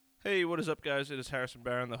Hey, what is up, guys? It is Harrison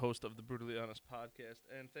Barron, the host of the Brutally Honest podcast,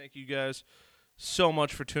 and thank you guys so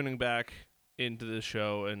much for tuning back into this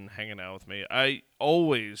show and hanging out with me. I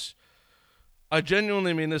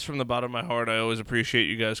genuinely mean this from the bottom of my heart. I always appreciate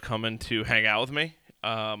you guys coming to hang out with me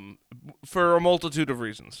for a multitude of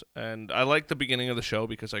reasons. And I like the beginning of the show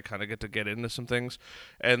because I kind of get into some things,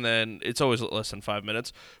 and then it's always less than 5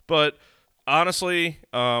 minutes. But honestly,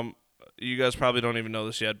 you guys probably don't even know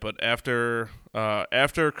this yet, but after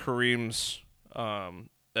Kareem's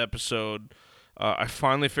episode, I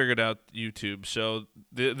finally figured out YouTube. So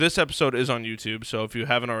this episode is on YouTube. So if you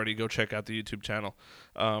haven't already, go check out the YouTube channel.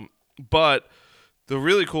 But the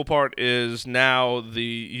really cool part is now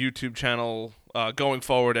the YouTube channel going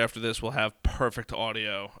forward after this will have perfect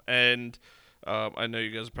audio. And I know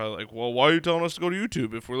you guys are probably like, well, why are you telling us to go to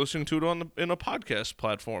YouTube if we're listening to it in a podcast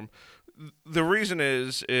platform? The reason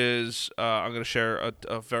is I'm going to share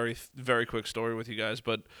a very, very quick story with you guys,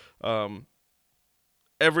 but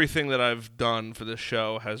everything that I've done for this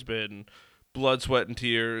show has been blood, sweat, and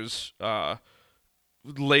tears,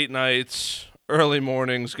 late nights, early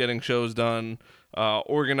mornings getting shows done,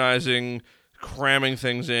 organizing, cramming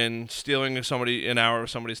things in, stealing an hour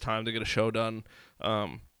of somebody's time to get a show done.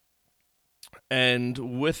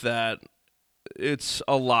 And with that, it's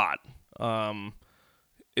a lot.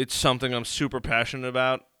 It's something I'm super passionate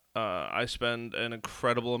about. I spend an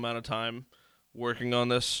incredible amount of time working on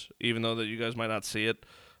this, even though that you guys might not see it.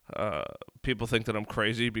 People think that I'm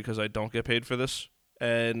crazy because I don't get paid for this,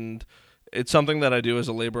 and it's something that I do as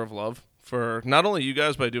a labor of love for not only you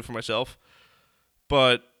guys, but I do for myself.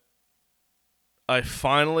 But I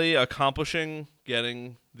finally accomplishing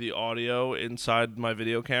getting the audio inside my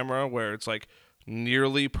video camera where it's like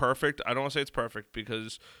nearly perfect. I don't want to say it's perfect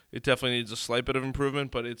because it definitely needs a slight bit of improvement,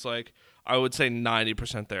 but it's like I would say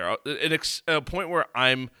 90% there. A point where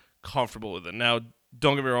I'm comfortable with it. Now,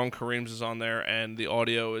 don't get me wrong, Kareem's is on there, and the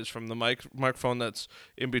audio is from the microphone that's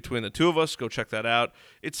in between the two of us. Go check that out.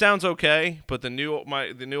 It sounds okay, but the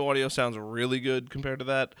new audio sounds really good compared to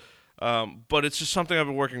that. But it's just something I've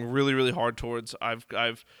been working really, really hard towards.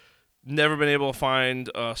 I've never been able to find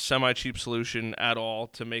a semi-cheap solution at all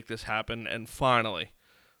to make this happen, and finally,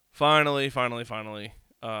 I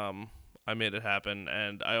made it happen,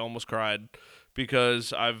 and I almost cried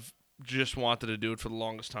because I've just wanted to do it for the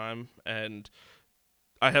longest time, and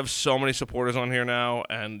I have so many supporters on here now,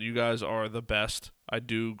 and you guys are the best. I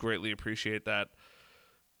do greatly appreciate that.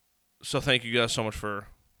 So thank you guys so much for,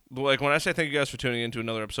 like, when I say thank you guys for tuning into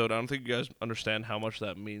another episode, I don't think you guys understand how much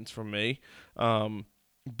that means for me.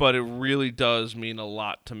 But it really does mean a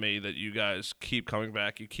lot to me that you guys keep coming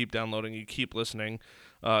back, you keep downloading, you keep listening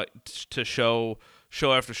to show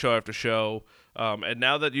after show after show. And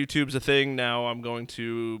now that YouTube's a thing, now I'm going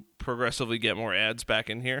to progressively get more ads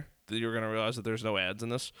back in here. You're going to realize that there's no ads in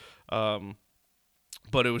this. But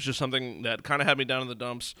it was just something that kind of had me down in the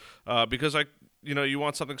dumps because you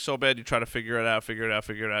want something so bad, you try to figure it out,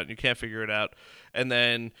 and you can't figure it out. And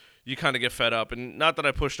then you kind of get fed up. And not that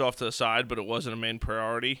I pushed off to the side, but it wasn't a main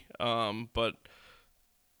priority. But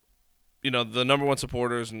the number one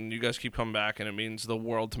supporters, and you guys keep coming back, and it means the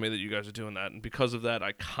world to me that you guys are doing that. And because of that,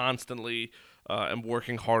 I constantly am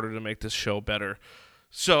working harder to make this show better.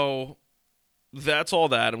 So that's all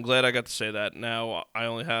that. I'm glad I got to say that. Now I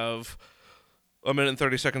only have a minute and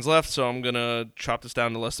 30 seconds left, so I'm going to chop this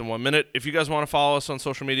down to less than 1 minute. If you guys want to follow us on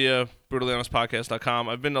social media, brutallyhonestpodcast.com.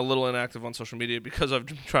 I've been a little inactive on social media because I've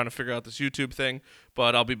been trying to figure out this YouTube thing,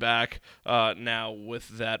 but I'll be back now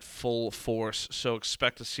with that full force, so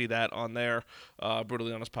expect to see that on there,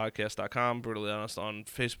 brutallyhonestpodcast.com, Brutally Honest on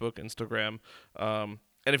Facebook, Instagram,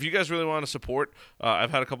 and if you guys really want to support,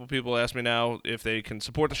 I've had a couple people ask me now if they can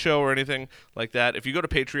support the show or anything like that. If you go to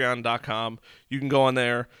patreon.com, you can go on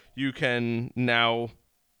there. You can now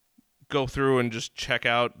go through and just check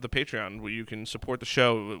out the Patreon where you can support the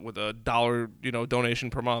show with $1,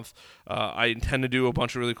 donation per month. I intend to do a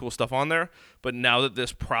bunch of really cool stuff on there, but now that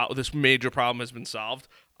this major problem has been solved,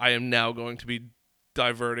 I am now going to be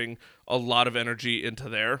diverting a lot of energy into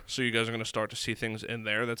there, so you guys are going to start to see things in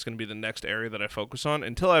there. That's going to be the next area that I focus on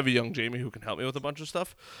until I have a young Jamie who can help me with a bunch of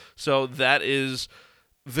stuff. So that is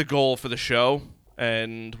the goal for the show.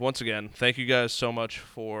 And once again, thank you guys so much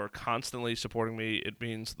for constantly supporting me. It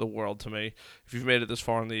means the world to me. If you've made it this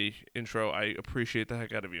far in the intro, I appreciate the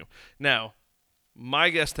heck out of you. Now,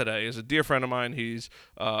 my guest today is a dear friend of mine. He's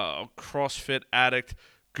a CrossFit addict,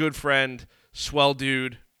 good friend, swell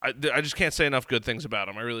dude. I just can't say enough good things about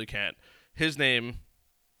him. I really can't. His name,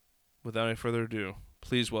 without any further ado,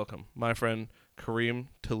 please welcome my friend Kareem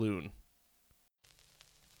Tulloon.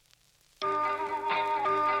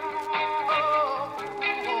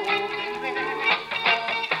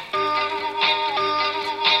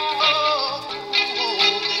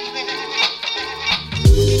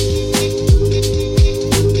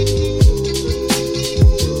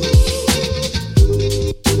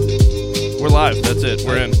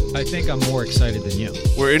 We're in. I think I'm more excited than you.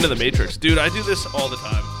 We're into the Matrix. Dude, I do this all the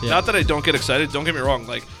time. Yeah. Not that I don't get excited. Don't get me wrong.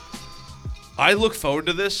 Like, I look forward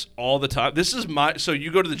to this all the time. This is my... So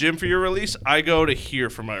you go to the gym for your release. I go to here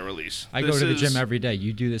for my release. I go to the gym every day.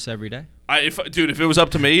 You do this every day? Dude, if it was up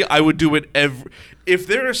to me, I would do it every... If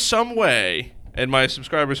there is some way, and my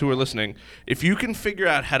subscribers who are listening, if you can figure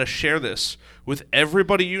out how to share this with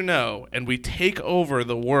everybody you know, and we take over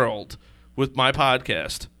the world with my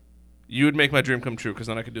podcast, you would make my dream come true, because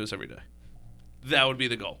then I could do this every day. That would be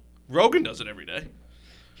the goal. Rogan does it every day.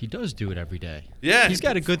 He does do it every day. Yeah. He's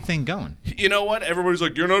got a good thing going. You know what? Everybody's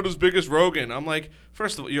like, you're not as big as Rogan. I'm like,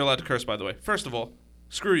 first of all, you're allowed to curse, by the way. First of all,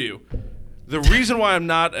 screw you. The reason why I'm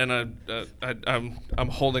not, and I'm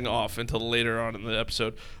holding off until later on in the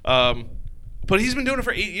episode, but he's been doing it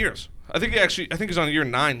for 8 years. I think he's on year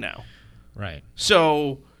 9 now. Right.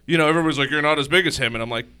 So, everybody's like, you're not as big as him. And I'm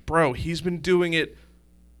like, bro, he's been doing it.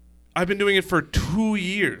 I've been doing it for 2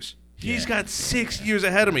 years. He's got 6 years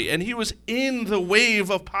ahead of me. And he was in the wave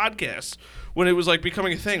of podcasts when it was like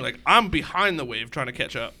becoming a thing. Like, I'm behind the wave trying to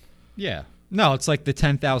catch up. Yeah. No, it's like the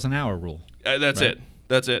 10,000 hour rule. That's right? it.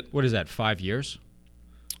 That's it. What is that, 5 years?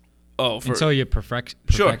 Oh, until you perfect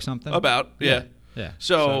something? About, yeah. Yeah.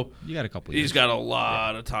 So you got a couple years. He's got a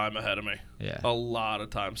lot of time ahead of me. Yeah. A lot of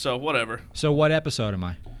time. So, whatever. So, what episode am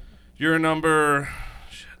I? You're number...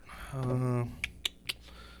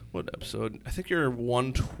 what episode? I think you're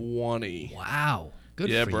 120. Wow.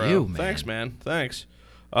 Good for bro. you, man. Thanks, man. Thanks.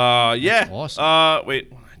 Yeah. Awesome.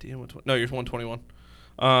 Wait. No, you're 121.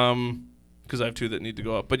 Because I have 2 that need to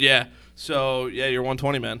go up. But yeah. So, yeah, you're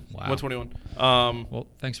 120, man. Wow. 121. Well,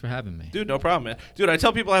 thanks for having me. Dude, no problem, man. Dude, I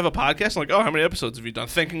tell people I have a podcast. I'm like, oh, how many episodes have you done?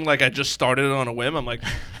 Thinking like I just started it on a whim. I'm like,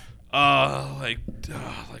 like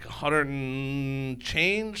 100 and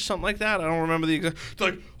change, something like that. I don't remember the exact.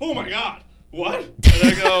 They're like, oh my god, what?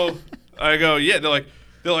 And I go, yeah. They're like,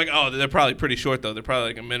 oh, they're probably pretty short though. They're probably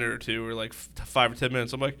like a minute or 2, or like 5 or 10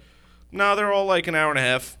 minutes. I'm like, no, they're all like an hour and a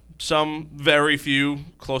half. Some very few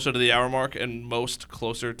closer to the hour mark, and most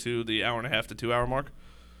closer to the hour and a half to 2 hour mark.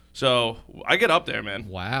 So I get up there, man.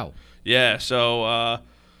 Wow. Yeah. So.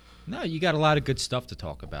 No, you got a lot of good stuff to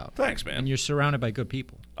talk about. Thanks, man. And you're surrounded by good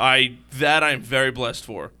people. I'm very blessed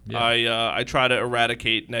for. Yeah. I try to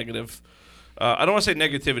eradicate negative. I don't want to say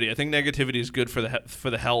negativity. I think negativity is good for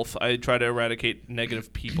the health. I try to eradicate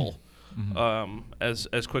negative people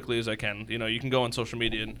as quickly as I can. You can go on social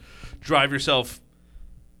media and drive yourself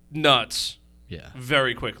nuts. Yeah.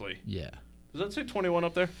 Very quickly. Yeah. Does that say 21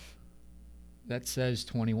 up there? That says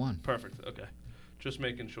 21. Perfect. Okay. Just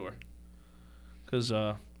making sure. Because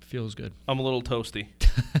feels good. I'm a little toasty.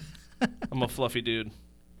 I'm a fluffy dude.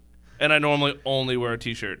 And I normally only wear a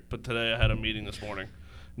t-shirt, but today I had a meeting this morning.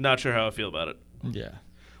 Not sure how I feel about it. Yeah.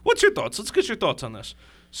 What's your thoughts? Let's get your thoughts on this.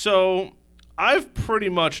 So, I've pretty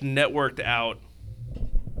much networked out,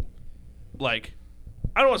 like,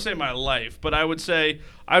 I don't want to say my life, but I would say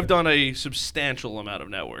I've done a substantial amount of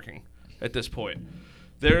networking at this point.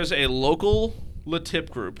 There's a local Latip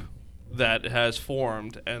group that has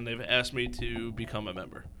formed, and they've asked me to become a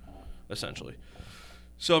member, essentially.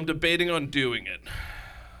 So I'm debating on doing it.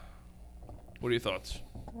 What are your thoughts?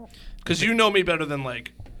 Because you know me better than,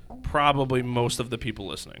 like, probably most of the people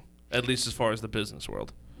listening, at least as far as the business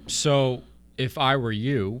world. So if I were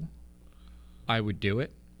you, I would do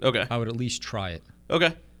it. Okay. I would at least try it.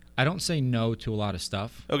 Okay. I don't say no to a lot of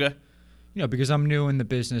stuff. Okay. Because I'm new in the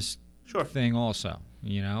business Sure. thing also,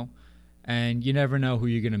 and you never know who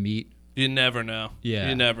you're going to meet. You never know. Yeah.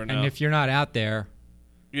 You never know. And if you're not out there,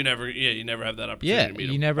 you never have that opportunity to meet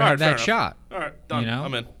them. you never All have right, that shot. All right, done.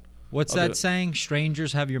 I'm in. What's I'll do that it. saying?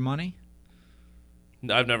 Strangers have your money?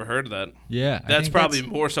 I've never heard of that. Yeah. That's probably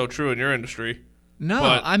more so true in your industry. No,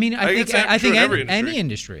 but I mean, I think true in every any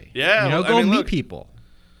industry. Yeah. Go meet look, people.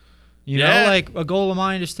 Yeah. Like a goal of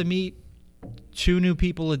mine is to meet 2 new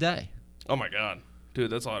people a day. Oh my God. Dude,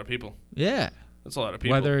 that's a lot of people. Yeah. That's a lot of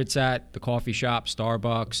people. Whether it's at the coffee shop,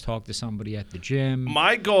 Starbucks, talk to somebody at the gym.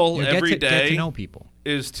 My goal every day get to know people.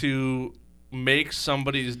 Is to make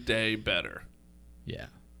somebody's day better. Yeah.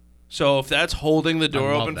 So if that's holding the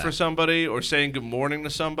door open that. for somebody or saying good morning to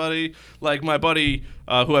somebody, like my buddy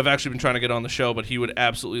who I've actually been trying to get on the show, but he would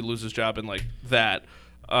absolutely lose his job in like that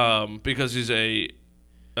because he's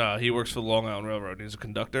he works for the Long Island Railroad. He's a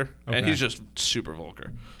conductor, and he's just super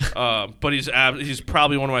vulgar. But he's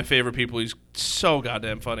probably one of my favorite people. He's so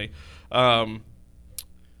goddamn funny. But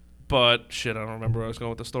shit, I don't remember where I was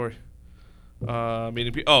going with the story.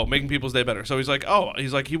 Making people's day better. So he's like,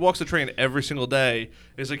 he walks the train every single day.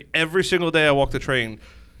 He's like, every single day I walk the train,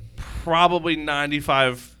 probably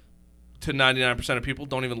 95 to 99% of people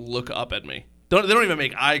don't even look up at me. They don't even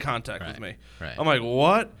make eye contact with me. Right. I'm like,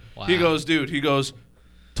 what? Wow. He goes, dude. He goes,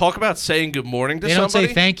 talk about saying good morning to They don't somebody.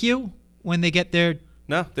 say thank you when they get their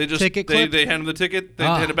No, they just ticket they clip? hand him the ticket, they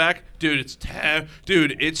hand it back. Dude,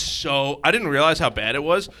 it's so I didn't realize how bad it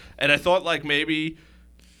was, and I thought like maybe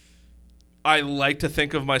I like to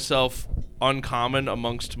think of myself uncommon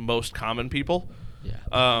amongst most common people.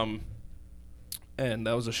 Yeah. And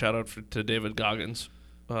that was a shout out to David Goggins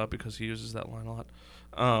because he uses that line a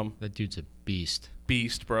lot. That dude's a beast.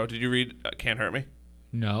 Beast, bro. Did you read Can't Hurt Me?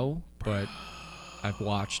 No, but I've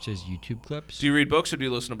watched his YouTube clips. Do you read books or do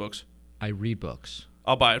you listen to books? I read books.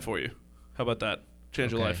 I'll buy it for you. How about that?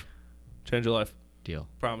 Change your Okay. life. Change your life. Deal.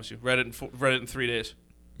 Promise you. Read it in 3 days.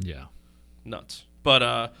 Yeah. Nuts.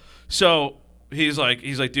 But so he's like,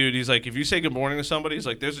 dude, he's like, if you say good morning to somebody, he's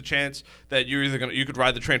like, there's a chance that you could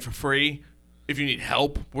ride the train for free. If you need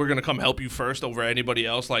help, we're gonna come help you first over anybody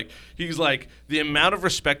else. Like, he's like, the amount of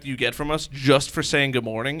respect you get from us just for saying good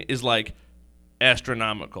morning is like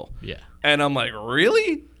astronomical. Yeah. And I'm like,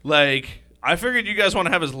 really? Like, I figured you guys want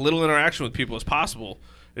to have as little interaction with people as possible.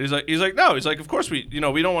 And he's like, no. He's like, of course we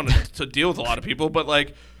don't want to deal with a lot of people, but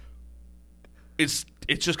like, it's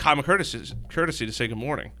just common courtesy to say good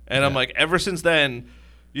morning. And I'm like, ever since then,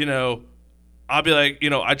 I'll be like,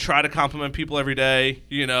 I try to compliment people every day,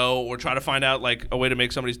 or try to find out like a way to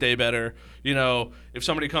make somebody's day better. If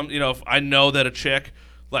somebody comes, if I know that a chick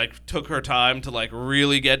like took her time to like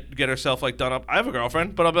really get herself like done up. I have a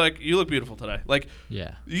girlfriend, but I'll be like, you look beautiful today. Like,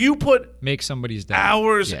 Yeah. you put Make somebody's day.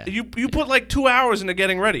 hours. Yeah. You put like 2 hours into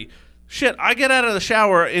getting ready. Shit, I get out of the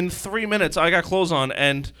shower in 3 minutes. I got clothes on,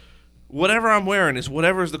 and whatever I'm wearing is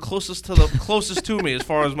whatever is the closest to me as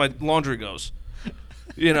far as my laundry goes.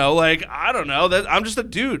 Like, I don't know. I'm just a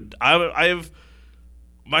dude. I have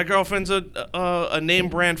my girlfriend's a name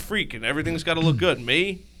brand freak, and everything's got to look good.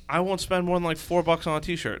 Me, I won't spend more than like $4 on a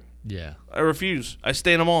t-shirt. Yeah. I refuse. I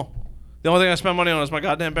stain them all. The only thing I spend money on is my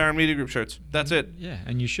goddamn Baron Media Group shirts. That's it. Yeah,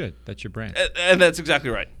 and you should. That's your brand. And that's exactly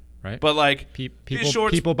right. Right. But like, these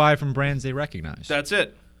shorts, people buy from brands they recognize. that's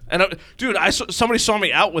it. And dude, somebody saw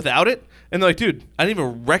me out without it, and they're like, dude, I didn't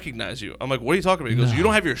even recognize you. I'm like, what are you talking about? He goes, No. you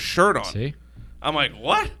don't have your shirt on. See? I'm like,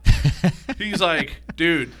 what? He's like,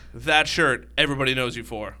 dude, that shirt everybody knows you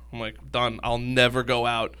for. I'm like, done. I'll never go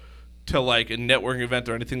out to like a networking event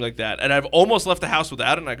or anything like that. And I've almost left the house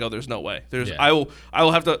without it, and I go, there's no way. Yeah.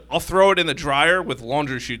 I'll throw it in the dryer with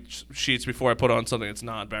laundry sheets before I put on something that's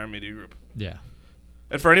not Baron Media Group. Yeah.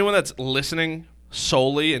 And for anyone that's listening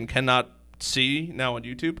solely and cannot see now on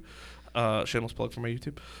YouTube, shameless plug for my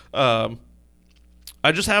YouTube,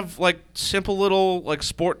 I just have like simple little like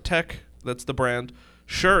Sport Tech, that's the brand,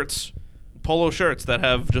 shirts, polo shirts that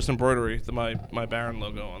have just embroidery, my Baron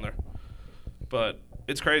logo on there. But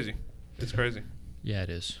it's crazy. It's crazy. Yeah, it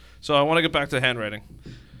is. So I want to get back to handwriting.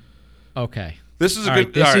 Okay. This is All a right,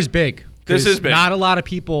 good. This all is right. big. This 'cause is big. Not a lot of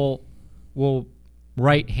people will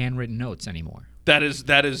write handwritten notes anymore. That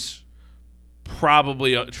is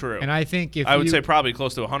probably true. And I think if I would you- say probably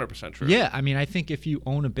close to 100% true. Yeah, I mean, I think if you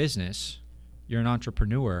own a business, you're an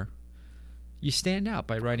entrepreneur, you stand out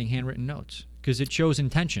by writing handwritten notes because it shows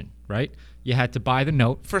intention, right? You had to buy the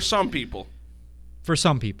note For some people. for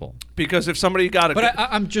some people. Because if somebody got it. But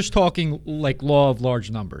I'm just talking like law of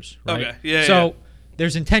large numbers, right? Okay, yeah, So yeah.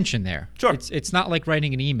 there's intention there. Sure. It's not like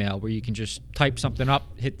writing an email where you can just type something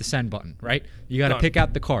up, hit the send button, right? You got to Done. pick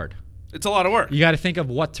out the card. It's a lot of work. You got to think of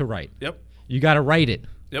what to write. Yep. You got to write it,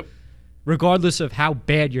 Yep. regardless of how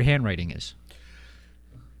bad your handwriting is.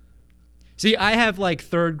 See, I have like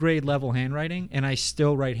 3rd grade level handwriting, and I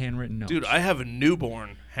still write handwritten notes. Dude, I have a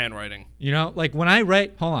newborn handwriting. You know, like when I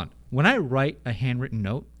write, when I write a handwritten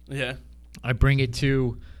note, Yeah. I bring it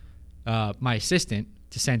to my assistant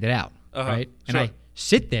to send it out, right? And Sure. I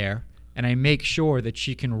sit there and I make sure that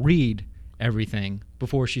she can read everything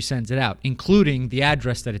before she sends it out, including the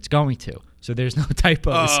address that it's going to. So there's no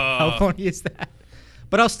typos. How funny is that?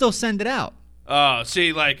 But I'll still send it out,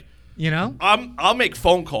 See, like, you know? I'll make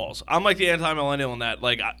phone calls. I'm like the anti-millennial in that.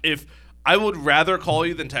 Like, if I would rather call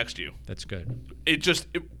you than text you. That's good. It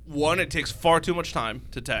takes far too much time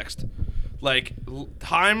to text. Like,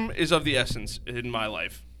 time is of the essence in my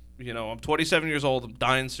life. I'm 27 years old. I'm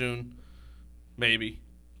dying soon. Maybe.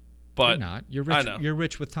 But You're not. You're rich. I know. You're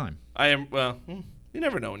rich with time. I am, well, you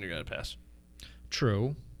never know when you're going to pass.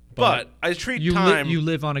 True. But I treat you time. you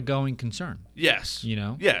live on a going concern. Yes. You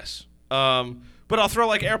know? Yes. But I'll throw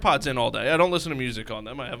like AirPods in all day. I don't listen to music on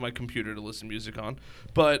them. I have my computer to listen to music on.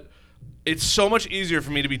 But it's so much easier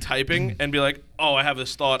for me to be typing and be like, oh, I have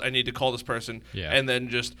this thought. I need to call this person. Yeah. And then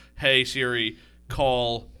just, hey, Siri,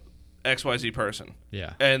 call XYZ person.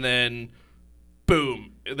 Yeah. And then,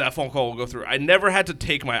 boom, that phone call will go through. I never had to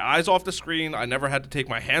take my eyes off the screen. I never had to take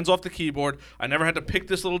my hands off the keyboard. I never had to pick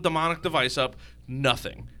this little demonic device up.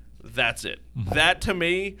 Nothing. That's it. That to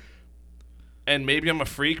me, and maybe I'm a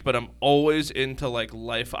freak, but I'm always into like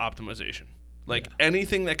life optimization. Like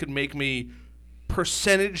anything that could make me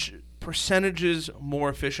percentages more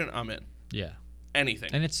efficient, I'm in. Yeah.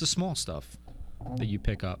 Anything. And it's the small stuff that you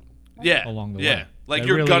pick up. Yeah. Along the way. Yeah. Like That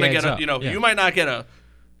you're really gonna adds get a, up. you might not get a,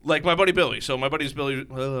 like my buddy Billy. So my buddy Billy's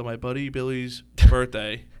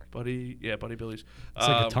birthday. Buddy Billy's. It's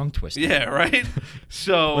like a tongue twister. Yeah, right?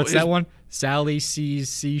 So What's that one? Sally sees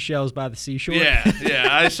seashells by the seashore. Yeah,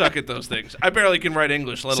 I suck at those things. I barely can write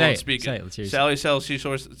English, let alone speak Say it. Let's hear you Sally sells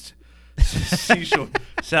seashore.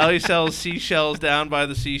 Sally sells seashells down by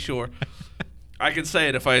the seashore. I can say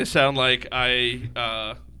it if I sound like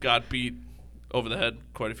I got beat over the head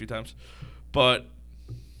quite a few times. But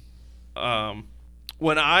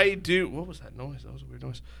when I do, what was that noise? That was a weird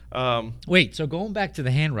noise. Wait, so going back to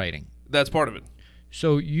the handwriting. That's part of it.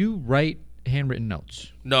 So you write handwritten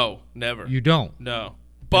notes? No, never. You don't? No.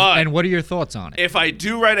 But and what are your thoughts on it? if I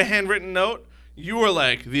do write a handwritten note, you are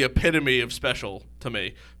like the epitome of special to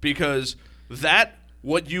me, because that,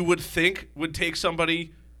 what you would think would take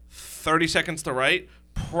somebody 30 seconds to write,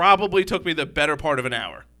 probably took me the better part of an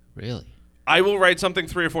hour. Really? I will write something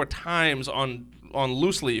 3 or 4 times on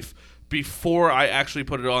loose leaf before I actually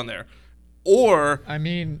put it on there. Or, I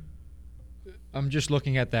mean, I'm just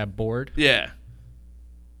looking at that board, yeah.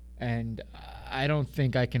 and I don't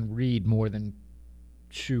think I can read more than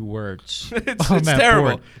 2 words. It's on that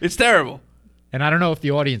terrible. board. It's terrible. And I don't know if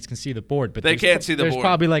the audience can see the board, but They can't see the there's board.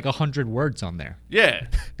 probably like 100 words on there. Yeah.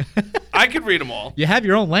 I could read them all. You have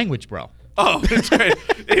your own language, bro. Oh, it's great.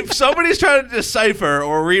 If somebody's trying to decipher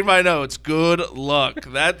or read my notes, good luck.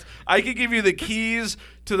 That I could give you the keys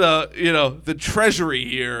to the treasury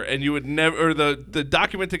here, and you would never, or the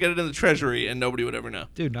document to get it in the treasury, and nobody would ever know.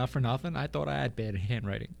 Dude, not for nothing. I thought I had bad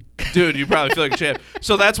handwriting. Dude, you probably feel like a champ.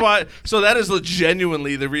 So that's why. So that is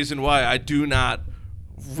genuinely the reason why I do not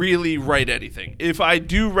really write anything. If I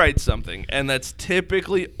do write something, and that's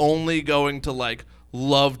typically only going to like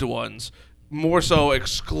loved ones, more so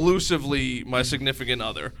exclusively my significant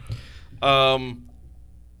other. I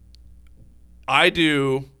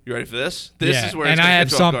do. You ready for this? This is where it's and gonna I have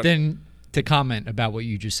get you off guard. something to comment about what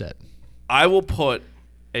you just said. I will put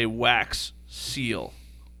a wax seal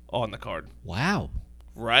on the card. Wow.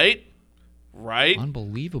 Right?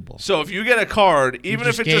 Unbelievable. So if you get a card, even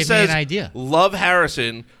if just it gave just me an says idea. "Love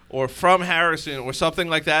Harrison" or "From Harrison" or something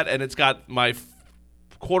like that, and it's got my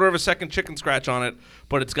quarter of a second chicken scratch on it,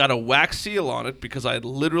 but it's got a wax seal on it because I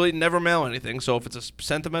literally never mail anything. So if it's a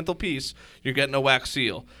sentimental piece, you're getting a wax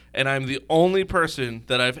seal. And I'm the only person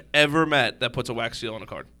that I've ever met that puts a wax seal on a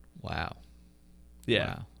card. Wow. Yeah.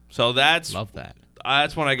 Wow. So that's Love that.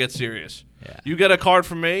 That's when I get serious. Yeah. You get a card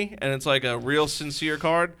from me, and it's like a real sincere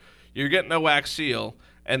card, you're getting a wax seal,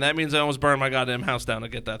 and that means I almost burned my goddamn house down to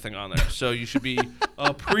get that thing on there. So you should be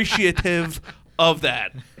appreciative of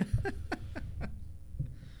that.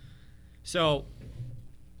 So,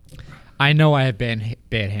 I know I have bad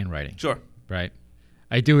handwriting, Sure. right?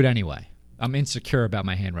 I do it anyway. I'm insecure about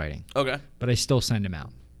my handwriting, Okay. but I still send them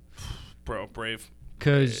out. Bro, brave.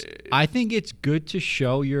 Because I think it's good to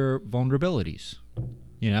show your vulnerabilities,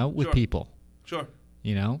 with Sure. people, Sure.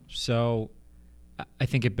 So I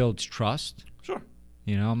think it builds trust. Sure.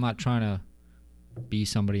 I'm not trying to be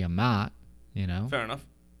somebody I'm not, Fair enough.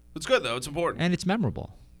 It's good, though. It's important. and it's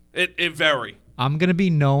memorable. It vary. I'm going to be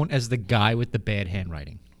known as the guy with the bad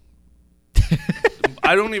handwriting.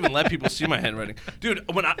 I don't even let people see my handwriting. Dude,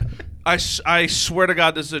 when I swear to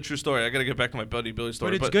God, this is a true story. I got to get back to my buddy Billy's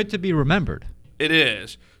story. But it's good to be remembered. It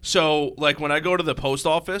is. So, like, when I go to the post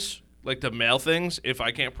office, like, to mail things, if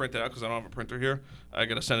I can't print it out because I don't have a printer here, I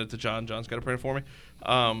got to send it to John. John's got to print it for me.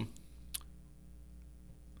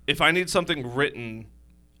 If I need something written,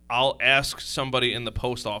 I'll ask somebody in the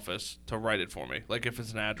post office to write it for me, like, if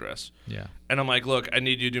it's an address. Yeah. And I'm like, look, I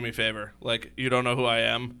need you to do me a favor. Like, you don't know who I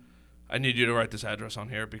am. I need you to write this address on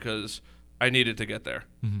here because I need it to get there.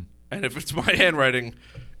 Mm-hmm. And if it's my handwriting,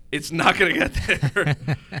 it's not going to get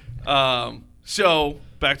there. So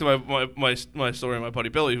back to my story, my buddy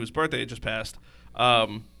Billy, whose birthday had just passed.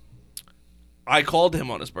 I called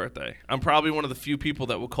him on his birthday. I'm probably one of the few people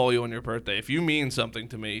that will call you on your birthday. If you mean something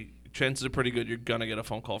to me, chances are pretty good you're going to get a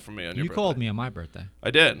phone call from me on your birthday. You called me on my birthday.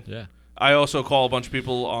 I did. Yeah. I also call a bunch of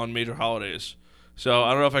people on major holidays. So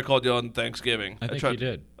I don't know if I called you on Thanksgiving. I think you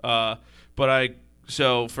did.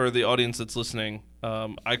 So for the audience that's listening,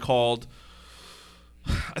 I called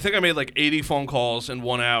I think I made like 80 phone calls in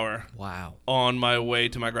 1 hour Wow. on my way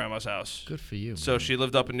to my grandma's house. Good for you. So she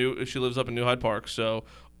lives up in New Hyde Park. So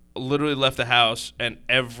literally left the house, and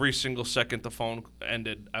every single second the phone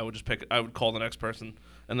ended, I would call the next person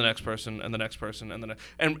and the next person and the next person and the next,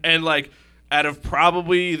 and like out of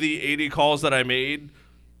probably the 80 calls that I made,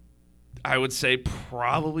 I would say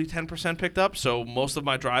probably 10% picked up. So most of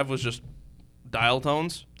my drive was just dial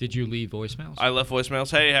tones. Did you leave voicemails? I left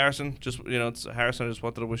voicemails. Hey, Harrison, it's Harrison. I just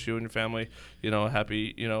wanted to wish you and your family, a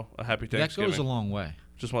happy Thanksgiving. That goes a long way.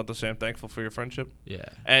 Just want to say I'm thankful for your friendship. Yeah.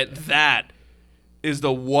 And that is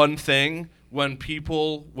the one thing when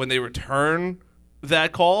they return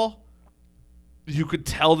that call, you could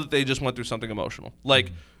tell that they just went through something emotional.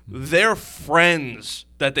 Like their friends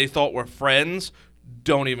that they thought were friends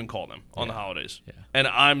don't even call them on the holidays. Yeah. And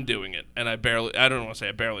I'm doing it. And I don't want to say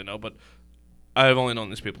I barely know, but I've only known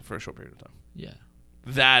these people for a short period of time. Yeah.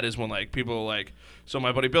 That is when like people are like, so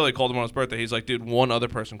my buddy Billy called him on his birthday. He's like, dude, one other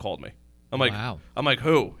person called me. I'm like, Wow.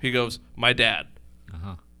 Who? He goes, my dad.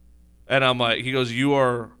 Uh-huh. And I'm like, he goes, you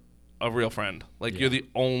are a real friend. Like, Yeah. you're the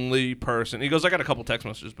only person. He goes, I got a couple text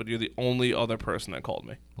messages, but you're the only other person that called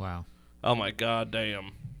me. Wow. Oh my god,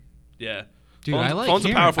 damn. Yeah. Dude, I like phone's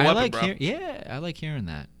hearing, a powerful I weapon, like bro. I like hearing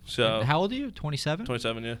that. So- And how old are you? 27?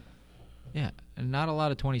 27, yeah. Yeah. And not a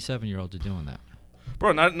lot of 27-year-olds are doing that.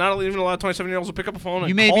 Bro, not even a lot of 27-year-olds will pick up a phone and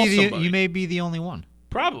You may call be somebody. you may be the only one.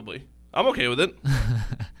 Probably. I'm okay with it.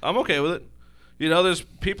 I'm okay with it. There's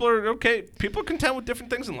people are okay. People are content with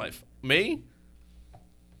different things in life. Me,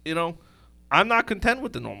 I'm not content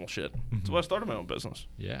with the normal shit. That's why I started my own business.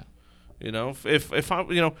 Yeah. If I,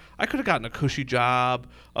 I could have gotten a cushy job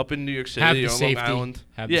up in New York City Have the or Long safety. Island.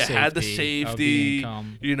 Have the had the safety of the safety.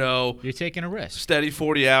 income. You're taking a risk. Steady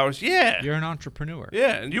 40 hours. Yeah. You're an entrepreneur.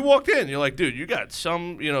 Yeah, and you walked in. You're like, dude, you got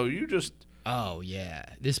some. You just. Oh yeah,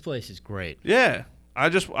 this place is great. Yeah.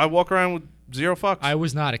 I walk around with zero fucks. I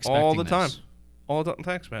was not expecting all the this. time. All the time.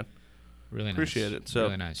 Thanks, man. Really nice. Appreciate it. So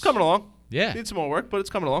really nice. it's coming along. Yeah. Need some more work, but it's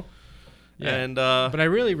coming along. Yeah. And But I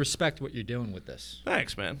really respect what you're doing with this.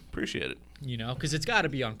 thanks, man. Appreciate it. Because it's got to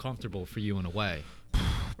be uncomfortable for you in a way.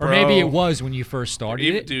 Or Bro. maybe it was when you first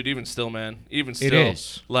started it. Dude, even still, man. Even still. It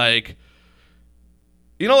is. Like,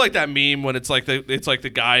 like that meme when it's like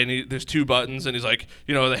the guy and there's two buttons and he's like,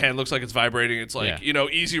 the hand looks like it's vibrating. It's like, Yeah.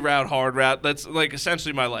 easy route, hard route. That's like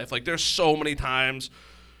essentially my life. Like there's so many times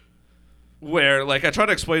where like I try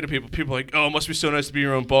to explain to people are like, oh, it must be so nice to be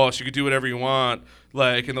your own boss. You could do whatever you want.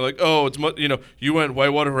 Like, and they're like, oh, it's you went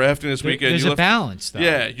whitewater rafting this weekend. There's You a balance, though.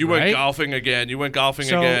 Yeah, you right? went golfing again. You went golfing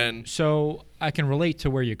again. So I can relate to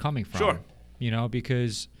where you're coming from. Sure.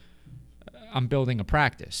 Because I'm building a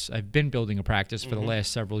practice. I've been building a practice for the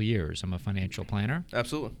last several years. I'm a financial planner.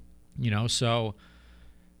 Absolutely. So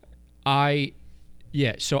I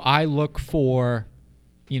look for,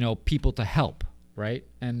 people to help, right?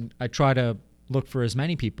 And I try to look for as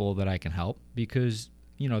many people that I can help because,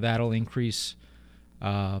 that'll increase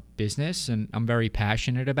business, and I'm very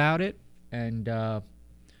passionate about it. And,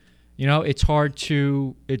 it's hard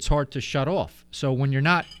to shut off. So when you're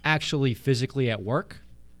not actually physically at work,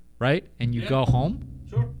 right, and you go home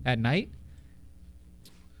at night,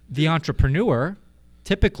 the entrepreneur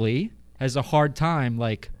typically has a hard time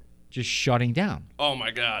like just shutting down. Oh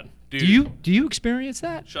my god, dude. Do you experience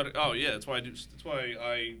that? Oh yeah, that's why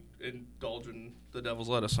I indulge in the devil's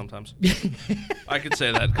lettuce sometimes. I could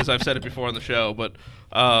say that because I've said it before on the show, but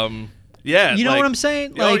yeah. You know what I'm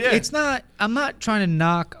saying? Like yeah. it's not. I'm not trying to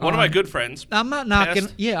knock. One of my good friends. I'm not knocking.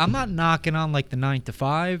 passed. Yeah, I'm not knocking on like the 9 to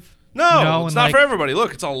 5. No, it's and not like, for everybody.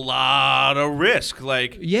 Look, it's a lot of risk.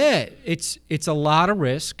 Like, yeah, it's a lot of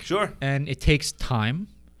risk. Sure. And it takes time.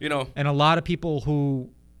 And a lot of people who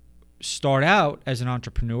start out as an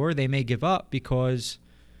entrepreneur, they may give up because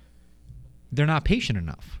they're not patient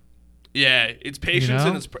enough. Yeah, it's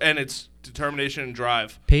patience and it's determination and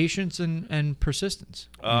drive. Patience and persistence.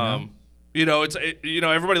 Everybody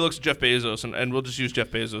looks at Jeff Bezos, and we'll just use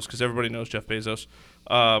Jeff Bezos because everybody knows Jeff Bezos.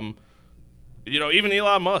 Even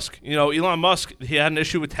Elon Musk. Elon Musk, he had an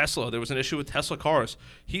issue with Tesla. There was an issue with Tesla cars.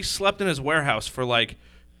 He slept in his warehouse for like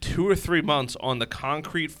 2 or 3 months on the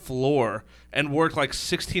concrete floor and worked like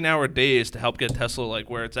 16-hour days to help get Tesla like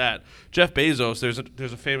where it's at. Jeff Bezos,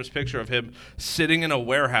 there's a famous picture of him sitting in a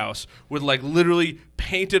warehouse with like literally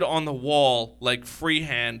painted on the wall like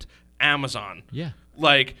freehand Amazon. Yeah.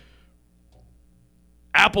 Like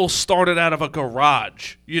Apple started out of a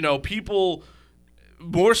garage. People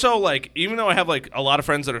more so like, even though I have like a lot of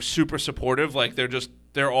friends that are super supportive, like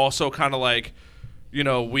they're also kind of like,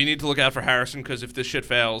 we need to look out for Harrison because if this shit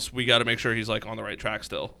fails, we got to make sure he's like on the right track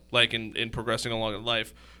still, like in progressing along in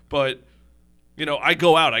life. But You know, I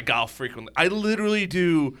go out, I golf frequently. I literally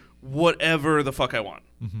do whatever the fuck I want.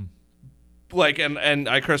 Like, and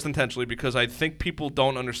I curse intentionally because I think people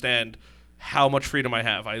don't understand how much freedom I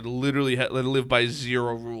have. I literally live by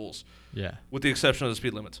 0 rules. Yeah. With the exception of the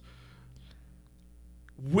speed limits.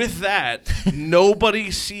 With that, nobody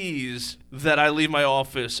sees that I leave my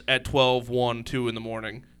office at 12, 1, 2 in the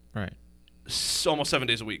morning. Right. Almost 7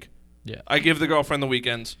 days a week. Yeah. I give the girlfriend the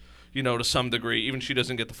weekends, you know, to some degree. Even she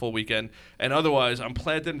doesn't get the full weekend. And otherwise, I'm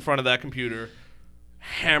planted in front of that computer,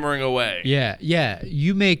 hammering away. Yeah. Yeah.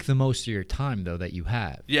 You make the most of your time, though, that you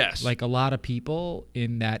have. Yes. Like a lot of people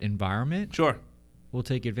in that environment Sure. will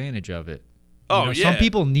take advantage of it. Oh, yeah. yeah. Some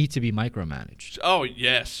people need to be micromanaged. Oh,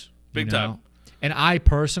 yes. Big you know? time. And I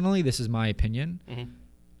personally, this is my opinion,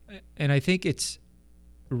 and I think it's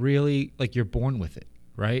really like you're born with it,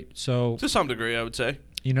 right? So, To some degree, I would say.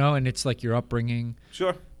 you know, and it's like your upbringing.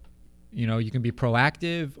 Sure. You know, you can be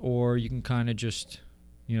proactive or you can kind of just,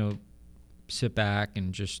 you know, sit back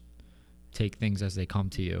and just take things as they come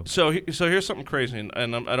to you. So here's something crazy, and I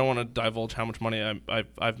don't want to divulge how much money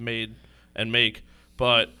I've made and make,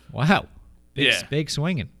 but Wow. Yeah. Big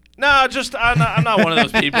swinging. no, I'm not one of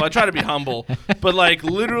those people. I try to be humble, but like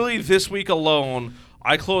literally this week alone,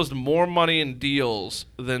 I closed more money in deals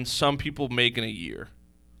than some people make in a year,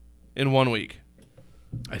 in 1 week.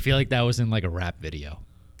 I feel like that was in like a rap video.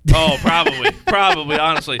 Oh, probably,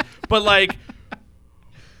 honestly, but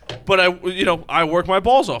I work my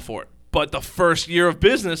balls off for it. But the first year of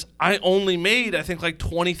business, I only made I think like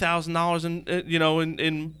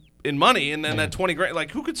 $20,000 in money, and then that 20 grand.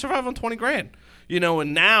 Like, who could survive on 20 grand? You know,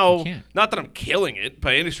 and now, can't. not that I'm killing it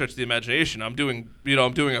by any stretch of the imagination. I'm doing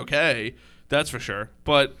okay. That's for sure.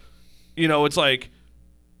 But, you know, it's like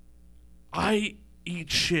I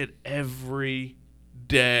eat shit every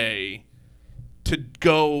day to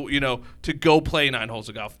go play 9 holes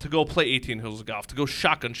of golf, to go play 18 holes of golf, to go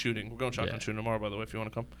shotgun shooting. We're going shotgun shooting tomorrow, by the way, if you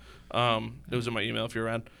want to come. It was in my email if you're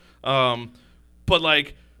around. But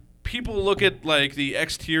like, people look at like the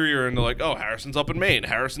exterior and they're like, oh, Harrison's up in Maine.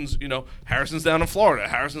 Harrison's down in Florida.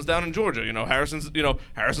 Harrison's down in Georgia. Harrison's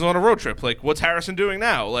on a road trip. Like, what's Harrison doing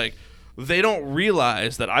now? Like, they don't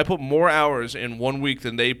realize that I put more hours in 1 week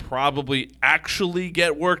than they probably actually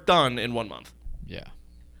get work done in 1 month. Yeah.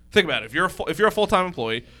 Think about it. If you're a full-time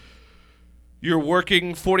employee, you're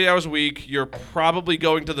working 40 hours a week. You're probably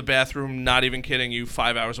going to the bathroom, not even kidding you,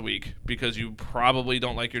 5 hours a week because you probably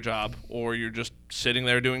don't like your job, or you're just sitting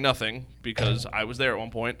there doing nothing because I was there at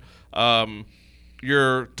one point.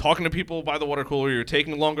 You're talking to people by the water cooler. You're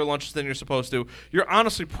taking longer lunches than you're supposed to. You're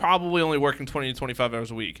honestly probably only working 20 to 25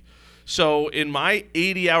 hours a week. So in my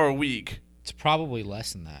 80-hour week, It's probably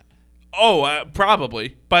less than that.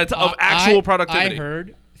 probably, but of actual productivity. I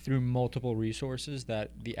heard through multiple resources that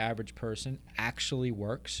the average person actually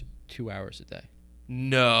works 2 hours a day.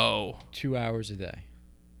 No. 2 hours a day.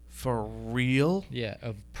 For real? Yeah,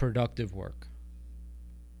 of productive work.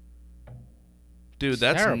 Dude, It's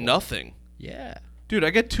that's terrible. nothing. Yeah. Dude, I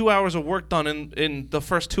get 2 hours of work done in the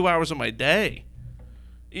first 2 hours of my day.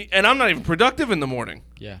 And I'm not even productive in the morning.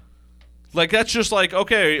 Yeah. Like, that's just like,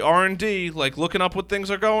 okay, R&D, like looking up what things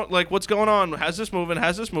are going, like what's going on. How's this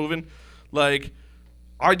moving? Like,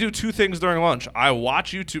 I do 2 things during lunch. I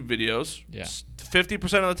watch YouTube videos. Yeah.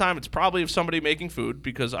 50% of the time, it's probably of somebody making food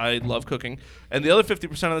because I love cooking. And the other 50%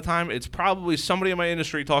 of the time, it's probably somebody in my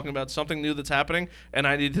industry talking about something new that's happening, and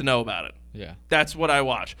I need to know about it. Yeah. That's what I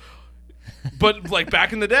watch. But, like,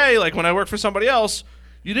 back in the day, like, when I worked for somebody else,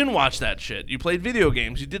 you didn't watch that shit. You played video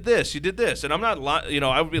games. You did this. And I'm not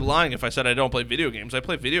I would be lying if I said I don't play video games. I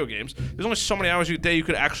play video games. There's only so many hours a day you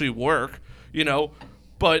could actually work,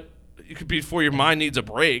 but it could be before your mind needs a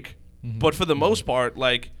break. Mm-hmm. But for the most part,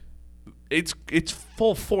 like, it's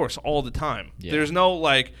full force all the time. Yeah. There's no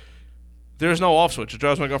off switch. It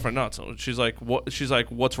drives my girlfriend nuts. She's like, "What?" She's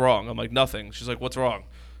like, "What's wrong?" I'm like, "Nothing." She's like, "What's wrong?"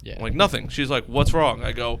 Yeah. I'm like, "Nothing." She's like, "What's wrong?"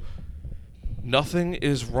 I go, "Nothing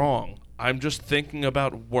is wrong. I'm just thinking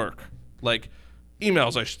about work." Like,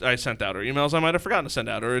 emails I sent out, or emails I might have forgotten to send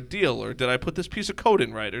out, or a deal, or did I put this piece of code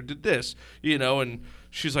in right, or did this, and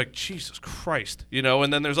she's like, Jesus Christ,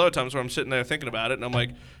 and then there's other times where I'm sitting there thinking about it, and I'm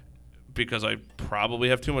like, because I probably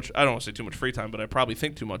have too much, I don't want to say too much free time, but I probably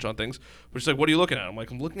think too much on things. But she's like, what are you looking at? I'm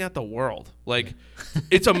like, I'm looking at the world. Like,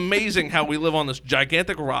 it's amazing how we live on this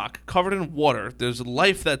gigantic rock covered in water. There's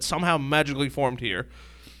life that somehow magically formed here.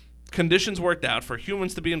 Conditions worked out for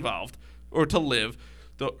humans to be involved or to live.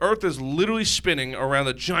 The earth is literally spinning around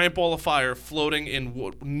a giant ball of fire floating in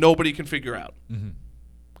what nobody can figure out. Mm-hmm.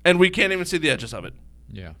 And we can't even see the edges of it.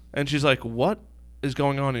 Yeah. And she's like, what is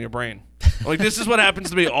going on in your brain? I'm like, this is what happens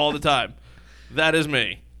to me all the time. That is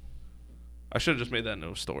me. I should have just made that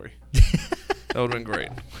into a story. That would have been great.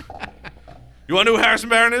 You want to know who Harrison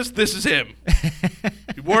Barron is? This is him.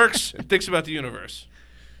 He works and thinks about the universe.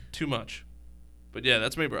 Too much. But yeah,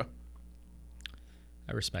 that's me, bro.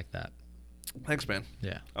 I respect that. Thanks, man.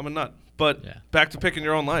 Yeah. I'm a nut. But Yeah. back to picking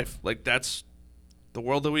your own life. Like, that's the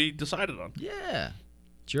world that we decided on. Yeah.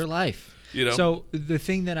 It's your life. You know? So the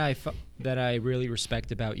thing that I really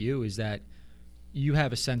respect about you is that you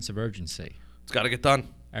have a sense of urgency It's got to get done.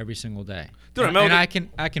 every single day. Dude, and I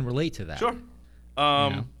can relate to that. Sure.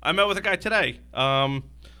 I met with a guy today. I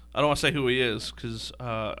don't want to say who he is because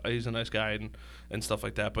he's a nice guy and stuff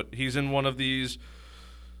like that. But he's in one of these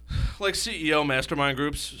like CEO mastermind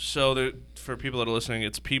groups. So for people that are listening,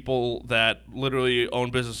 it's people that literally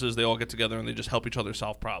own businesses. They all get together and they just help each other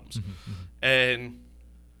solve problems. And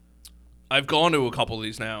I've gone to a couple of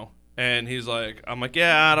these now. And I'm like,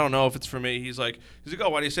 yeah, I don't know if it's for me. He's like, oh,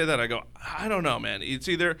 why do you say that? I go, I don't know, man. It's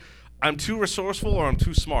either I'm too resourceful or I'm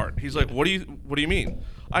too smart. He's like, what do you mean?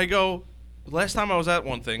 I go, last time I was at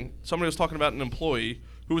one thing, somebody was talking about an employee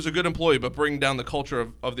who was a good employee but bringing down the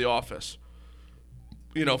culture of the office.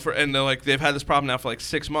 You know, and they're like, they've had this problem now for like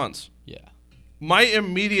 6 months. Yeah. My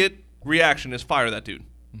immediate reaction is fire that dude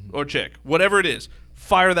or chick, whatever it is.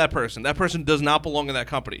 Fire that person. That person does not belong in that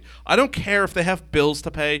company. I don't care if they have bills to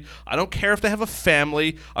pay. I don't care if they have a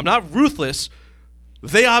family. I'm not ruthless.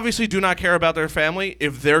 They obviously do not care about their family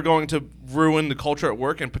if they're going to ruin the culture at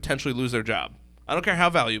work and potentially lose their job. I don't care how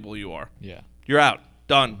valuable you are. Yeah. You're out.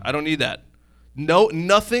 Done. I don't need that. No,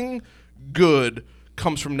 nothing good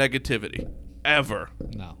comes from negativity. Ever.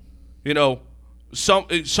 No. You know,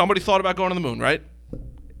 somebody thought about going to the moon, right?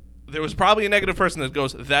 There was probably a negative person that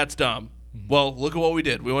goes, that's dumb. Well, look at what we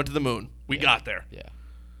did. We went to the moon. We got there. Yeah.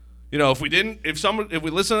 You know, if we listened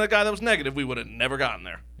to the guy that was negative, we would have never gotten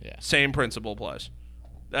there. Yeah. Same principle applies.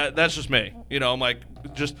 That's just me. You know, I'm like,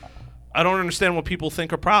 I don't understand what people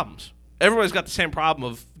think are problems. Everybody's got the same problem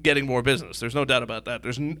of getting more business. There's no doubt about that.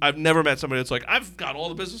 I've never met somebody that's like, I've got all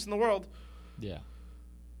the business in the world. Yeah.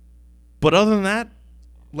 But other than that,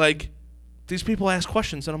 like, these people ask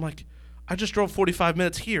questions, and I'm like, I just drove 45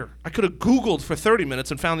 minutes here. I could have Googled for 30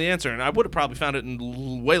 minutes and found the answer, and I would have probably found it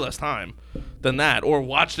in way less time than that, or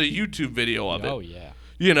watched a YouTube video of it. Oh, yeah.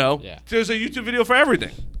 You know? Yeah. There's a YouTube video for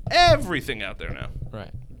everything. Everything out there now.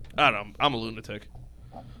 Right. I don't know. I'm a lunatic.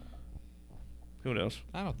 Who knows?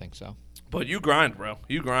 I don't think so. But you grind, bro.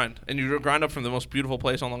 You grind. And you grind up from the most beautiful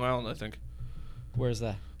place on Long Island, I think. Where's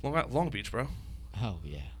that? Long Beach, bro. Oh,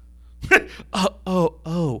 yeah.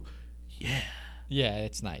 Oh, yeah. Yeah,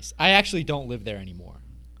 it's nice. I actually don't live there anymore.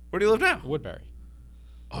 Where do you live now? Woodbury.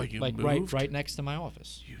 Oh, you like moved? right next to my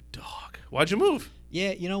office. You dog. Why'd you move?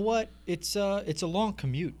 Yeah, you know what? It's a long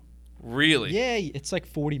commute. Really? Yeah, it's like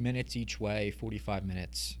 40 minutes each way, 45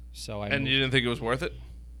 minutes. So And you didn't think it was worth it?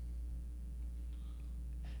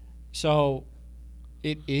 So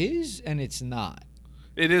it is and it's not.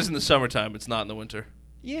 It is in the summertime. It's not in the winter,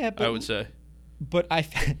 Yeah, but I would say. But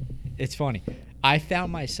it's funny. I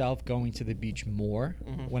found myself going to the beach more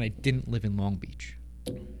when I didn't live in Long Beach.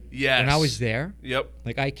 Yes. When I was there, Yep.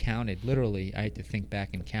 like I counted, literally, I had to think back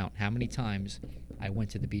and count how many times I went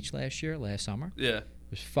to the beach last summer. Yeah. It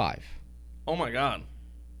was 5. Oh, my God.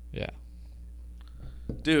 Yeah.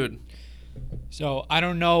 Dude. So I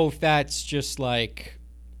don't know if that's just like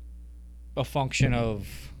a function of,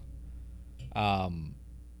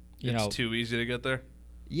 It's too easy to get there.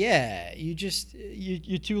 Yeah,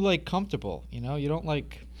 you're too like comfortable. You know, you don't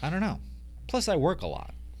like. I don't know. Plus, I work a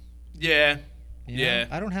lot. Yeah. You know? Yeah.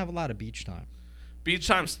 I don't have a lot of beach time. Beach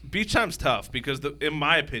time's tough because, in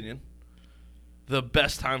my opinion, the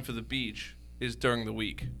best time for the beach is during the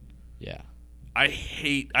week. Yeah. I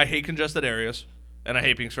hate congested areas, and I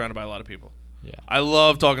hate being surrounded by a lot of people. Yeah. I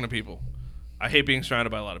love talking to people. I hate being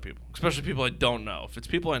surrounded by a lot of people, especially people I don't know. If it's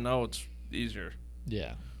people I know, it's easier.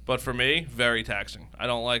 Yeah. But for me, very taxing. I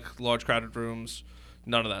don't like large crowded rooms,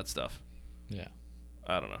 none of that stuff. Yeah.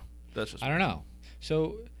 I don't know. That's just I don't know.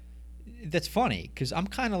 So that's funny because I'm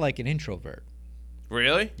kind of like an introvert.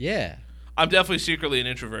 Really? Yeah. I'm definitely secretly an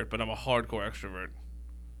introvert, but I'm a hardcore extrovert.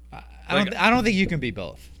 I don't think you can be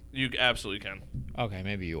both. You absolutely can. Okay,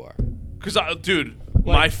 maybe you are. Because, dude,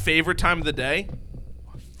 my favorite time of the day,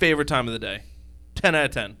 10 out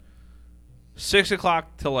of 10, 6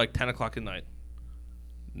 o'clock till like 10 o'clock at night.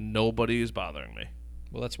 Nobody is bothering me.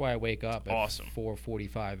 Well, that's why I wake up at Awesome.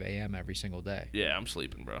 4:45 a.m. every single day. Yeah, I'm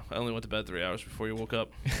sleeping, bro. I only went to bed 3 hours before you woke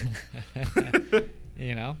up.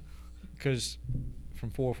 You know, because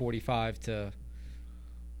from 4:45 to,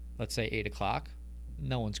 let's say, 8 o'clock,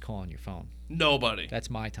 no one's calling your phone. Nobody. That's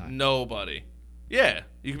my time. Nobody. Yeah,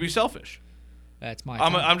 you can be selfish. That's my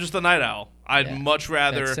time. I'm just a night owl. I'd much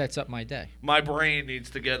rather. That sets up my day. My brain needs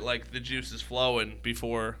to get like the juices flowing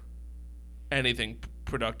before anything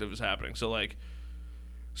productive is happening. So like,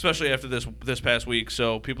 especially after this past week.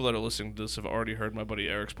 So people that are listening to this have already heard my buddy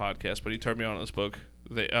Eric's podcast, but he turned me on to this book,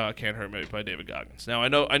 Can't Hurt Me by David Goggins. Now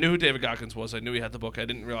I knew who David Goggins was. I knew he had the book. I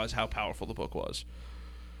didn't realize how powerful the book was.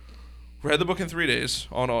 Read the book in 3 days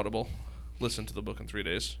on Audible. Listened to the book in 3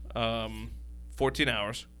 days. 14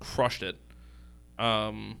 hours. Crushed it.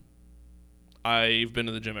 I've been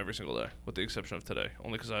to the gym every single day, with the exception of today,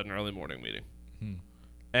 only because I had an early morning meeting.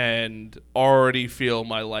 And already feel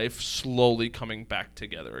my life slowly coming back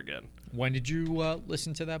together again. When did you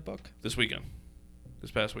listen to that book? This weekend.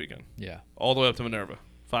 This past weekend. Yeah. All the way up to Minerva.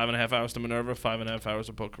 5.5 hours to Minerva, 5.5 hours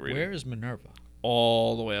of book reading. Where is Minerva?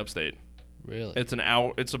 All the way upstate. Really? It's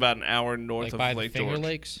about an hour north like of by Lake the Finger George.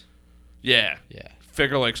 Lakes? Yeah. Yeah.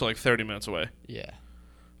 Finger Lakes are like 30 minutes away. Yeah.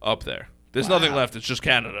 Up there. There's Wow. nothing left. It's just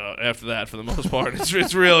Canada after that for the most part.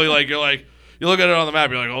 It's really like you look at it on the map,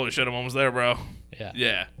 you're like, holy shit, I'm almost there, bro. Yeah.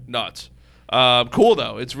 Yeah, nuts. Cool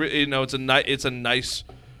though. It's it's a nice.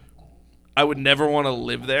 I would never want to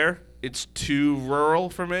live there. It's too rural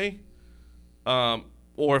for me.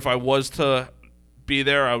 Or if I was to be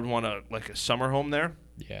there, I would want like a summer home there.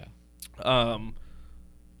 Yeah.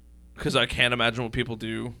 Because I can't imagine what people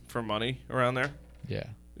do for money around there. Yeah.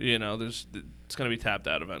 You know, it's going to be tapped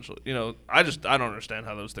out eventually. You know, I don't understand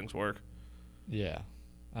how those things work. Yeah.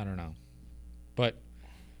 I don't know. But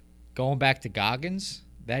going back to Goggins,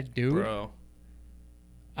 that dude, Bro.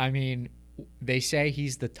 I mean, they say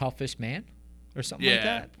he's the toughest man or something like Yeah,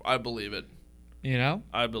 that. I believe it. You know?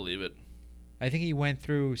 I believe it. I think he went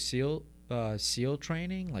through SEAL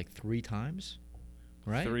training like 3 times,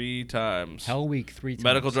 right? 3 times. Hell Week 3 times.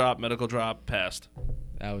 Medical drop, passed.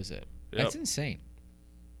 That was it. Yep. That's insane.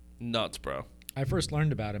 Nuts, bro. I first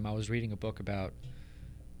learned about him. I was reading a book about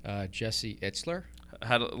Jesse Itzler,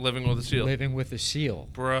 Living with a SEAL. Living with a SEAL.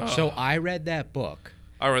 Bro. So I read that book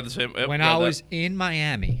I read the same. Yep, when read I that. was in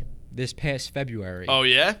Miami this past February Oh,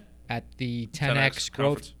 yeah? at the 10X 10X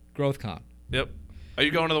conference. GrowthCon. Yep. Are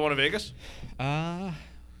you going to the one in Vegas?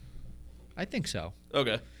 I think so.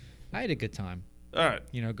 Okay. I had a good time. All right.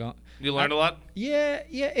 You know, You learned a lot? Yeah.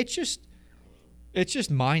 It's just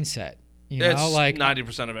mindset. You It's know, like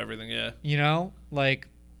 90% of everything, yeah. you know, like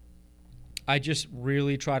I just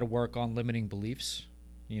really try to work on limiting beliefs.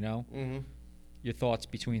 You know, Mm-hmm. your thoughts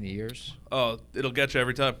between the ears. Oh, it'll get you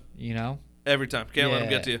every time. You know, Every time. Can't let them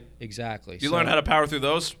get to you. Exactly. You learn how to power through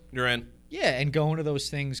those, you're in. Yeah, and going to those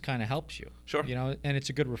things kind of helps you. Sure. You know, and it's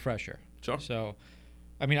a good refresher. Sure. So,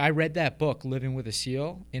 I mean, I read that book, Living with a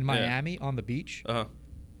SEAL, in Miami on the beach. Uh-huh.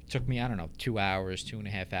 It took me, I don't know, 2 hours,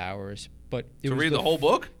 2.5 hours. But it To was read the whole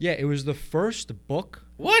book? Yeah, it was the first book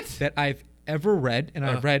What? that I've ever read, and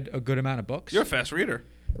I've read a good amount of books. You're a fast reader.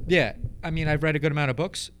 Yeah, I mean, I've read a good amount of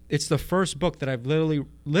books. It's the first book that I've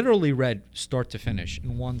literally read start to finish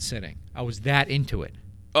in one sitting. I was that into it.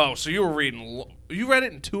 Oh, so you were reading. You read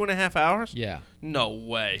it in 2.5 hours? Yeah, No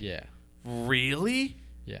way. yeah, Really?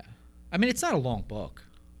 yeah. I mean, it's not a long book.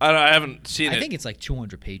 I haven't seen it. I think it's like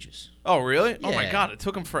 200 pages. Oh, really? Oh my Yeah. God! It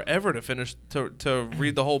took him forever to finish to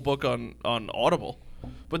read the whole book on Audible.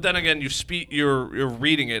 But then again, you're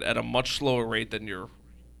reading it at a much slower rate than you're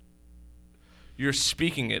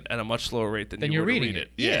speaking it at a much slower rate than Then you you're were to reading read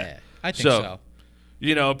it. Yeah, I think So- so.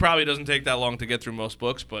 You know, it probably doesn't take that long to get through most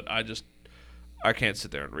books, but I can't sit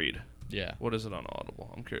there and read. Yeah. What is it on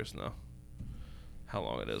Audible? I'm curious to know how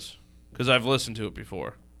long it is because I've listened to it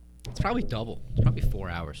before. It's probably double. It's probably 4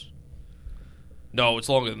 hours. No, it's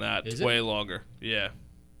longer than that. Is It's it? way longer. Yeah.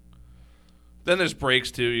 Then there's breaks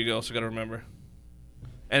too. You also got to remember,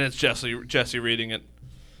 and it's Jesse reading it.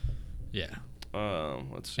 Yeah.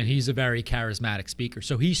 Let's see. And he's a very charismatic speaker.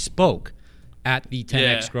 So he spoke at the 10X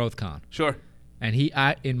Yeah. GrowthCon. Sure. And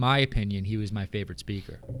in my opinion, he was my favorite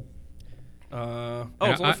speaker.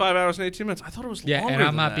 It's only 5 hours and 18 minutes. I thought it was Yeah, longer and I'm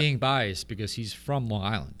than not that. being biased because he's from Long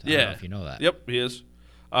Island. I don't know if you know that. Yep, he is.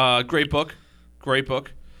 Great book. Great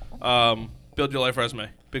book. Build Your Life Resume.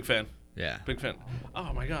 Big fan. Yeah. Big fan.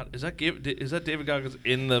 Oh my God, is that David Goggins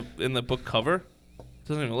in the book cover?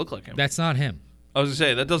 Doesn't even look like him. That's not him. I was gonna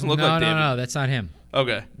say that doesn't look no, like David. No, that's not him.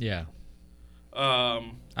 Okay. Yeah.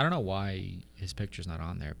 I I don't know why his picture's not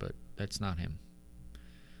on there, but that's not him.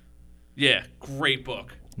 Yeah, great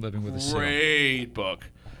book. Living with a SEAL. Great book.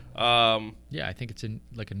 Yeah, I think it's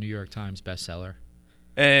like a New York Times bestseller.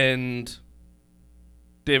 And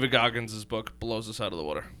David Goggins' book blows us out of the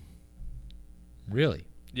water. Really?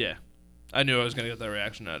 Yeah. I knew I was going to get that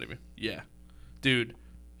reaction out of you. Yeah. Dude,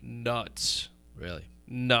 nuts. Really?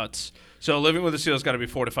 nuts. So Living with a Seal's got to be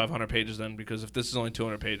 400 to 500 pages then, because if this is only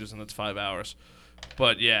 200 pages, then that's 5 hours.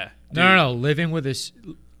 But yeah. No. Living with this,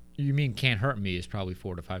 you mean Can't Hurt Me is probably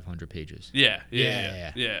 400 to 500 pages. Yeah.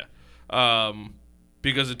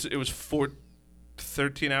 Because it was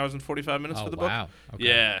 13 hours and 45 minutes for the book. Wow.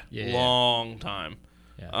 Okay. Yeah, long time.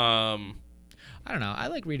 Yeah. I don't know. I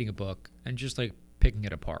like reading a book and just like picking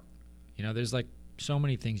it apart. You know, there's like so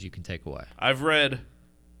many things you can take away.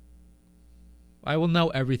 I will know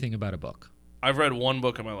everything about a book. I've read one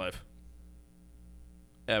book in my life.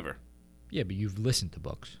 Ever. Yeah, but you've listened to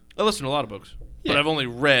books. I listen to a lot of books. Yeah. But I've only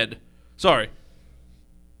read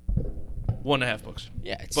 1.5 books.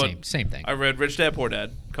 Yeah, it's But same thing. I read Rich Dad Poor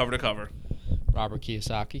Dad, cover to cover. Robert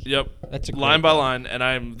Kiyosaki. Yep. That's a line great by book. line, and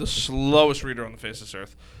I'm the slowest reader on the face of this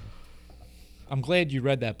earth. I'm glad you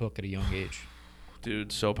read that book at a young age.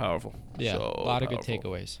 Dude, so powerful. Yeah, so a lot of good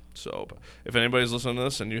powerful. takeaways. If anybody's listening to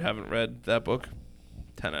this and you haven't read that book,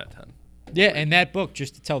 10 out of 10. Yeah, and that book,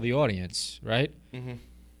 just to tell the audience, right? Mm-hmm.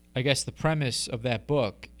 I guess the premise of that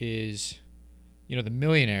book is, you know, the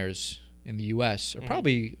millionaires in the U.S. or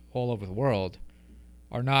probably all over the world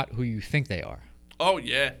are not who you think they are, Oh,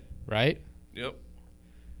 yeah. right? Yep.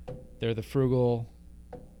 They're the frugal.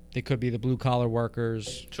 They could be the blue-collar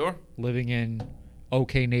workers Sure. living in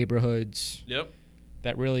okay neighborhoods Yep.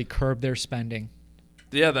 that really curb their spending.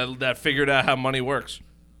 Yeah, that figured out how money works.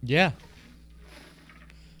 Yeah.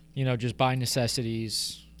 You know, just buy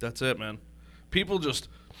necessities. That's it, man. People just...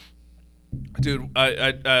 Dude,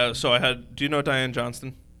 so I had... Do you know Diane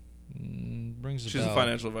Johnston? Brings a She's bell. a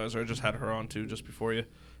financial advisor. I just had her on, too, just before you.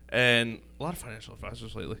 And a lot of financial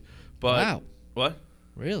advisors lately. But Wow. What?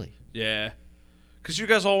 Really? Yeah. Because you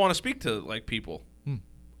guys all want to speak to, like, people.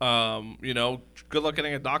 You know, good luck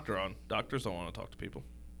getting a doctor on. Doctors don't want to talk to people.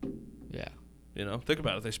 Yeah. You know, think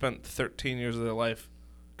about it. They spent 13 years of their life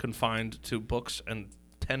confined to books and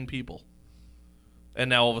 10 people. And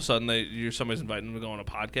now all of a sudden somebody's inviting them to go on a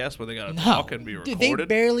podcast where they got to talk and be Dude, recorded.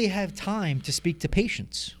 they barely have time to speak to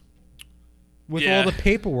patients with Yeah. all the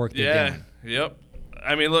paperwork they're doing. Yep.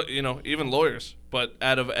 I mean, look, you know, even lawyers. But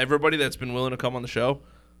out of everybody that's been willing to come on the show,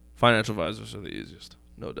 financial advisors are the easiest.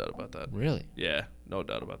 No doubt about that. Really? Yeah, no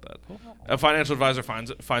doubt about that. A financial advisor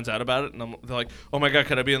finds out about it, and they're like, "Oh my God,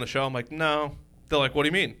 could I be on the show?" I'm like, "No." They're like, "What do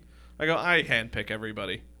you mean?" I go, "I handpick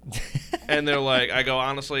everybody," and they're like, "I go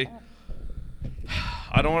honestly,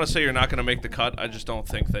 I don't want to say you're not going to make the cut. I just don't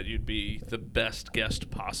think that you'd be the best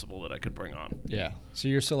guest possible that I could bring on." Yeah. So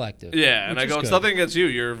you're selective. Yeah, and which I go, is "It's good. nothing against you.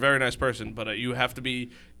 You're a very nice person, but you have to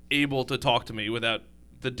be able to talk to me without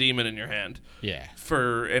the demon in your hand Yeah.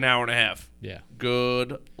 for an hour and a half." Yeah.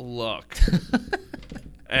 Good luck.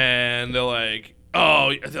 And they're like,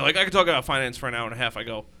 I can talk about finance for an hour and a half. I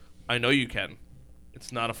go, I know you can.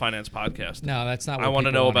 It's not a finance podcast. No, that's not what I want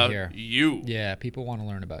to people know wanna about hear. you. Yeah, people want to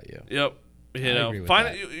learn about you. Yep. You I know, agree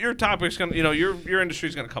with your topic's gonna, you know, your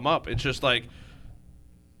industry's gonna come up. It's just like,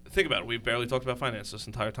 think about it. We've barely talked about finance this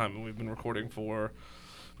entire time, and we haven't been recording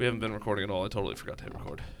at all. I totally forgot to hit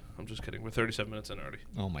record. I'm just kidding. We're 37 minutes in already.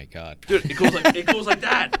 Oh my God. Dude, it goes like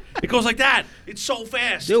that. It goes like that. It's so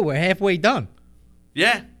fast. Dude, we're halfway done.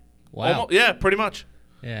 Yeah. Wow. Yeah, pretty much.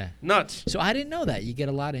 Yeah. Nuts. So I didn't know that. You get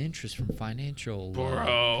a lot of interest from financial Bro,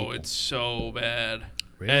 people. it's so bad.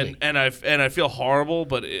 Really? And I feel horrible,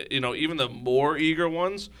 but you know, even the more eager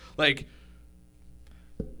ones, like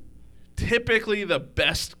typically the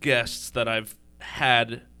best guests that I've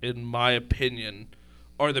had, in my opinion,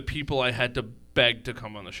 are the people I had to beg to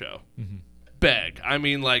come on the show. Mm-hmm. Beg. I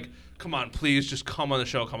mean, like, come on, please just come on the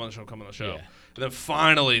show, come on the show, come on the show. Yeah. And then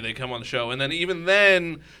finally they come on the show. And then even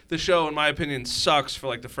then, the show, in my opinion, sucks for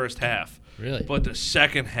like the first half. Really? But the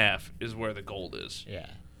second half is where the gold is. Yeah.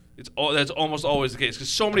 That's almost always the case, because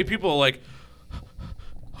so many people are like,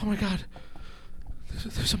 oh my God,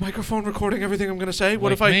 there's a microphone recording everything I'm going to say. What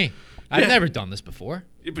Like if I... me. I've Yeah. never done this before.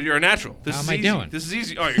 Yeah, but you're a natural. This How is am I easy. doing? This is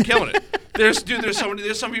easy. Oh, you're killing it.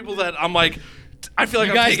 There's some people that I'm like, I feel like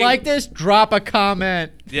You I'm guys taking... like this? Drop a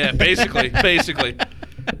comment. Yeah, basically.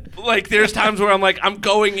 Like, there's times where I'm like, I'm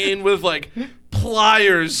going in with like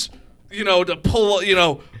pliers, you know, to pull, you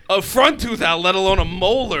know, a front tooth out, let alone a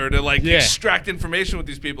molar, to like Yeah. extract information with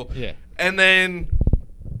these people. Yeah. And then,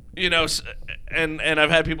 you know, and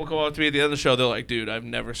I've had people come up to me at the end of the show. They're like, dude, I've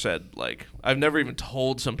never even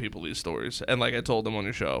told some people these stories, and like I told them on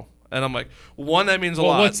your show. And I'm like, one, that means a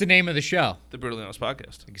Well, lot. what's the name of the show? The Brutally Honest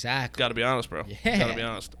Podcast. Exactly. Got to be honest, bro. Yeah. Got to be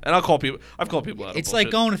honest. And I've called people out. It's of like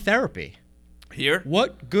bullshit. going to therapy. Here.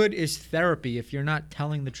 What good is therapy if you're not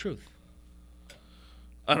telling the truth?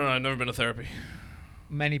 I don't know. I've never been to therapy.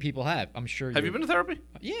 Many people have. I'm sure. Have you been to therapy?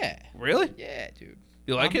 Yeah. Really? Yeah, dude.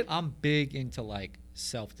 You like it? I'm big into like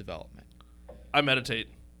self-development. I meditate.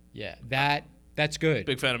 Yeah, that's good.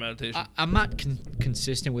 Big fan of meditation. I'm not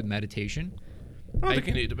consistent with meditation. I don't think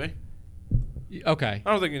you need to be. Okay.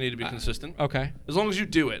 I don't think you need to be consistent. Okay. As long as you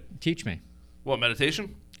do it. Teach me. What,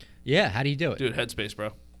 meditation? Yeah, how do you do it? Dude, Headspace,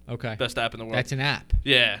 bro. Okay. Best app in the world. That's an app.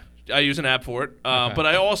 Yeah. I use an app for it. Okay. But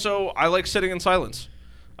I like sitting in silence.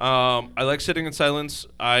 I like sitting in silence.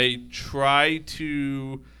 I try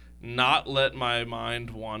to not let my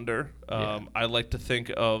mind wander. I like to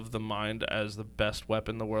think of the mind as the best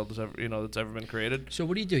weapon the world has ever, that's ever been created. So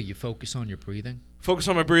what do? You focus on your breathing? Focus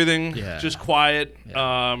on my breathing. Yeah. Just quiet.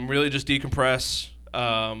 Yeah. Really just decompress.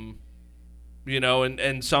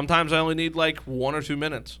 And sometimes I only need like 1 or 2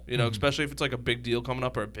 minutes. Especially if it's like a big deal coming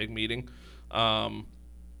up or a big meeting.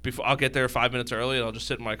 Before I'll get there 5 minutes early, and I'll just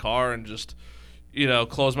sit in my car and just,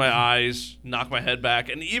 close my eyes, knock my head back,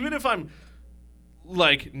 and even if I'm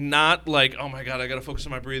like not like, oh my god, I gotta focus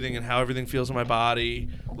on my breathing and how everything feels in my body,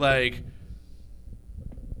 like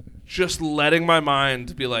just letting my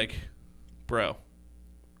mind be like, bro,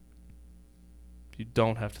 you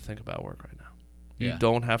don't have to think about work right now. You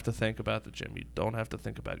don't have to think about the gym. You don't have to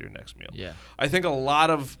think about your next meal. Yeah. I think a lot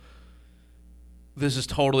of this is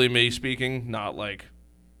totally me speaking, not like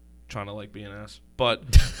trying to like be an ass, but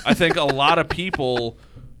I think a lot of people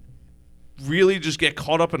really just get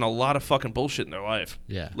caught up in a lot of fucking bullshit in their life.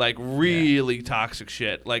 Yeah. Like really toxic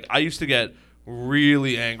shit. Like I used to get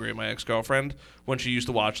really angry at my ex-girlfriend when she used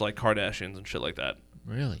to watch like Kardashians and shit like that.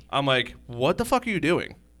 Really? I'm like, what the fuck are you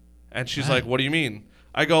doing? And she's Right. like, what do you mean?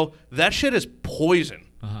 I go, that shit is poison.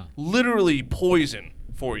 Uh-huh. Literally poison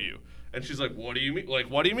for you. And she's like, what do you mean? Like,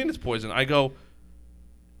 what do you mean it's poison? I go,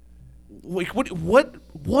 like,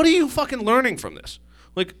 what are you fucking learning from this?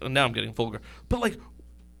 Like, now I'm getting vulgar. But like,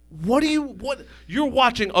 what you're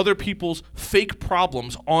watching other people's fake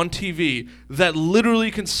problems on TV that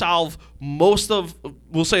literally can solve most of,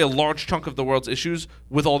 we'll say, a large chunk of the world's issues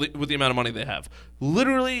with the amount of money they have.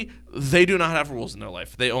 Literally, they do not have rules in their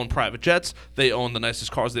life. They own private jets. They own the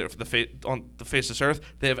nicest cars there on the face of this earth.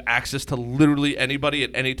 They have access to literally anybody at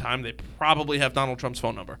any time. They probably have Donald Trump's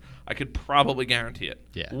phone number. I could probably guarantee it.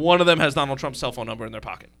 Yeah. One of them has Donald Trump's cell phone number in their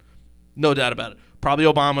pocket. No doubt about it. Probably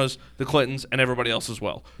Obama's, the Clintons, and everybody else as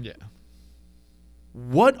well. Yeah.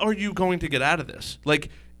 What are you going to get out of this?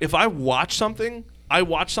 Like, if I watch something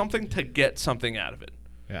to get something out of it.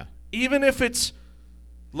 Yeah. Even if it's,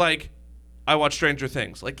 like, I watch Stranger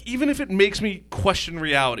Things. Like, even if it makes me question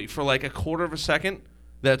reality for, like, a quarter of a second,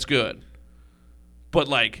 that's good. But,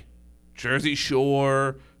 like, Jersey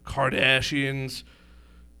Shore, Kardashians,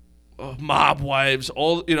 mob wives,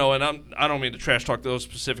 all, and I don't mean to trash talk those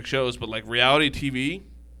specific shows, but like reality TV,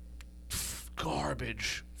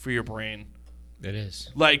 garbage for your brain. It is.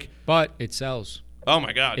 Like, but it sells. Oh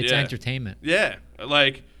my god, it's yeah. entertainment. Yeah,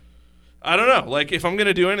 like I don't know. Like if I'm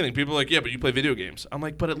gonna do anything, people are like, yeah, but you play video games. I'm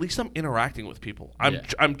like, but at least I'm interacting with people.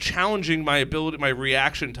 I'm challenging my ability, my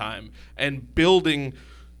reaction time, and building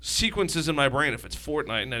sequences in my brain. If it's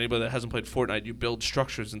Fortnite, and anybody that hasn't played Fortnite, you build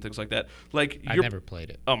structures and things like that. Like I never played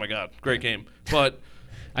it. Oh my god, great game. But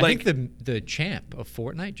I think the champ of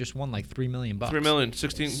Fortnite just won like $3 million. 3 million,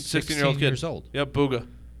 16-year-old kid. Years old. Yep, Booga,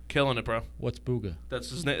 killing it, bro. What's Booga? That's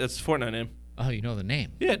his name. That's his Fortnite name. Oh, you know the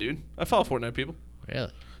name? Yeah, dude. I follow Fortnite people.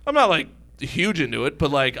 Really? I'm not like huge into it, but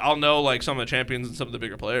like I'll know like some of the champions and some of the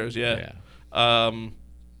bigger players. Yeah.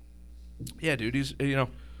 Yeah, dude. He's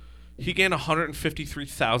he gained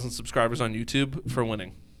 153,000 subscribers on YouTube for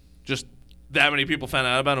winning. Just that many people found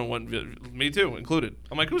out about him. Me too, included.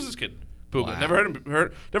 I'm like, who's this kid? Booga. Wow.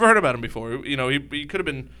 Never heard about him before. He could have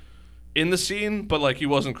been in the scene, but like he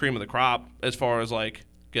wasn't cream of the crop as far as like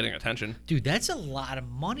getting attention. Dude, that's a lot of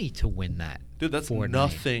money to win that. Dude, that's Fortnite.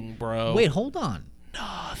 nothing, bro. Wait, hold on.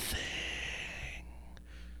 Nothing.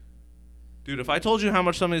 Dude, if I told you how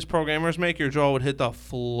much some of these pro gamers make, your jaw would hit the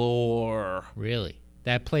floor. Really?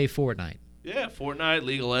 That play Fortnite? Yeah, Fortnite,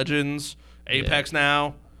 League of Legends, Apex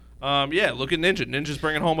now. Yeah, look at Ninja. Ninja's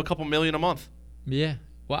bringing home a couple million a month. Yeah.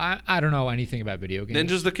 Well, I don't know anything about video games.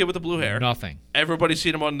 Ninja's the kid with the blue hair. Nothing. Everybody's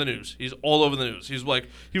seen him on the news. He's all over the news. He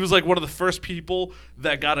was like one of the first people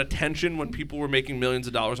that got attention when people were making millions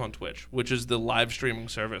of dollars on Twitch, which is the live streaming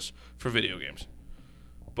service for video games.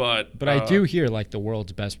 But I do hear like the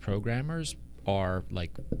world's best programmers are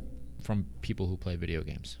like from people who play video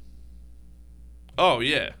games. Oh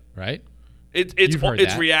yeah. Right? It's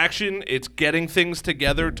that. reaction. It's getting things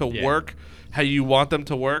together to work how you want them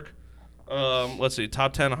to work. Let's see.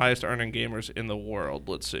 Top 10 highest earning gamers in the world.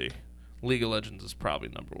 Let's see. League of Legends is probably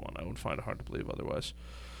number one. I would find it hard to believe otherwise.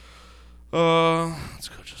 Let's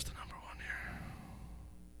go just the number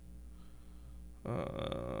one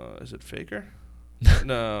here. Is it Faker?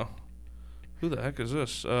 No. Who the heck is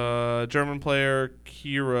this? German player,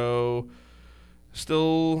 Kiro,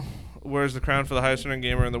 still wears the crown for the highest earning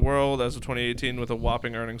gamer in the world as of 2018 with a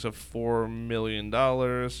whopping earnings of $4 million.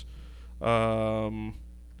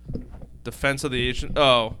 Defense of the Ancient...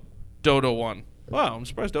 Oh, Dota 1. Wow, I'm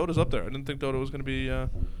surprised Dota's up there. I didn't think Dota was going to be...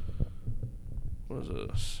 what is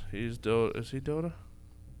this? He's Dota... Is he Dota?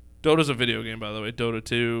 Dota's a video game, by the way. Dota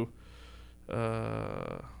 2.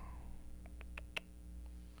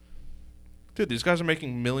 Dude, these guys are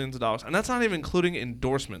making millions of dollars. And that's not even including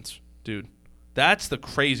endorsements, dude. That's the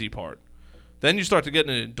crazy part. Then you start to get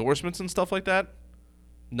into endorsements and stuff like that.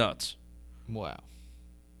 Nuts. Wow.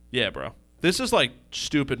 Yeah, bro. This is like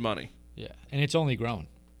stupid money. Yeah, and it's only grown.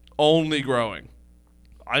 Only growing.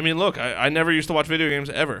 I mean, look, I never used to watch video games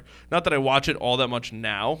ever. Not that I watch it all that much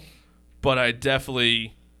now, but I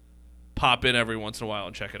definitely pop in every once in a while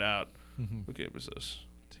and check it out. What game is this?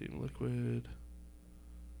 Team Liquid.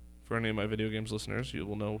 For any of my video games listeners, you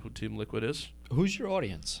will know who Team Liquid is. Who's your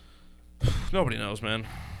audience? Nobody knows, man.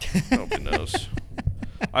 Nobody knows.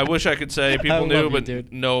 I wish I could say people knew,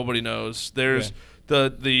 but nobody knows. There's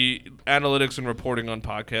the analytics and reporting on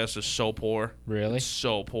podcasts is so poor. Really? It's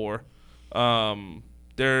so poor.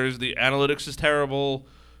 There's the analytics is terrible.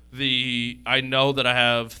 I know that I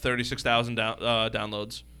have 36,000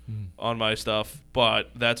 downloads on my stuff,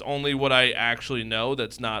 but that's only what I actually know.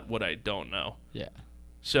 That's not what I don't know. Yeah.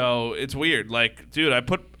 So it's weird. Like, dude,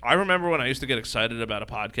 I remember when I used to get excited about a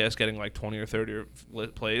podcast getting like 20 or 30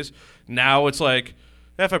 plays. Now it's like,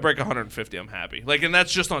 if I break 150, I'm happy. Like, and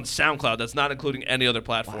that's just on SoundCloud. That's not including any other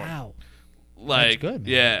platform. Wow. Like, that's good,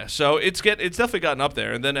 man. Yeah. So it's definitely gotten up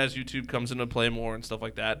there. And then as YouTube comes into play more and stuff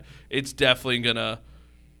like that, it's definitely gonna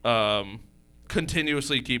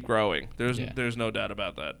continuously keep growing. There's no doubt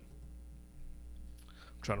about that.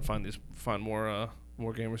 I'm trying to find more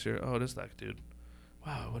gamers here. Oh, it is that dude.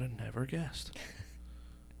 Wow, I would have never guessed.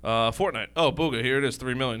 Fortnite. Oh, Booga. Here it is.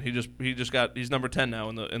 3 million. He's number 10 now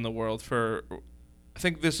in the world for. I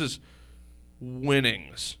think this is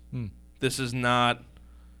winnings. This is not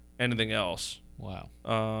anything else. Wow.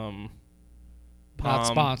 Not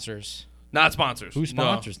sponsors. Not sponsors. Who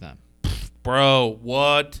sponsors them? Bro,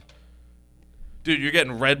 what? Dude, you're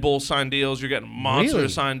getting Red Bull sign deals. You're getting Monster Really?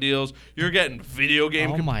 sign deals. You're getting video game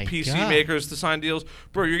PC God. makers to sign deals.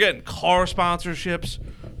 Bro, you're getting car sponsorships.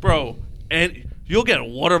 Bro, and you'll get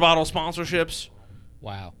water bottle sponsorships.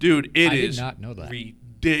 Wow. Dude, I did not know that.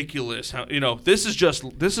 Ridiculous. How this is just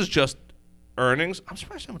earnings. I'm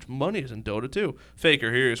surprised how much money is in Dota 2.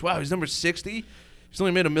 Faker here is, wow, he's number 60. He's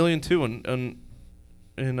only made $1 million too in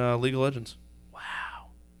League of Legends. Wow.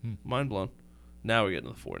 Mind blown. Now we get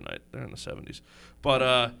into the Fortnite. They're in the 70s.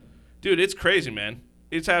 But dude, it's crazy, man.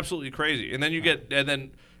 It's absolutely crazy. And then you get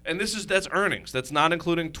that's earnings. That's not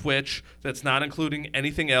including Twitch. That's not including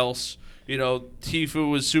anything else. Tfue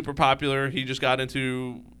was super popular. He just got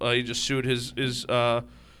into he just sued his we'll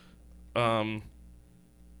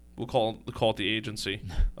call it the agency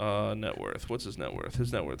net worth. What's his net worth?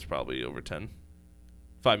 His net worth's probably over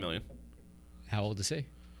 5 million. How old is he?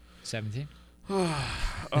 17?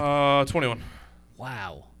 21.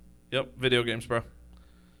 Wow. Yep, video games, bro.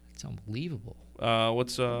 That's unbelievable.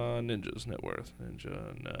 What's Ninja's net worth?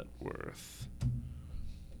 Ninja net worth.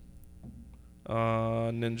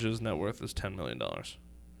 Ninja's net worth is $10 million.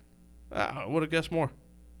 I would have guessed more.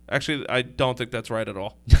 Actually, I don't think that's right at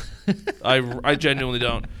all. I genuinely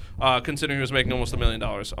don't. Considering he was making almost $1 million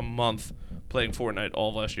a month playing Fortnite all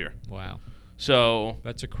of last year. Wow. So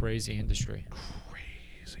that's a crazy industry.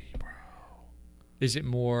 Crazy, bro. Is it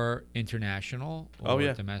more international or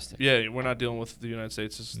domestic? Yeah, we're not dealing with the United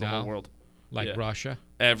States. This is the whole world. Like Russia?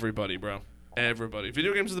 Everybody, bro. Everybody.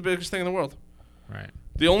 Video games are the biggest thing in the world. Right.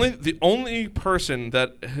 The only person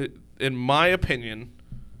that, in my opinion,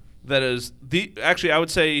 that is I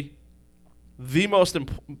would say the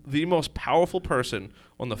most powerful person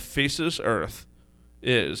on the face of this earth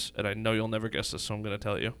is, and I know you'll never guess this, so I'm going to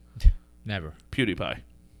tell you. Never. PewDiePie.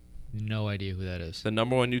 No idea who that is. The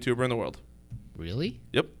number one YouTuber in the world. Really?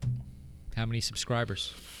 Yep. How many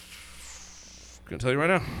subscribers? I'm going to tell you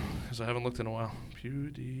right now, because I haven't looked in a while.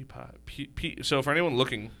 PewDiePie. So for anyone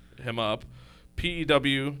looking him up,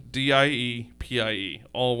 PewDiePie,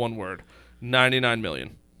 all one word. 99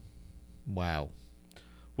 million. Wow.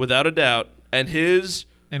 Without a doubt. And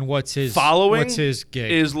what's his following what's his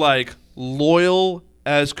gig? Is like loyal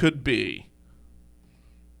as could be.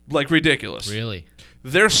 Like ridiculous. Really?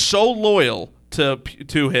 They're so loyal to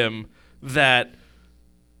him that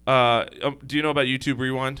do you know about YouTube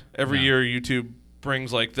Rewind? Every year YouTube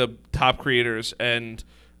brings like the top creators and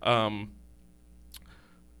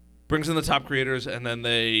brings in the top creators, and then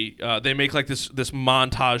they make like this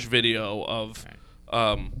montage video of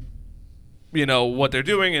what they're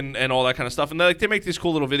doing and all that kind of stuff. And they make these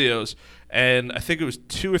cool little videos. And I think it was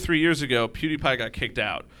 2 or 3 years ago, PewDiePie got kicked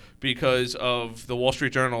out because of the Wall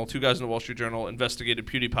Street Journal. 2 guys in the Wall Street Journal investigated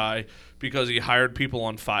PewDiePie because he hired people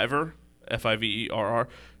on Fiverr, Fiverr.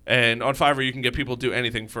 And on Fiverr, you can get people to do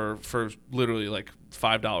anything for literally like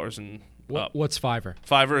 $5 and up. What's Fiverr?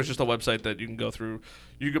 Fiverr is just a website that you can go through.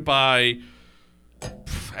 You could buy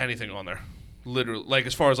anything on there. Literally, like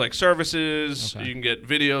as far as like services, you can get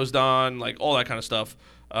videos done, like all that kind of stuff.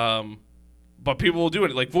 But people will do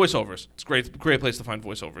it like voiceovers. It's great place to find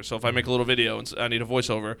voiceovers. So if I make a little video and I need a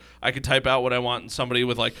voiceover, I can type out what I want, and somebody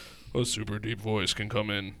with like a super deep voice can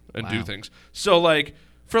come in and do things. So like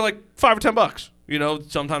for like $5 or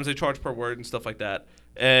 $10, sometimes they charge per word and stuff like that.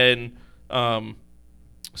 And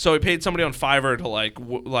so he paid somebody on Fiverr to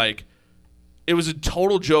like. It was a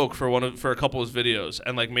total joke for a couple of his videos,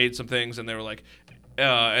 and like made some things, and they were like,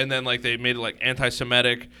 and then like they made it like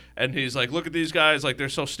anti-Semitic, and he's like, look at these guys, like they're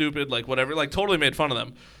so stupid, like whatever, like totally made fun of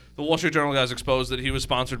them. The Wall Street Journal guys exposed that he was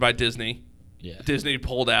sponsored by Disney. Yeah. Disney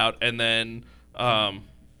pulled out, and then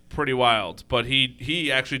pretty wild. But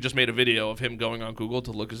he actually just made a video of him going on Google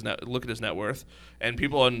to look at his net worth, and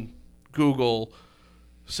people on Google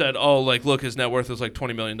said, oh, like, look, his net worth is like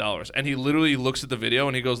 $20 million. And he literally looks at the video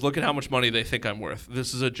and he goes, look at how much money they think I'm worth.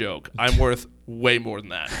 This is a joke. I'm worth way more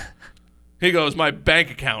than that. He goes, my bank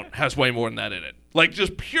account has way more than that in it. Like,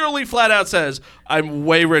 just purely flat out says, I'm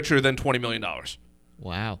way richer than $20 million.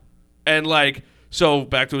 Wow. And, like, so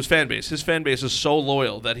back to his fan base. His fan base is so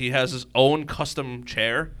loyal that he has his own custom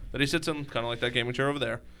chair that he sits in, kind of like that gaming chair over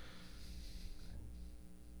there.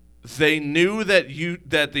 They knew that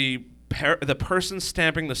the person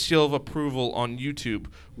stamping the seal of approval on YouTube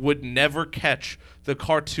would never catch the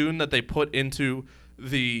cartoon that they put into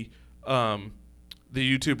the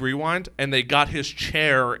YouTube Rewind, and they got his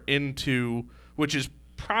chair into, which is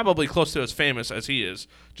probably close to as famous as he is,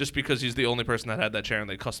 just because he's the only person that had that chair and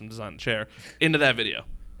they custom designed the chair, into that video.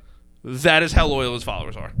 That is how loyal his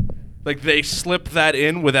followers are. Like, they slip that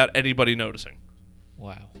in without anybody noticing.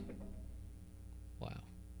 Wow.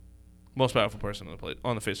 Most powerful person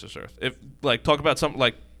on the face of this earth. If talk about something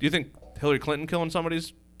like, do you think Hillary Clinton killing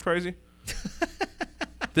somebody's crazy?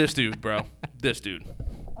 This dude, bro. This dude.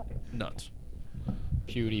 Nuts.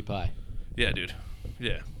 PewDiePie. Yeah, dude.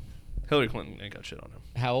 Yeah. Hillary Clinton ain't got shit on him.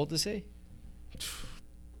 How old is he?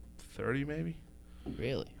 30 maybe?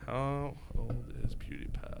 Really? How old is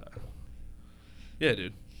PewDiePie? Yeah,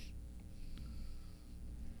 dude.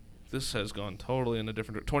 This has gone totally in a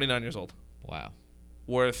different... 29 years old. Wow.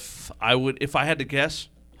 Worth, if I had to guess,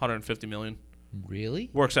 $150 million. Really?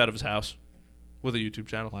 Works out of his house with a YouTube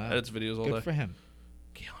channel. Wow. Edits videos all day. Good for him.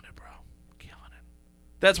 Killing it, bro. Killing it.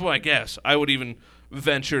 That's what I guess. I would even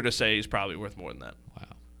venture to say he's probably worth more than that. Wow.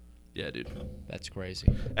 Yeah, dude. That's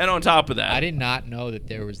crazy. And on top of that, I did not know that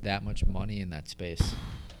there was that much money in that space.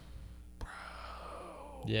 Bro.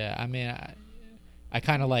 Yeah, I mean, I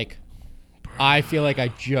kind of like, I feel like I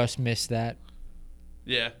just missed that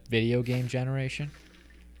video game generation.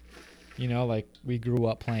 Like we grew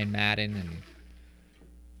up playing Madden and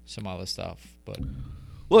some other stuff, but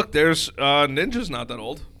look, there's Ninja's not that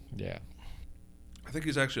old. Yeah. I think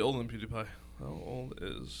he's actually older than PewDiePie. How old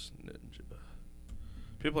is Ninja?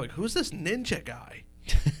 People are like, who's this Ninja guy?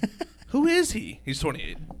 Who is he? He's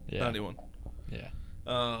 28. Yeah. 91. Yeah.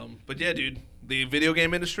 But yeah, dude, the video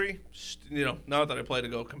game industry, not that I play to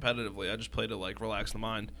go competitively, I just play to like relax the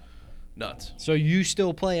mind. Nuts. So you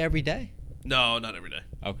still play every day? No, not every day.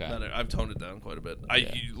 Okay. I've toned it down quite a bit.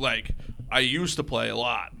 I used to play a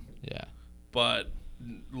lot. Yeah. But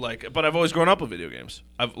I've always grown up with video games.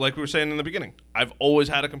 Like we were saying in the beginning, I've always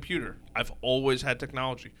had a computer. I've always had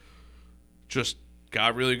technology. Just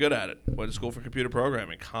got really good at it. Went to school for computer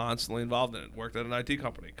programming, constantly involved in it. Worked at an IT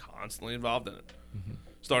company, constantly involved in it. Mm-hmm.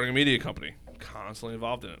 Starting a media company, constantly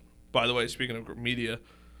involved in it. By the way, speaking of media,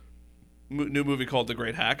 new movie called The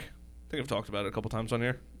Great Hack. I think I've talked about it a couple times on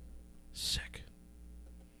here. Sick.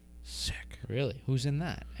 Really? Who's in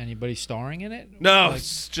that? Anybody starring in it? No,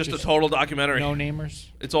 it's just a total documentary. No namers?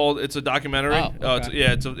 It's a documentary. Oh, okay.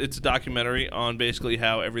 It's a documentary on basically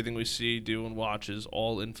how everything we see, do, and watch is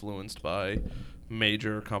all influenced by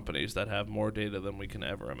major companies that have more data than we can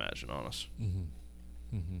ever imagine on us.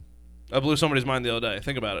 Mm-hmm. Mm-hmm. I blew somebody's mind the other day.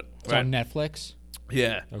 Think about it. It's on Netflix?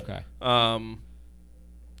 Yeah. Okay.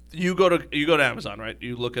 You go to Amazon, right?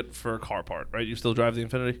 You look for a car part, right? You still drive the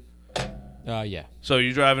Infiniti? Yeah. So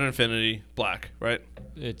you drive an Infiniti black, right?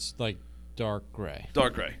 It's like dark gray.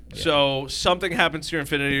 Dark gray. Yeah. So something happens to your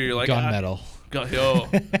Infiniti, you're like gunmetal.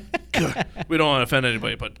 we don't want to offend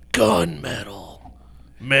anybody, but gunmetal,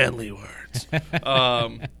 manly words.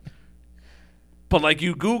 But like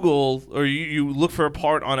you Google or you look for a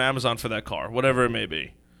part on Amazon for that car, whatever it may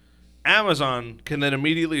be. Amazon can then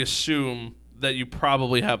immediately assume that you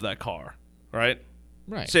probably have that car, right?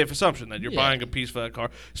 Right. Safe assumption that you're buying a piece for that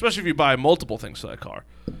car, especially if you buy multiple things for that car.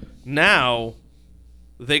 Now,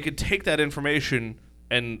 they could take that information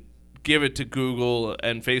and give it to Google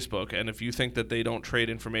and Facebook, and if you think that they don't trade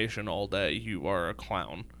information all day, you are a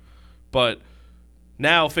clown. But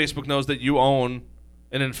now Facebook knows that you own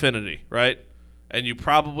an Infiniti, right? And you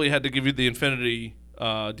probably had to give you the Infiniti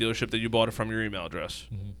dealership that you bought it from your email address.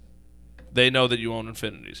 Mm-hmm. They know that you own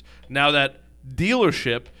Infinitis. Now that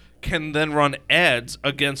dealership can then run ads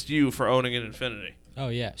against you for owning an Infiniti. Oh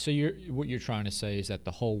yeah. So what you're trying to say is that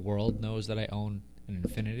the whole world knows that I own an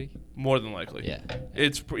Infiniti? More than likely. Yeah.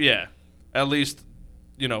 It's at least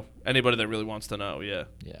anybody that really wants to know. Yeah.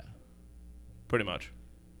 Yeah. Pretty much.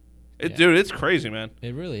 Dude, it's crazy, man.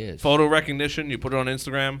 It really is. Photo recognition. You put it on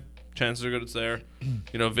Instagram. Chances are good it's there.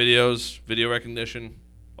 Videos, video recognition,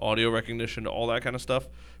 audio recognition, all that kind of stuff.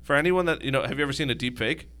 For anyone that have you ever seen a deep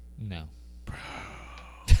fake? No.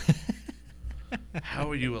 How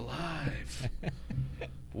are you alive?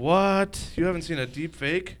 What? You haven't seen a deep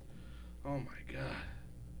fake? Oh my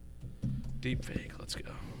god. Deep fake. Let's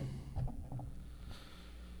go.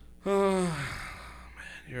 Oh, man,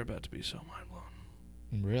 you're about to be so mind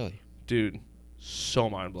blown. Really? Dude, so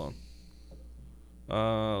mind blown.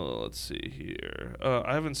 Let's see here.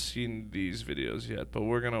 I haven't seen these videos yet, but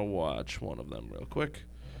we're gonna watch one of them real quick.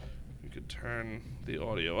 You could turn the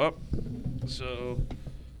audio up. So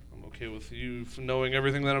I'm okay with you knowing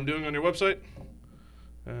everything that I'm doing on your website.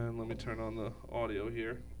 And let me turn on the audio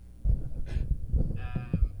here.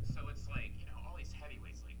 So it's like, all these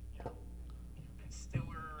heavyweights, like, Ben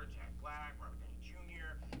Stiller, Jack Black, Robert Downey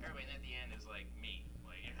Jr., everybody, and at the end is like me.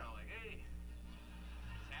 Like, hey,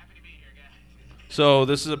 happy to be here, guys. So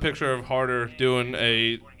this is a picture of Harder doing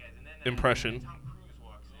a impression. Tom Cruise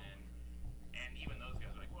walks in, and even those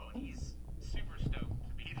guys are like, whoa, and he's super stoked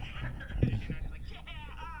to be there. He's like, yeah,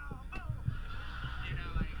 oh.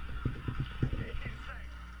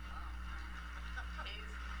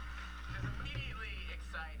 He's immediately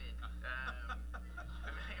excited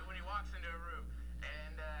when he walks into a room.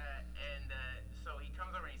 And so he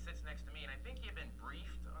comes over and he sits next to me, and I think he had been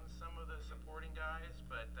briefed on some of the supporting guys,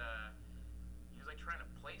 but he was like trying to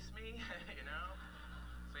place me,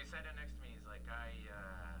 So he sat down next to me. He's like,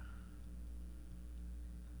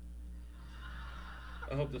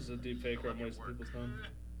 I hope this is a deep fake or I'm wasting people's time.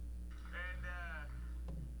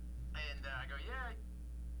 And I go, yeah.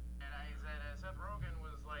 And I said, Seth Rogen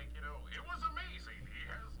was like, it was amazing. He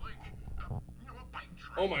has like, a bike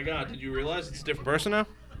track. Oh my god, did you realize it's a different person now?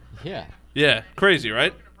 Yeah. Yeah, crazy,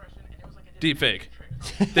 right? Deep fake.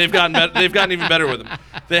 They've gotten even better with them.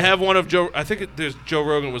 They have one of Joe. I think there's Joe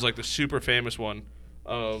Rogan was like the super famous one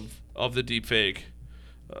of the deep fake.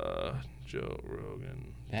 Joe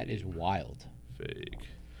Rogan. That is wild. Fake,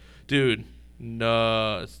 dude.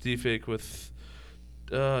 No, it's deep fake with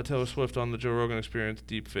Taylor Swift on the Joe Rogan Experience.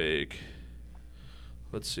 Deep fake.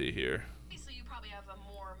 Let's see here. So you probably have a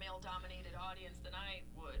more male-dominated audience than I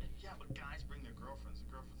would. Yeah, but guys bring their girlfriends. The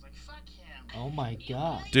girlfriend's like, fuck him. Oh my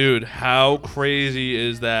god. Dude, how crazy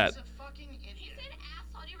is that? He's a fucking idiot. He's an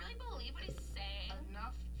asshole. Do you really believe what he's saying?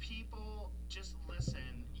 Enough people just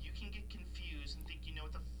listen. You can get confused and think you know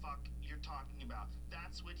what the fuck you're talking about.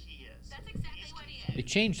 That's what he is. That's exactly what he is. It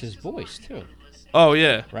changed his voice too, Oh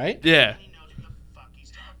yeah. right? Yeah. He knows what the fuck he's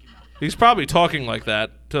talking about. He's probably talking like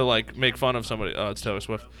that to like make fun of somebody. Oh, it's Taylor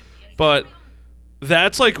Swift. But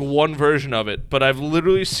that's like one version of it. But I've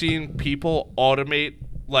literally seen people automate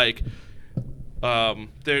like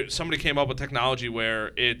somebody came up with technology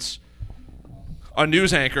where it's a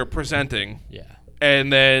news anchor presenting. Yeah.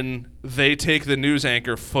 And then they take the news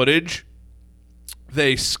anchor footage,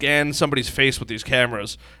 they scan somebody's face with these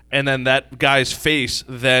cameras, and then that guy's face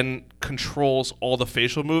then controls all the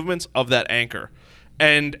facial movements of that anchor.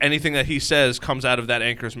 And anything that he says comes out of that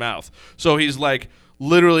anchor's mouth. So he's like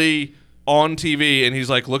literally on TV and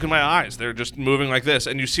he's like, look at my eyes. They're just moving like this.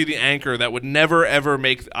 And you see the anchor that would never, ever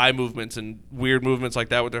make eye movements and weird movements like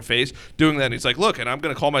that with their face doing that. And he's like, look, and I'm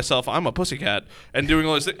going to call myself, I'm a pussycat. And doing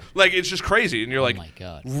all this thing. Like, it's just crazy. And you're like, my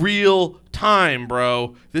God. real time,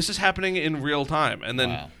 bro. This is happening in real time. And then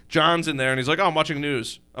Wow. John's in there and he's like, oh, I'm watching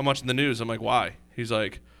news. I'm watching the news. I'm like, why? He's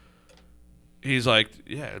like,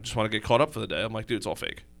 yeah, I just want to get caught up for the day. I'm like, dude, it's all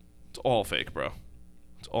fake. It's all fake, bro.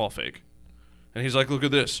 It's all fake. And he's like, look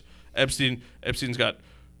at this. Epstein's got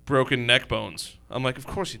broken neck bones. I'm like, of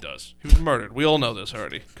course he does. He was murdered. We all know this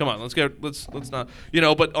already. Come on, let's not,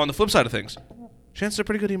 But on the flip side of things, chances are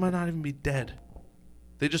pretty good he might not even be dead.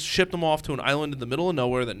 They just shipped him off to an island in the middle of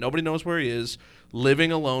nowhere that nobody knows where he is,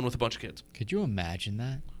 living alone with a bunch of kids. Could you imagine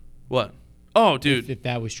that? What? Oh, dude, If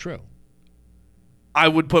that was true. I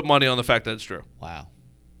would put money on the fact that it's true. Wow.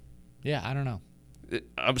 Yeah, I don't know.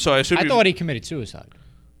 I'm sorry. I assume I thought he committed suicide.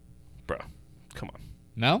 bro. Come on,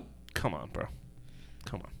 No? come on, bro.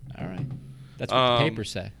 Come on. All right. That's what the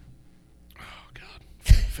papers say. Oh God,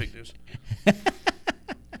 fake news.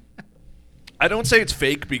 I don't say it's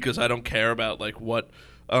fake because I don't care about like what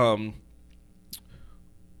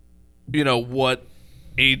what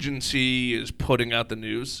agency is putting out the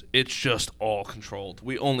news. It's just all controlled.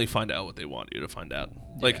 We only find out what they want you to find out.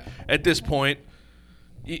 Like at this point,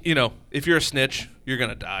 if you're a snitch, you're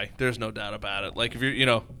gonna die. There's no doubt about it. Like if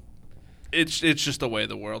you're, it's just the way of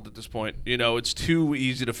the world at this point. It's too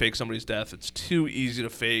easy to fake somebody's death. It's too easy to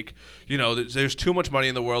fake. There's too much money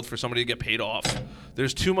in the world for somebody to get paid off.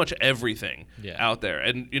 There's too much everything out there.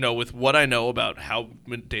 And, with what I know about how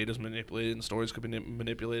data's manipulated and stories could be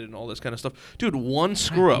manipulated and all this kind of stuff, dude, one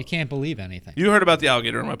screw up. You can't believe anything. You heard about the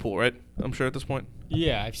alligator in my pool, right? I'm sure at this point.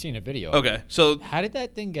 Yeah, I've seen a video. Okay, so How did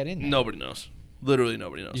that thing get in there? nobody knows. Literally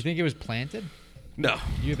nobody knows. You think it was planted? No.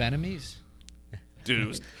 You have enemies? Dude, it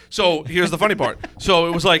was. So here's the funny part. So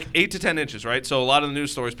it was like 8 to 10 inches, right? So a lot of the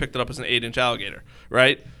news stories picked it up as an 8-inch alligator,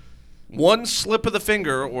 right? One slip of the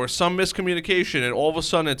finger or some miscommunication, and all of a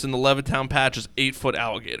sudden it's in the Levittown patch as 8-foot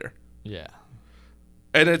alligator. Yeah.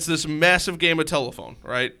 And it's this massive game of telephone,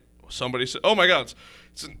 right? Somebody said, "Oh my God,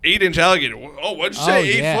 it's an 8-inch alligator." Oh, what'd you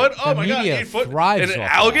say? 8 foot? Oh The my God, media 8 foot. thrives And an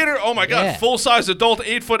off alligator? that. Oh my God, Yeah. full-size adult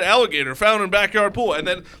 8-foot alligator found in backyard pool. And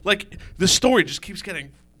then the story just keeps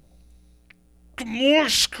getting more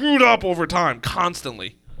screwed up over time,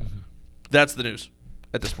 constantly. That's the news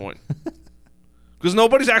at this point. Because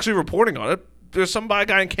nobody's actually reporting on it. There's some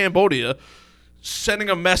guy in Cambodia sending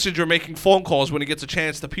a message or making phone calls when he gets a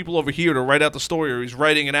chance to people over here to write out the story, or he's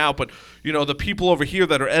writing it out, but the people over here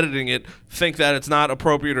that are editing it think that it's not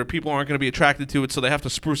appropriate or people aren't going to be attracted to it, so they have to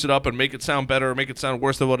spruce it up and make it sound better or make it sound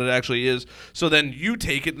worse than what it actually is. So then you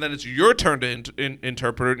take it and then it's your turn to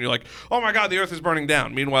interpret it, and you're like, "Oh my God, the earth is burning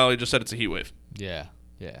down." Meanwhile, he just said it's a heat wave. Yeah.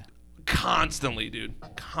 Yeah. Constantly, dude.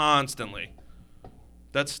 Constantly.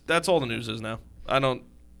 That's all the news is now.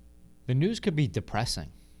 The news could be depressing.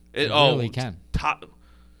 It really can.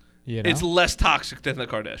 It's less toxic than the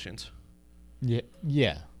Kardashians. Yeah.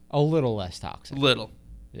 Yeah. A little less toxic. Little.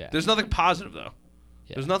 Yeah. There's nothing positive though.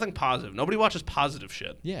 Yeah. There's nothing positive. Nobody watches positive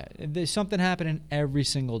shit. Yeah. There's something happening every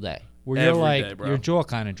single day where Every you're like, day, bro. your jaw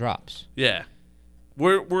kind of drops. Yeah.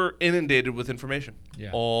 We're inundated with information.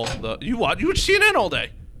 Yeah. You watch CNN all day.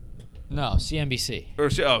 No, CNBC. Or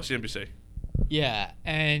CNBC. Yeah,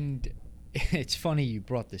 and it's funny you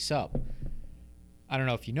brought this up. I don't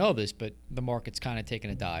know if you know this, but the market's kind of taking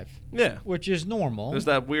a dive. Yeah. Which is normal. There's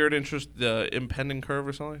that weird interest, the impending curve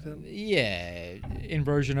or something like that. Yeah,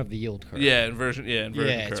 inversion of the yield curve. Yeah, inversion curve.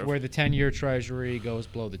 Yeah, it's where the 10-year Treasury goes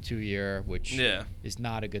below the 2-year, which is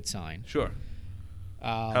not a good sign. Sure.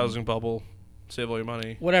 Housing bubble, save all your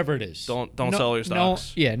money. Whatever it is. Don't sell your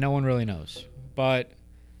stocks. No one really knows. But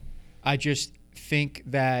I just think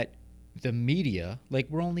that the media,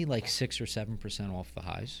 we're only 6 or 7% off the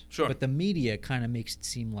highs. Sure. But the media kind of makes it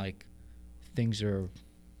seem like things are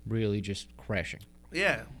really just crashing.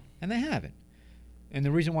 Yeah. And they haven't. And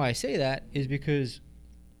the reason why I say that is because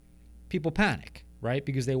people panic, right?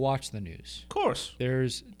 Because they watch the news. Of course.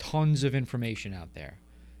 There's tons of information out there.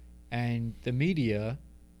 And the media,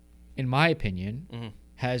 in my opinion,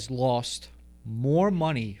 has lost more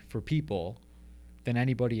money for people than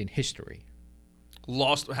anybody in history.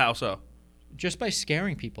 Lost how so? Just by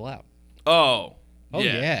scaring people out. Oh. Oh,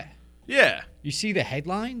 yeah. Yeah. You see the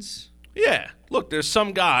headlines? Yeah. Look, there's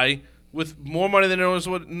some guy with more money than knows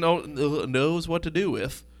what to do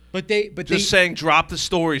with. But they saying drop the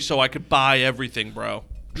story so I could buy everything, bro.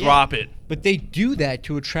 Drop it. But they do that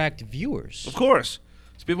to attract viewers. Of course.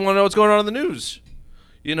 So people want to know what's going on in the news.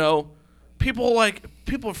 People are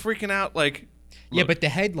freaking out yeah, but the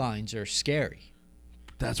headlines are scary.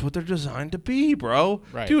 That's what they're designed to be, bro.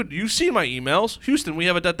 Right. Dude, you see my emails. Houston, we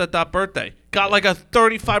have a ... birthday. Got a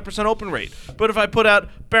 35% open rate. But if I put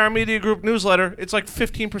out Barra Media Group newsletter, it's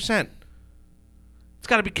 15%. It's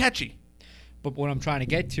got to be catchy. But what I'm trying to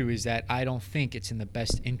get to is that I don't think it's in the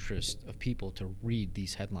best interest of people to read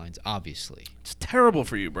these headlines, obviously. It's terrible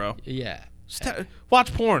for you, bro. Yeah.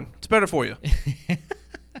 Watch porn. It's better for you.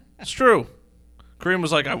 It's true. Kareem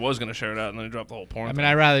was like, I was going to share it out, and then he dropped the whole porn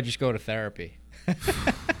I'd rather just go to therapy.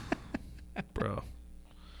 Bro.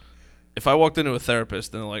 If I walked into a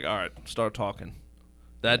therapist and they're like, all right, start talking,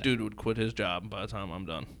 that dude would quit his job by the time I'm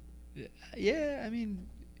done. Yeah, I mean,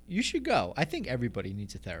 you should go. I think everybody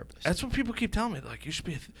needs a therapist. That's what people keep telling me. Like, you should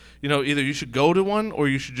be, either you should go to one or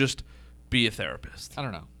you should just be a therapist. I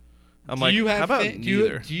don't know. I'm like, how about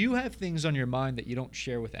neither? Do you have things on your mind that you don't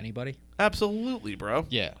share with anybody? Absolutely, bro.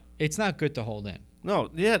 Yeah. It's not good to hold in. No,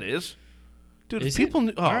 yeah, it is. Dude, Is people.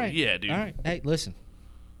 it? Oh, All right. yeah, dude. All right. Hey, listen.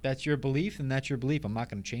 That's your belief, and that's your belief. I'm not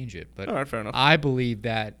going to change it. But All right, fair enough. I believe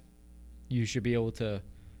that you should be able to,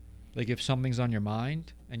 like, if something's on your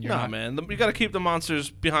mind and you're Nah, not. man. You got to keep the monsters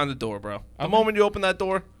behind the door, bro. The moment you open that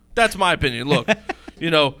door, that's my opinion. Look,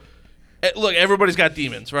 look, everybody's got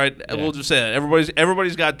demons, right? Yeah. We'll just say that.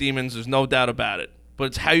 Everybody's got demons. There's no doubt about it. But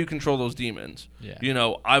it's how you control those demons.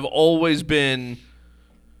 Yeah. I've always been,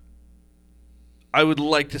 I would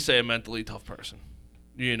like to say, a mentally tough person.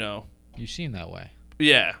 You seem that way.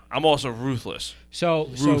 Yeah. I'm also ruthless. So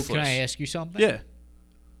Ruthless. can I ask you something? Yeah.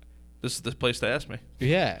 This is the place to ask me.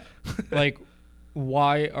 Yeah. Like,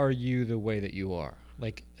 why are you the way that you are?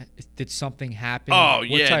 Like, did something happen? Oh, What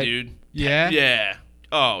yeah, type- dude. Yeah? Yeah.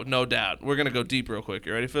 Oh, no doubt. We're going to go deep real quick.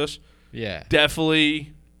 You ready for this? Yeah.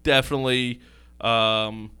 Definitely.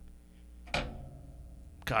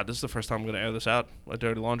 God, this is the first time I'm going to air this out. My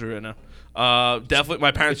dirty laundry right now. Definitely,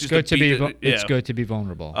 my parents It's used good to be. beat It's good to be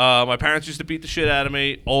vulnerable. My parents used to beat the shit out of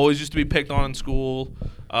me. Always used to be picked on in school.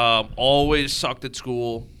 Always sucked at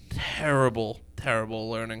school. Terrible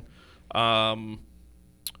learning. And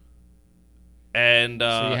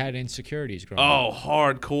so you had insecurities growing oh, up.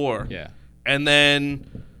 hardcore. Yeah. And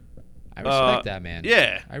then I respect that, man.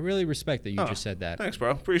 yeah. I really respect that you Oh, just said that. Thanks,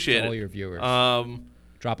 bro. Appreciate To all it. your viewers.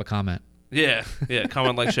 Drop a comment. Yeah.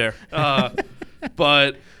 Comment, like, share.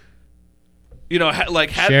 But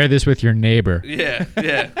Share this with your neighbor.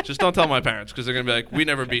 Yeah. Just don't tell my parents because they're gonna be like, "We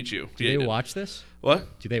never beat you." Do they watch this?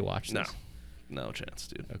 What? Do they watch No, this? no chance,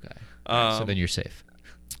 dude. Okay. So Um, then you're safe.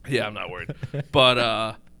 Yeah, I'm not worried.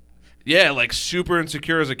 But yeah, like super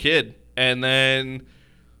insecure as a kid, and then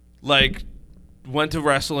like went to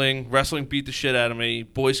wrestling. Wrestling beat the shit out of me.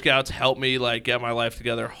 Boy Scouts helped me like get my life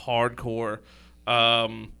together hardcore,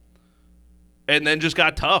 and then just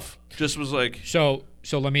got tough. Just was like, So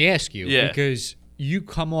let me ask you, Yeah. because you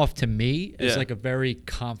come off to me as Yeah. like a very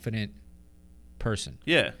confident person.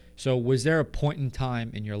 yeah, So was there a point in time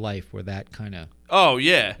in your life where that kind of oh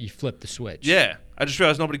yeah, you flipped the switch? yeah. I just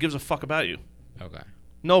realized nobody gives a fuck about you. Okay.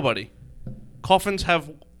 Nobody. Coffins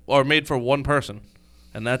are made for one person,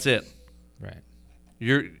 and that's it. Right.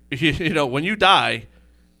 When you die,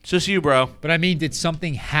 it's just you, bro. But I mean, did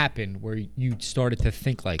something happen where you started to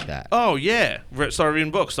think like that? Oh yeah, started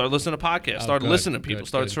reading books, started listening to podcasts, Oh, started good, listening to people, good,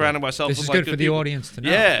 started good, surrounding good. myself. This with is like good for the people. audience to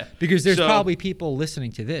know. Yeah, Because there's So- probably people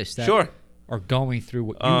listening to this that Sure. are going through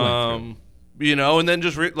what you went through. And then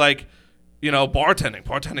just bartending.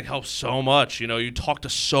 Bartending helps so much. You talk to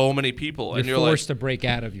so many people, and You're you're forced like, to break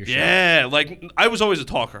out of your shell. yeah, like I was always a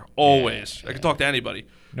talker, always. I could talk to anybody.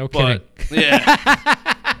 No But,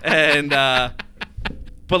 yeah, and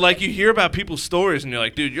but like you hear about people's stories, and you're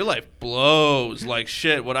like, dude, your life blows. Like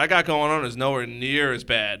shit, what I got going on is nowhere near as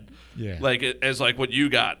bad. Yeah. Like as like what you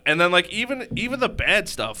got, and then like even the bad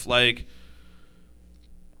stuff, like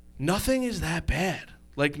nothing is that bad.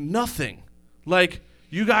 Like nothing. Like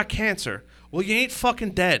you got cancer. Well, you ain't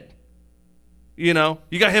fucking dead. You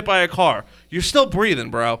got hit by a car. You're still breathing,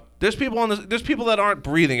 bro. There's people there's people that aren't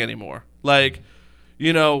breathing anymore. Like,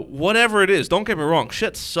 whatever it is. Don't get me wrong.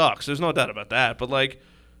 Shit sucks. There's no doubt about that. But like,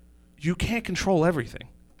 you can't control everything.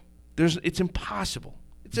 It's impossible.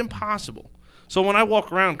 It's impossible. So when I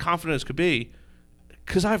walk around confident as could be,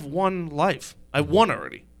 because I've won life. I won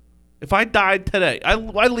already. If I died today, I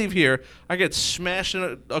leave here, I get smashed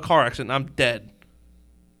in a car accident, and I'm dead.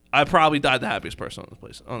 I probably died the happiest person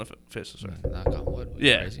on the face of the earth. Knock on wood.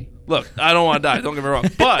 Yeah. Crazy. Look, I don't want to die. Don't get me wrong.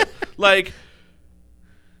 But, like,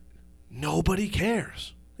 nobody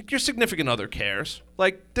cares. Like, your significant other cares.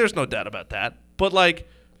 Like, there's no doubt about that. But, like,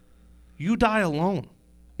 you die alone.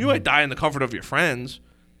 You might die in the comfort of your friends,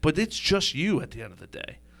 but it's just you at the end of the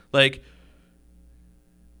day. Like,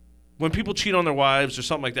 when people cheat on their wives or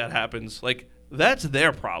something like that happens, like, that's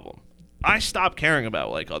their problem. I stop caring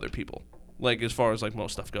about, like, other people. Like, as far as, like,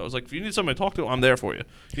 most stuff goes. Like, if you need somebody to talk to, I'm there for you.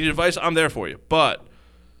 If you need advice, I'm there for you. But,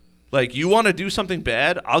 like, you want to do something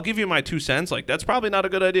bad, I'll give you my 2 cents. Like, that's probably not a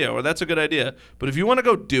good idea, or that's a good idea. But if you want to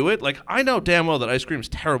go do it, like, I know damn well that ice cream is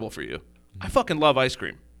terrible for you. I fucking love ice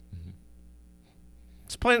cream.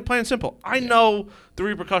 It's plain and simple. I know the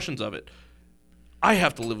repercussions of it. I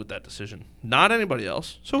have to live with that decision, not anybody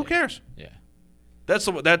else. So who cares? Yeah.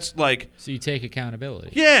 That's like, So you take accountability.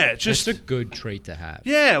 yeah, just It's a good trait to have.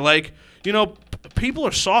 yeah, like, people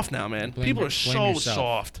are soft now, man. Blame People your- are blame so yourself.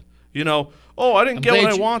 soft. Oh, I didn't I'm get what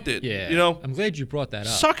glad I you- wanted. Yeah. I'm glad you brought that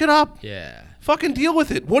up. Suck it up. Yeah. Fucking deal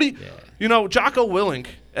with it. What do you? Yeah. Jocko Willink,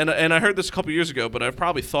 and I heard this a couple years ago, but I've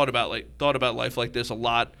probably thought about life like this a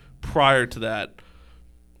lot prior to that.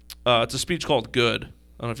 It's a speech called "Good."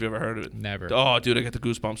 I don't know if you ever heard of it. Never. Oh, dude, I get the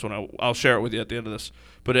goosebumps when I'll share it with you at the end of this.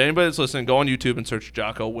 But anybody that's listening, go on YouTube and search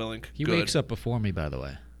Jocko Willink. He Good. wakes up before me, by the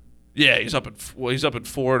way. Yeah, he's up at 4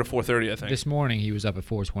 to 4:30, I think. This morning he was up at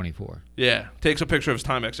 4:24. Yeah, takes a picture of his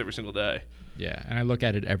Timex every single day. Yeah, and I look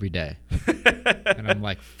at it every day, and I'm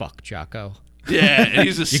like, "Fuck, Jocko." Yeah, and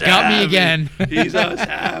he's a You savage. got me again. He's a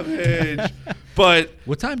savage. But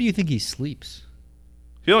What time do you think he sleeps?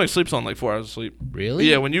 he only sleeps on like 4 hours of sleep. Really?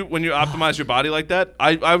 Yeah, when you optimize your body like that,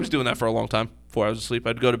 I was doing that for a long time. 4 hours of sleep.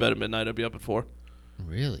 I'd go to bed at midnight. I'd be up at 4.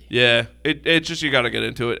 Really? Yeah, it's just you got to get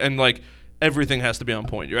into it, and like everything has to be on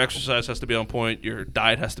point. Your exercise has to be on point. Your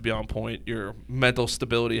diet has to be on point. Your mental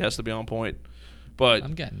stability has to be on point. But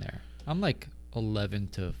I'm getting there. I'm like 11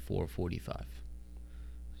 to 4:45.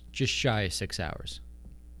 Just shy of 6 hours.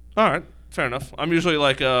 all right, fair enough. I'm usually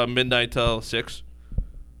like midnight till 6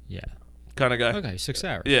 Yeah. kind of guy. Okay, 6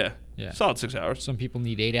 hours. Yeah, Yeah. solid 6 hours. Some people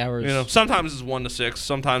need 8 hours. Sometimes it's 1 to 6,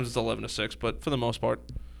 sometimes it's 11 to 6, but for the most part,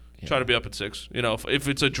 Yeah. try to be up at 6. If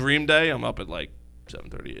it's a dream day, I'm up at like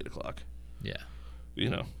 7:30, 8 o'clock. Yeah.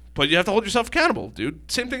 But you have to hold yourself accountable,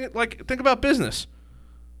 dude. Same thing, like, think about business.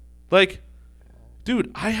 Like,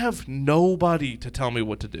 dude, I have nobody to tell me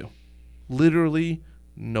what to do. Literally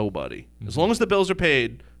nobody. As long as the bills are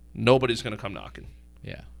paid, nobody's going to come knocking.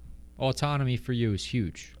 Yeah. Autonomy for you is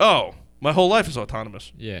huge. Oh, my whole life is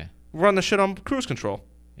autonomous. Yeah. Run the shit on cruise control.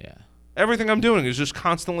 Yeah. Everything I'm doing is just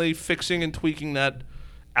constantly fixing and tweaking that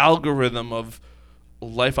algorithm of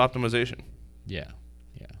life optimization. Yeah.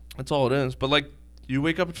 Yeah. That's all it is. But like, you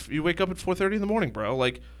wake up at 4:30 in the morning, bro.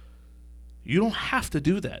 Like, you don't have to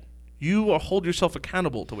do that. You hold yourself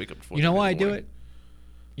accountable to wake up at 4:30. You know why I in the do morning. it?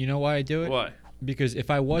 You know why I do it? Why? Because if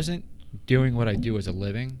I wasn't doing what I do as a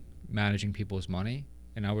living, managing people's money,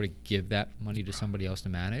 and I were to give that money to somebody else to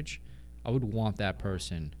manage, I would want that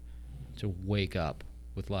person to wake up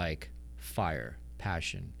with like fire,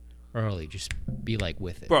 passion, early, just be like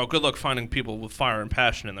with it. Bro, good luck finding people with fire and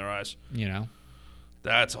passion in their eyes. You know?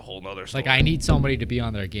 That's a whole nother story. Like I need somebody to be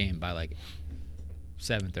on their game by like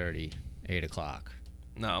 7:30, 8 o'clock.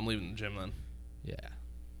 No, I'm leaving the gym then. Yeah.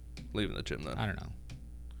 Leaving the gym then. I don't know.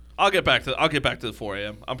 I'll get back to the 4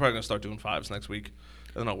 a.m. I'm probably gonna start doing 5s next week,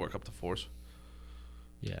 and then I'll work up to 4s.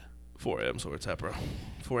 Yeah. 4 a.m. is where it's at, bro.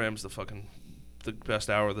 4 a.m. is the best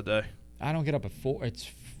hour of the day. I don't get up at 4. It's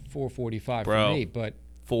 4:45 Bro. for me, but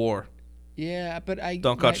 4. yeah, but I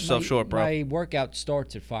Don't cut yourself short, bro. My workout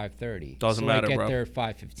starts at 5:30. Doesn't so matter, I get bro. there at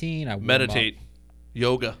 5:15. I warm Meditate, up.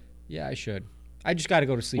 yoga. Yeah, I should. I just got to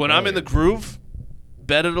go to sleep. When I'm in the earlier. groove,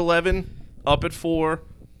 bed at 11, up at 4,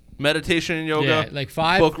 meditation and yoga, yeah, like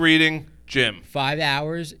book reading, gym. 5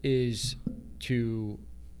 hours is too.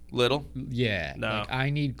 Little Yeah, No. like I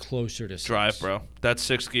need closer to 6. drive, bro. That's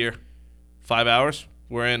 6th gear. 5 hours,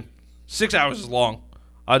 we're in. 6 hours is long.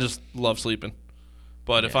 I just love sleeping.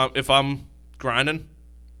 But Yeah. if I'm grinding,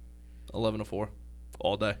 11 to 4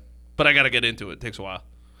 all day. But I got to get into it. It takes a while.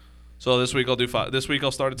 So this week I'll do 5. This week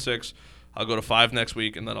I'll start at 6. I'll go to 5 next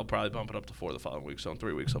week, and then I'll probably bump it up to 4 the following week. So in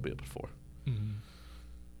 3 weeks I'll be up at 4. Mm-hmm.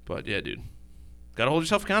 But yeah, dude, gotta hold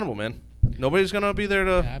yourself accountable, man. Nobody's gonna be there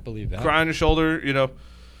to Yeah, I believe that. cry on your shoulder.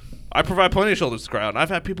 I provide plenty of shoulders to cry on. I've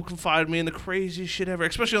had people confide in me in the craziest shit ever,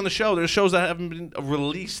 especially on the show. There's shows that haven't been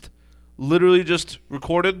released, literally just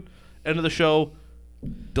recorded, end of the show,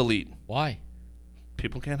 delete. Why?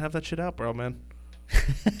 People can't have that shit out, bro, man.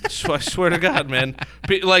 I swear to God, man.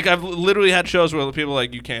 Like, I've literally had shows where people are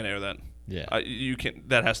like, you can't air that. Yeah. You can't.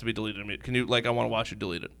 That has to be deleted. Can you, like, I want to watch you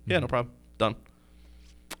delete it. Yeah, no problem. Done.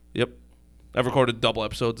 Yep. I've recorded double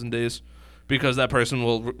episodes in days because that person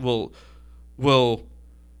will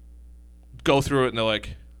go through it and they're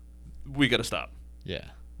like, we got to stop. Yeah.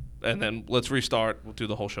 And then let's restart. We'll do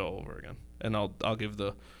the whole show over again. And I'll give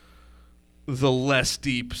the less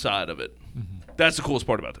deep side of it. Mm-hmm. That's the coolest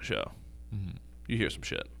part about the show. Mm-hmm. You hear some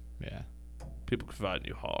shit. Yeah. People confide in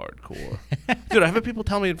you hardcore. Dude, I've had people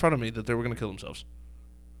tell me in front of me that they were going to kill themselves.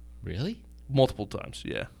 Really? Multiple times,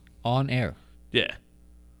 yeah. On air. Yeah.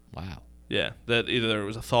 Wow. Yeah. That either it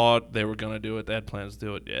was a thought, they were going to do it, they had plans to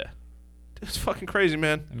do it, yeah. It's fucking crazy,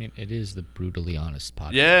 man. I mean, it is the brutally honest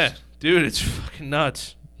podcast. Yeah. Dude, it's fucking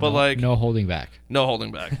nuts. But, no holding back. No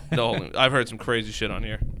holding back. I've heard some crazy shit on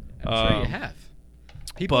here. I'm sure you have.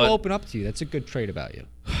 People but- open up to you. That's a good trait about you.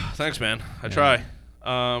 Thanks, man. I Yeah. try.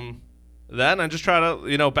 That, and I just try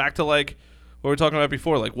to, back to like what we were talking about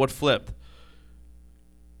before, like what flipped.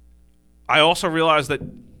 I also realized that,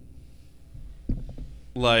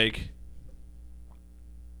 like,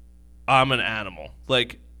 I'm an animal.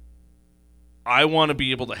 Like, I want to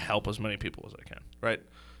be able to help as many people as I can, right?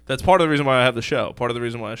 That's part of the reason why I have the show. Part of the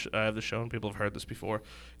reason why I have the show, and people have heard this before,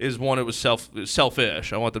 is one, it was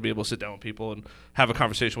selfish. I want to be able to sit down with people and have a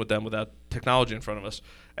conversation with them without technology in front of us.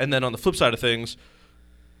 And then on the flip side of things,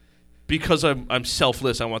 because I'm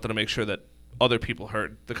selfless, I wanted to make sure that other people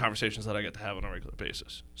heard the conversations that I get to have on a regular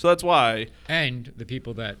basis. So that's why. And the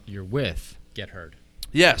people that you're with get heard.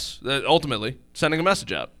 Yes, ultimately, sending a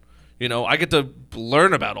message out. I get to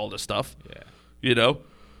learn about all this stuff. Yeah.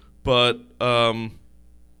 But, I've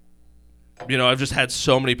just had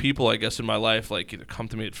so many people, I guess, in my life, like, either come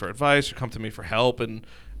to me for advice or come to me for help. And,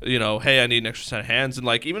 hey, I need an extra set of hands. And,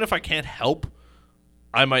 like, even if I can't help,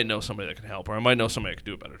 I might know somebody that can help, or I might know somebody that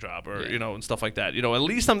can do a better job, or, and stuff like that. At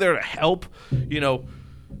least I'm there to help.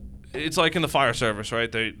 It's like in the fire service,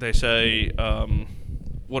 right? They say,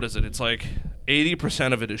 what is it? It's like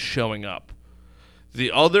 80% of it is showing up.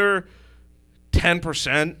 The other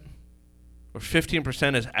 10% or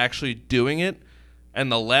 15% is actually doing it,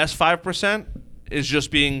 and the last 5% is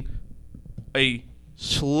just being a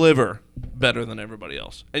sliver better than everybody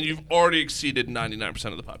else. And you've already exceeded 99%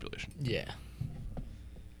 of the population. Yeah.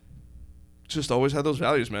 Just always had those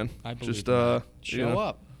values, man. I believe just in that. Show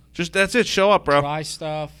up. Just that's it. Show up, bro. Try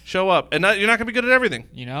stuff. Show up, and you're not gonna be good at everything.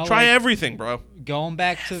 Try like, everything, bro. Going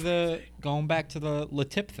back to the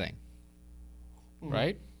Latip thing,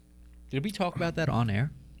 right? Did we talk about that on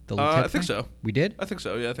air? The Latip I think thing? so. We did. I think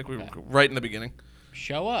so. Yeah, I think we were right in the beginning.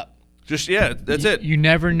 Show up. Just that's it. You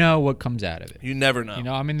never know what comes out of it. You never know.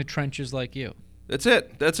 I'm in the trenches like you. That's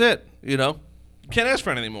it. That's it. You can't ask for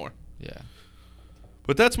anything more. Yeah.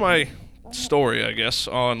 But that's my story, I guess,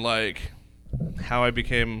 on like how I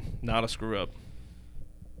became not a screw up.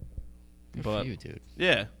 Good for you, dude.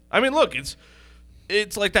 Yeah. I mean, look, it's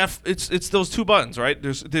like that. It's those two buttons, right?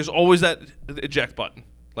 There's always that eject button.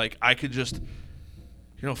 Like I could just,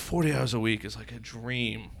 40 hours a week is like a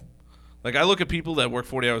dream. Like I look at people that work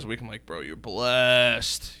 40 hours a week. I'm like, bro, you're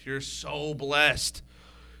blessed. You're so blessed.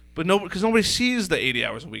 But because nobody sees the 80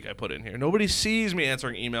 hours a week I put in here. Nobody sees me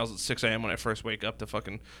answering emails at 6 a.m. when I first wake up to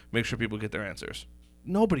fucking make sure people get their answers.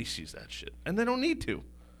 Nobody sees that shit, and they don't need to.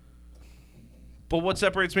 But what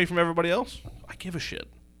separates me from everybody else? I give a shit.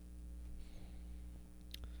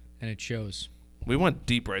 And it shows. We went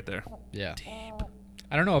deep right there. Yeah. Deep.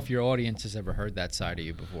 I don't know if your audience has ever heard that side of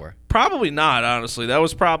you before. Probably not, honestly. That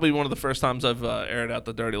was probably one of the first times I've aired out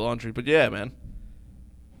the dirty laundry. But yeah, man.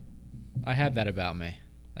 I have that about me.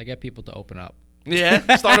 I get people to open up. Yeah,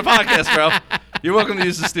 start a podcast, bro. You're welcome to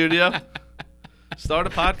use the studio. Start a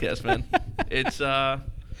podcast, man. It's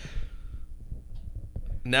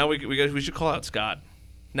now we should call out Scott.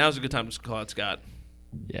 Now's a good time to call out Scott.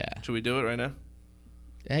 Yeah. Should we do it right now?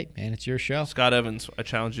 Hey, man, it's your show. Scott Evans, I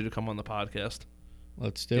challenge you to come on the podcast.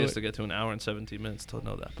 Let's do he it. has to get to an hour and 17 minutes to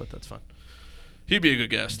know that, but that's fine. He'd be a good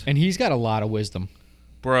guest. And he's got a lot of wisdom.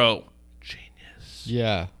 Bro, genius.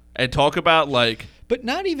 Yeah. And talk about like... But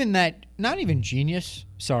not even genius.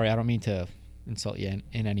 Sorry, I don't mean to insult you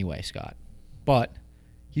in any way, Scott. But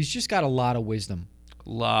he's just got a lot of wisdom. A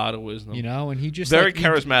lot of wisdom. And he just... Very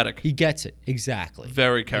charismatic. He gets it. Exactly.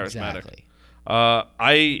 Very charismatic. Exactly.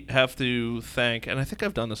 I have to thank, and I think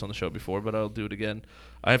I've done this on the show before, but I'll do it again.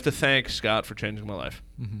 I have to thank Scott for changing my life.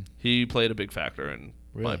 Mm-hmm. He played a big factor in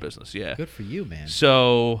Really? my business. Yeah. Good for you, man.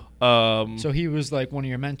 So, so he was like one of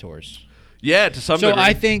your mentors. Yeah, to some degree. So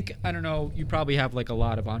I think, I don't know, you probably have like a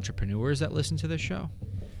lot of entrepreneurs that listen to this show.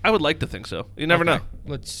 I would like to think so. You never know.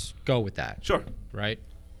 Let's go with that. Sure. Right?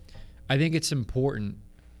 I think it's important,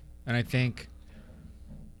 and I think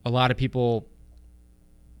a lot of people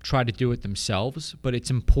try to do it themselves, but it's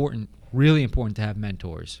important, really important to have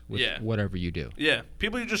mentors with whatever you do. Yeah.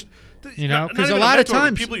 People you just... because a lot of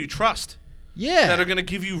times... People you trust. Yeah. That are going to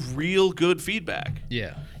give you real good feedback.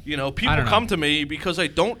 Yeah. People come to me because I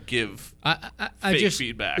don't give fake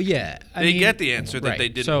feedback. Yeah. They get the answer that they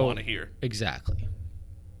didn't want to hear. Exactly.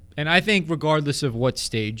 And I think regardless of what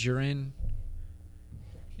stage you're in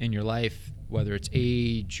your life, whether it's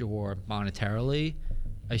age or monetarily,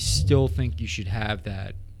 I still think you should have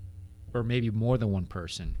that, or maybe more than one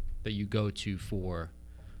person that you go to for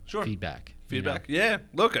feedback. Feedback. Yeah.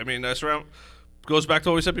 Look, I mean, goes back to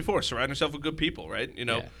what we said before. Surround yourself with good people, right?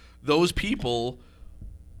 Those people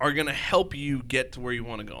are going to help you get to where you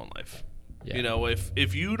want to go in life. Yeah.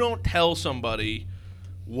 If you don't tell somebody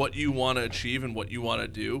what you want to achieve and what you want to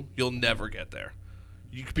do, you'll never get there.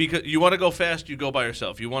 Because you want to go fast, you go by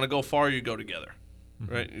yourself. You want to go far, you go together.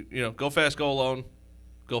 right? You know, go fast, go alone,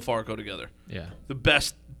 go far, go together. Yeah. The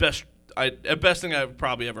best thing I've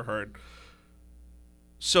probably ever heard.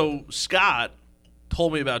 So Scott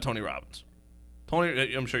told me about Tony Robbins.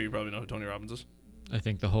 I'm sure you probably know who Tony Robbins is. I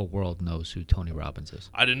think the whole world knows who Tony Robbins is.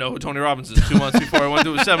 I didn't know who Tony Robbins is 2 months before I went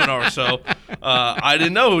to a seminar, so I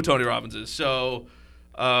didn't know who Tony Robbins is. So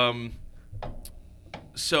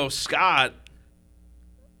Scott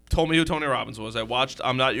told me who Tony Robbins was. I watched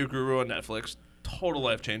I'm Not Your Guru on Netflix. Total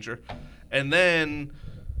life changer. And then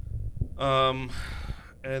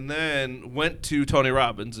went to Tony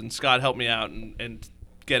Robbins, and Scott helped me out and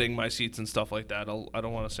getting my seats and stuff like that. I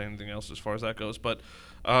don't want to say anything else as far as that goes, but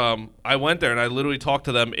I went there and I literally talked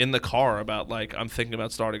to them in the car about, like, I'm thinking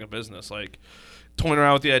about starting a business, like toying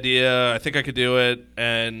around with the idea. I think I could do it.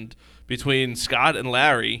 And between Scott and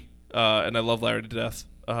Larry, and I love Larry to death.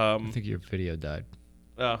 I think your video died.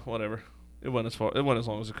 Whatever. It went as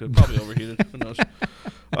long as it could. Probably overheated. Who knows?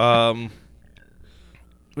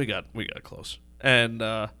 We got close, and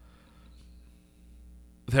they're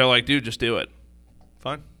like, "Dude, just do it."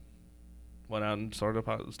 Fine. Went out and started a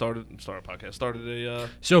podcast. Started a.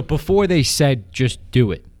 So before they said just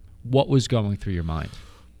do it, what was going through your mind?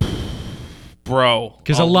 Bro,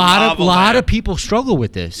 Because a lot of people struggle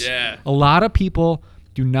with this. Yeah. A lot of people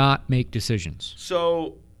do not make decisions.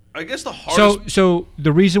 So I guess the hardest. So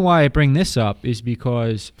the reason why I bring this up is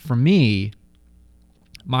because for me,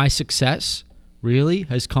 my success really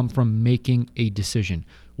has come from making a decision,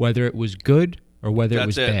 whether it was good or whether it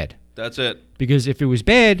was bad. That's it. Because if it was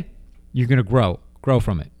bad, you're going to grow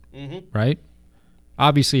from it, right?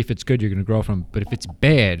 Obviously, if it's good, you're going to grow from it. But if it's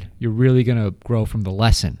bad, you're really going to grow from the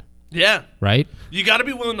lesson, Yeah. right? You got to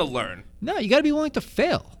be willing to learn. No, you got to be willing to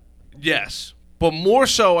fail. Yes, but more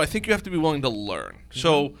so, I think you have to be willing to learn.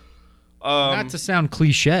 So, Not to sound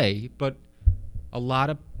cliche, but a lot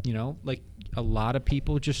of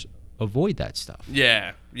people just avoid that stuff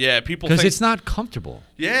yeah, people because think it's not comfortable.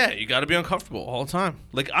 Yeah, you got to be uncomfortable all the time.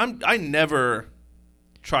 Like I never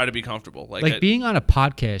try to be comfortable. Like Being on a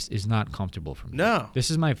podcast is not comfortable for me. No. This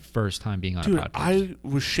is my first time being on dude, a podcast. I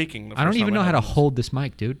was shaking. I don't even know how to hold this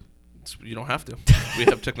mic, dude. You don't have to. We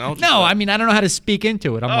have technology. No, I mean I don't know how to speak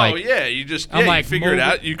into it. you figure it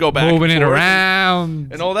out. You go back, moving and it forth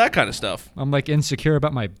around, and all that kind of stuff. I'm like insecure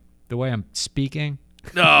about the way I'm speaking.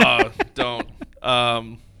 No,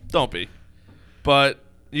 don't be. But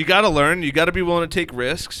you got to learn. You got to be willing to take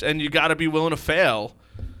risks, and you got to be willing to fail.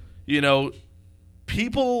 You know,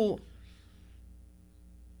 people.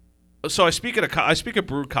 So I speak at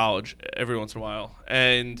Brew College every once in a while,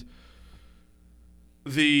 and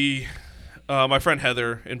my friend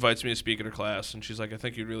Heather invites me to speak at her class, and she's like, "I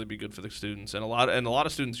think you'd really be good for the students." And a lot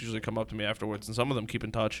of students usually come up to me afterwards, and some of them keep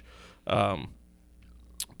in touch.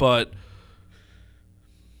 But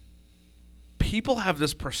people have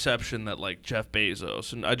this perception that, like, Jeff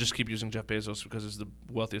Bezos, and I just keep using Jeff Bezos because he's the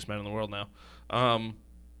wealthiest man in the world now.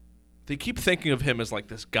 They keep thinking of him as like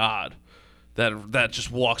this god that just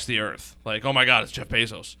walks the earth. Like, oh my God, it's Jeff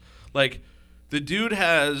Bezos. Like, the dude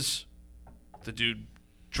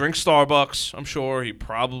drinks Starbucks, I'm sure. He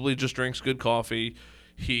probably just drinks good coffee.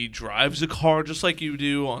 He drives a car just like you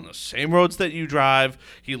do on the same roads that you drive.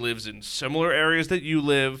 He lives in similar areas that you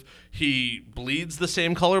live. He bleeds the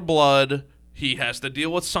same color blood. He has to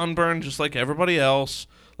deal with sunburn just like everybody else.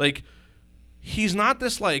 Like, he's not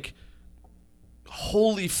this, like,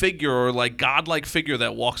 holy figure or, like, godlike figure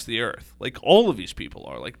that walks the earth. Like, all of these people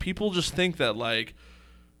are. Like, people just think that, like,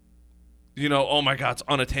 you know, oh my God, it's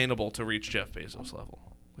unattainable to reach Jeff Bezos level.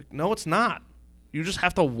 Like, no, it's not. You just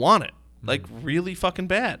have to want it, like, really fucking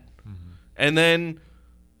bad. And then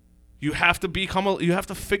you have to you have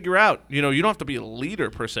to figure out, you know, you don't have to be a leader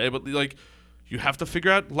per se, but, like, you have to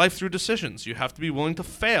figure out life through decisions. You have to be willing to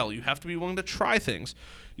fail. You have to be willing to try things,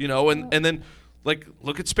 you know, and then, like,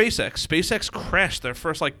 look at SpaceX. SpaceX crashed their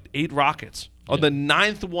first, like, 8 rockets. On the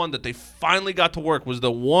 9th one that they finally got to work was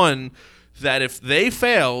the one that if they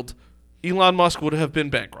failed, Elon Musk would have been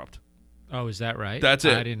bankrupt. Oh, is that right? That's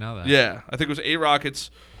it. I didn't know that. Yeah, I think it was 8 rockets.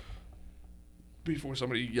 Before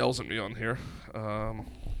somebody yells at me on here,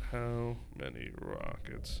 how many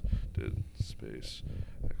rockets did SpaceX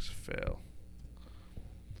fail?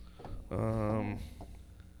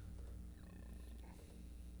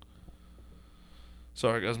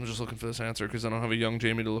 Sorry, guys, I'm just looking for this answer because I don't have a young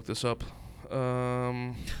Jamie to look this up.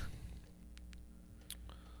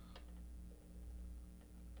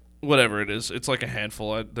 Whatever it is, it's like a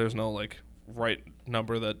handful. There's no, like, right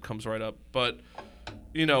number that comes right up. But,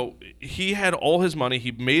 you know, he had all his money.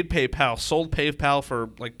 He made PayPal, sold PayPal for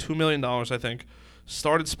like $2 million, I think,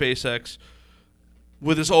 started SpaceX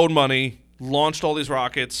with his own money, launched all these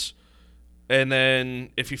rockets, And then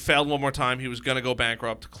if he failed one more time, he was going to go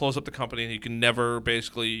bankrupt, close up the company, and he could never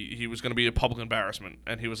he was going to be a public embarrassment.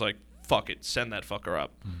 And he was like, fuck it, send that fucker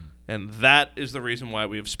up. And that is the reason why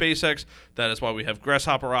we have SpaceX. That is why we have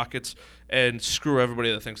Grasshopper rockets. And screw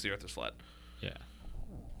everybody that thinks the Earth is flat. Yeah.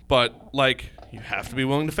 But, like, you have to be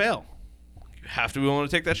willing to fail. You have to be willing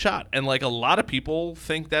to take that shot. And, like, a lot of people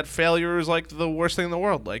think that failure is, like, the worst thing in the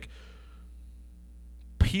world. Like,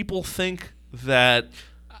 people think that...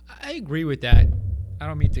 I agree with that. I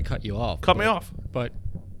don't mean to cut you off. Cut me off. But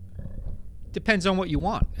depends on what you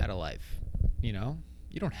want out of life. You know?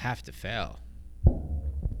 You don't have to fail.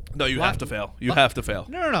 No, you Why- have to fail. You why- have to fail.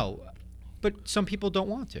 No. But some people don't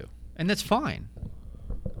want to. And that's fine.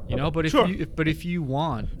 You know, but if Sure. if you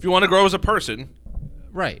want... If you want to grow as a person,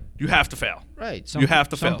 Right. you have to fail. Right. You have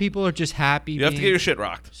to Some fail. people are just happy. You have to get your shit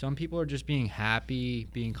rocked. Some people are just being happy,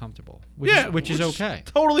 being comfortable, which is okay.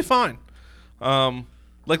 Totally fine.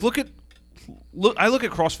 Like look. I look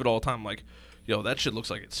at CrossFit all the time. Like, yo, that shit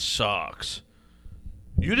looks like it sucks.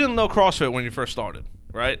 You didn't know CrossFit when you first started,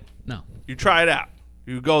 right? No. You try it out.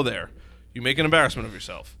 You go there. You make an embarrassment of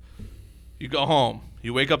yourself. You go home.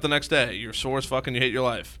 You wake up the next day. You're sore as fuck and you hate your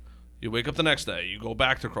life. You wake up the next day. You go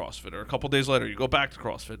back to CrossFit, or a couple days later, you go back to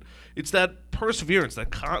CrossFit. It's that perseverance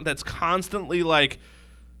that's constantly like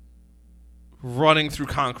running through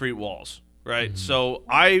concrete walls, right? So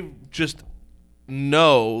I just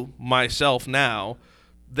know myself now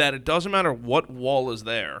that it doesn't matter what wall is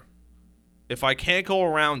there. If I can't go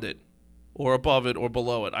around it, or above it, or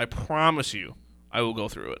below it, I promise you, I will go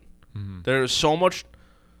through it. There is so much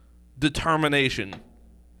determination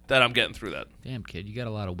that I'm getting through that. Damn, kid, you got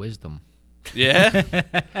a lot of wisdom. Yeah.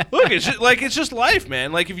 Look, it's just life,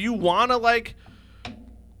 man. Like if you wanna like,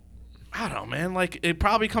 I don't know, man. Like it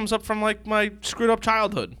probably comes up from like my screwed up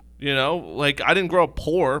childhood. You know, like I didn't grow up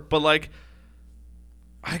poor, but like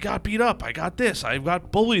I got beat up. I got this. I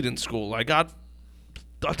got bullied in school. I got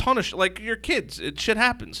a ton of like your kids. Shit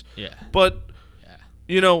happens. Yeah. But Yeah.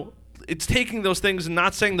 you know, it's taking those things and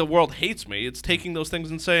not saying the world hates me. It's taking those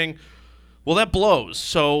things and saying, well, that blows.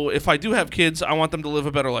 So if I do have kids, I want them to live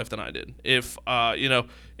a better life than I did. If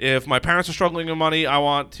if my parents are struggling in money, I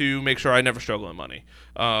want to make sure I never struggle in money.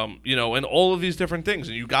 And all of these different things.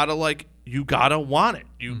 And you gotta want it.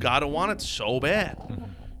 You gotta want it so bad.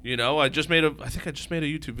 You know, I think I just made a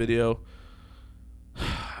YouTube video.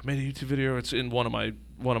 I made a YouTube video. It's in one of my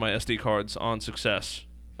SD cards on success.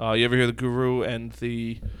 You ever hear the Guru and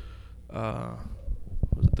the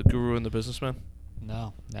was it the Guru and the Businessman?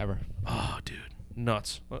 No, never. Oh, dude,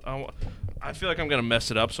 nuts! I feel like I'm gonna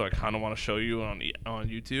mess it up, so I kind of want to show you on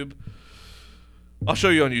YouTube. I'll show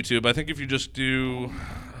you on YouTube. I think if you just do,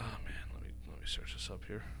 oh man, let me search this up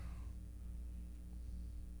here.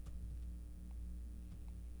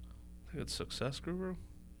 I think it's Success Guru.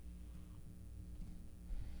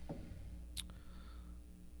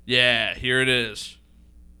 Yeah, here it is.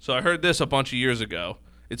 So I heard this a bunch of years ago.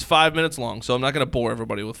 It's 5 minutes long, so I'm not going to bore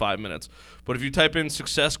everybody with 5 minutes. But if you type in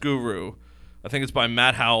Success Guru, I think it's by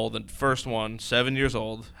Matt Howell, the first one, 7 years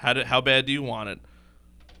old. How bad do you want it?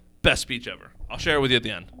 Best speech ever. I'll share it with you at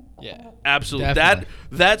the end. Yeah. Absolutely. Definitely.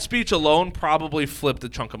 That speech alone probably flipped a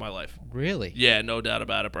chunk of my life. Really? Yeah, no doubt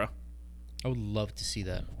about it, bro. I would love to see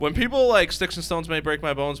that. When people like sticks and stones may break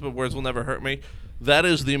my bones, but words will never hurt me, that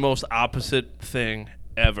is the most opposite thing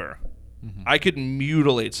ever. I could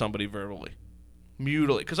mutilate somebody verbally.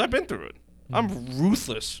 Mutilate, because I've been through it. I'm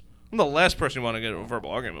ruthless. I'm the last person you want to get in a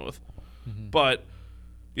verbal argument with. But,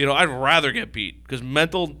 I'd rather get beat, because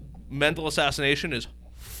mental assassination is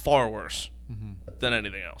far worse than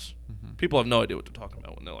anything else. People have no idea what they're talking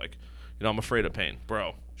about when they're like, I'm afraid of pain. Bro,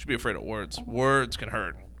 you should be afraid of words. Words can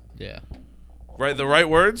hurt. Yeah. Right, the right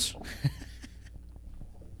words,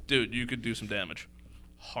 dude, you could do some damage.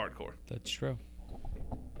 Hardcore. That's true.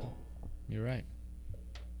 You're right.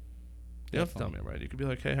 You don't have to tell me I'm right. You could be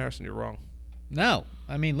like, hey, Harrison, you're wrong. No,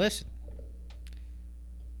 I mean, listen.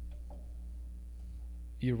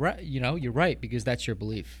 You're right. You're right because that's your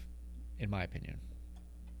belief, in my opinion.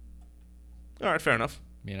 All right, fair enough.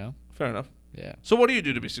 Fair enough. Yeah. So what do you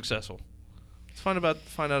do to be successful? Let's find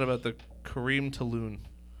out about the Kareem Tulloon.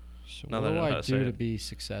 So Now what that I do know how I to say do to it. be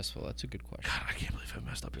successful? That's a good question. God, I can't believe I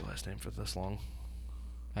messed up your last name for this long.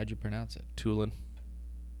 How'd you pronounce it? Tulin.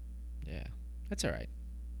 Yeah. That's all right.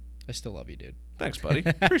 I still love you, dude. Thanks, buddy.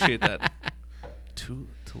 Appreciate that.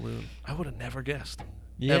 Tulloon. I would have never guessed.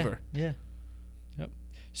 Yeah. Ever. Yeah. Yep.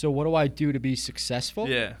 So what do I do to be successful?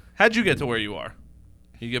 Yeah. How'd you get to where you are?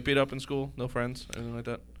 You get beat up in school? No friends? Anything like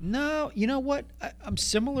that? No, you know what? I'm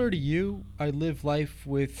similar to you. I live life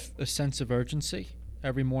with a sense of urgency.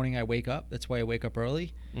 Every morning I wake up. That's why I wake up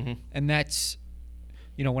early. Mm-hmm. And that's,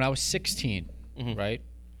 when I was 16, Mhm. right?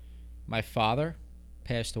 My father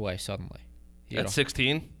passed away suddenly. He had At a-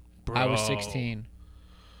 16? I was Bro. 16.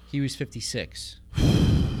 He was 56.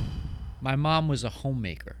 My mom was a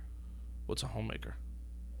homemaker. What's a homemaker?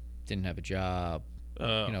 Didn't have a job.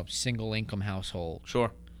 Single income household.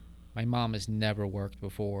 Sure. My mom has never worked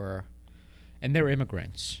before. And they're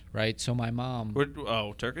immigrants, right? So my mom,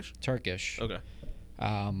 Turkish? Turkish. Okay.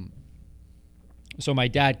 So my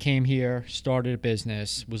dad came here, started a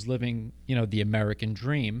business, was living, the American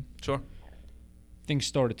dream. Sure. Things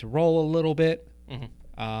started to roll a little bit. Mhm.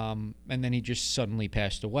 And then he just suddenly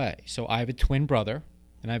passed away. So I have a twin brother,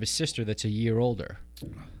 and I have a sister that's a year older.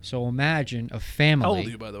 So imagine a family. How old are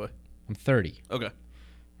you, by the way? I'm 30, Okay.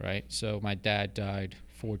 right? So my dad died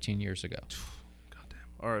 14 years ago. Goddamn.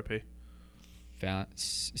 R.I.P.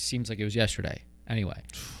 Seems like it was yesterday. Anyway,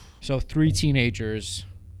 so 3 teenagers,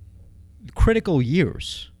 critical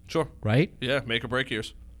years, Sure. right? Yeah, make or break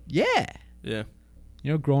years. Yeah. Yeah.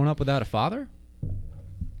 Growing up without a father?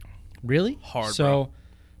 Really? Hard, So, bro.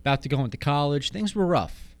 about to go into college, things were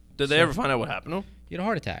rough. Did they ever find out what happened to him? He had a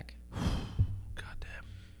heart attack, Goddamn.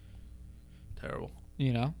 Terrible.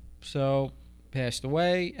 So passed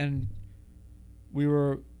away, and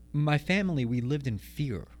my family, we lived in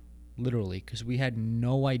fear, literally, because we had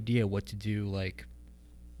no idea what to do, like,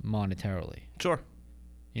 monetarily. Sure.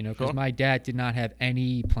 Because Sure. my dad did not have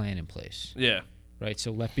any plan in place, Yeah. right?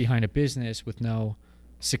 So left behind a business with no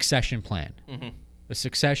succession plan. Mm-hmm. A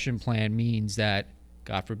succession plan means that,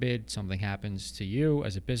 God forbid, something happens to you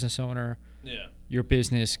as a business owner, Yeah. your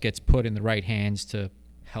business gets put in the right hands to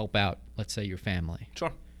help out, let's say, your family.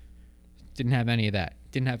 Sure. Didn't have any of that.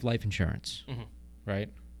 Didn't have life insurance, Mhm. right?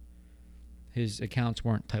 His accounts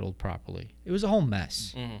weren't titled properly. It was a whole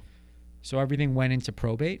mess. Mm-hmm. So everything went into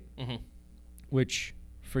probate, Mm-hmm. which,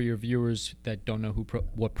 for your viewers that don't know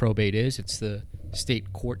what probate is, it's the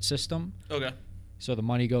state court system. Okay. So the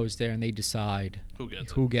money goes there, and they decide Who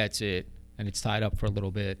gets who gets it, and it's tied up for a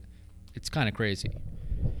little bit. It's kind of crazy.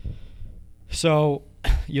 So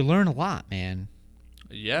you learn a lot, man.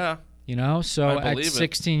 it? Yeah. So I at believe it.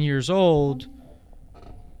 16 years old,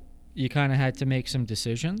 you kind of had to make some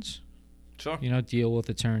decisions. Sure. Deal with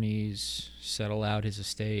attorneys, settle out his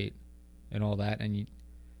estate, and all that. And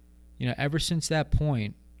ever since that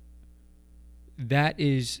point, that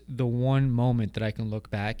is the one moment that I can look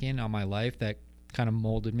back in on my life that kind of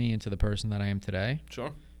molded me into the person that I am today.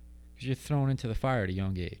 Sure. Because you're thrown into the fire at a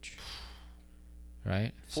young age,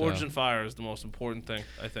 right? Forged in fire is the most important thing,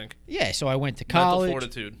 I think. Yeah, so I went to Mental college.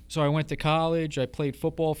 fortitude. So I went to college. I played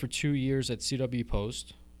football for 2 years at CW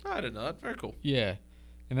Post. I did not. Very cool. Yeah.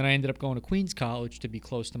 And then I ended up going to Queens College to be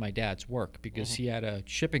close to my dad's work because he had a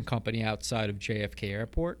shipping company outside of JFK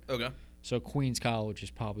Airport. Okay. So Queens College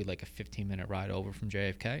is probably like a 15-minute ride over from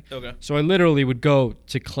JFK. Okay. So I literally would go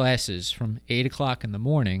to classes from 8 o'clock in the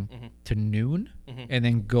morning to noon and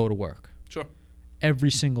then go to work Sure.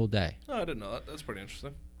 every single day. Oh, I didn't know that. That's pretty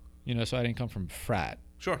interesting. So I didn't come from a frat.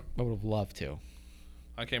 Sure. I would have loved to.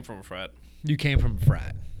 I came from a frat. You came from a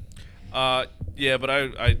frat. Yeah, but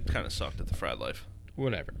I kind of sucked at the frat life.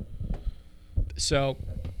 Whatever. So,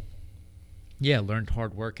 yeah, learned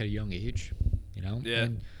hard work at a young age, Yeah.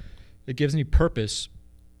 And it gives me purpose.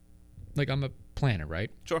 Like, I'm a planner, right?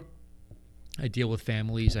 Sure. I deal with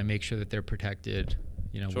families. I make sure that they're protected,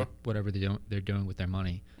 Sure. whatever they're doing with their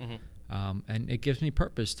money. Mm-hmm. And it gives me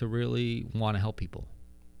purpose to really want to help people,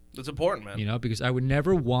 It's important, man. because I would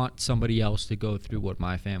never want somebody else to go through what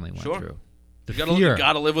my family went Sure. through. The You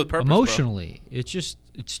gotta live with purpose, emotionally,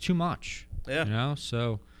 it's too much. Bro. Yeah.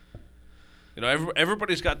 So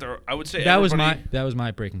Everybody's got their. I would say that was everybody-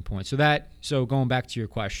 my breaking point. So going back to your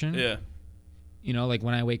question, Yeah. like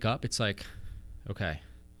when I wake up, it's like, okay,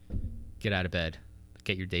 get out of bed,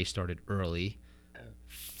 get your day started early,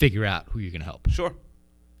 figure out who you're gonna help, Sure.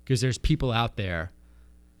 because there's people out there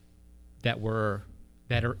that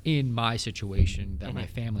are in my situation that my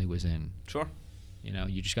family was in. Sure.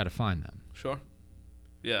 You just got to find them. Sure.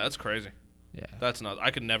 Yeah, that's crazy. Yeah, That's not.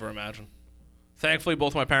 I could never imagine. Thankfully,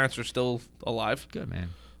 both my parents are still alive. good, man.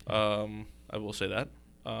 I will say that.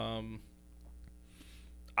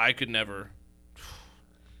 I could never.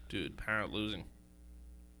 Dude, parent losing.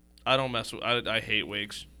 I don't mess with. I hate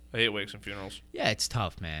wakes. I hate wakes and funerals. Yeah, it's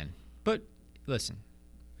tough, man. But listen,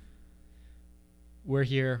 we're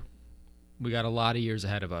here. We got a lot of years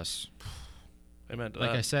ahead of us. Amen to Like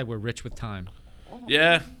that. I said, we're rich with time.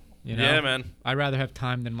 Yeah. You know? Yeah, man. I'd rather have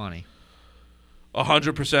time than money.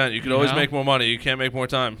 100%. You could always know? make more money. You can't make more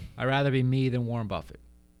time. I'd rather be me than Warren Buffett.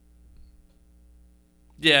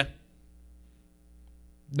 Yeah.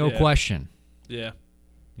 No Yeah. question. Yeah.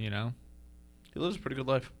 You know? He lives a pretty good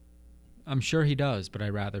life. I'm sure he does, but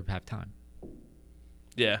I'd rather have time.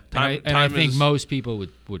 Yeah, And I think most people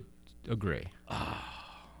would agree.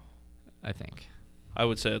 I think. I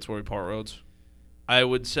would say that's where we part roads. I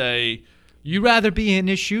would say You'd rather be in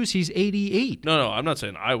his shoes. He's 88. no. I'm not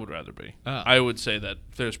saying I would rather be. Oh. I would say that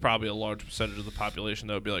there's probably a large percentage of the population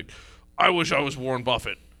that would be like, I wish I was Warren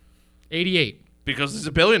Buffett 88. because he's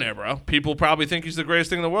a billionaire, bro. People probably think he's the greatest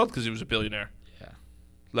thing in the world because he was a billionaire. Yeah.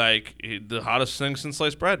 Like the hottest thing since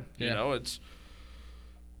sliced bread. You Yeah. know, it's.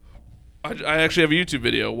 I actually have a YouTube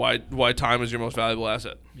video why time is your most valuable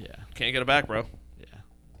asset. Yeah. Can't get it back, bro. Yeah.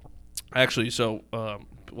 Actually, so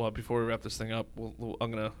well, before we wrap this thing up,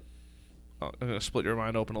 I'm gonna split your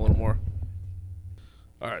mind open a little more.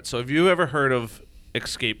 All right. So have you ever heard of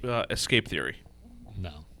escape theory?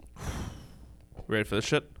 No. Ready for this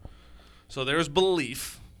shit? So there's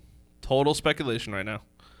belief, total speculation right now,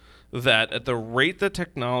 that at the rate that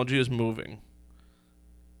technology is moving,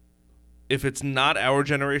 if it's not our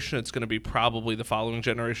generation, it's going to be probably the following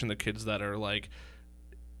generation, the kids that are like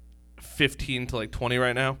 15 to like 20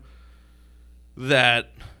 right now,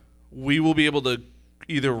 that we will be able to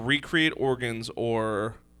either recreate organs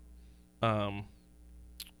or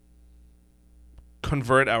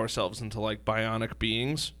convert ourselves into like bionic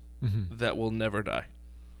beings that will never die.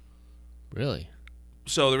 Really?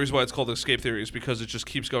 So the reason why it's called escape theory is because it just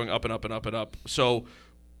keeps going up and up and up and up. So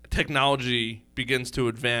technology begins to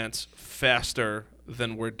advance faster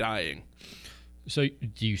than we're dying. So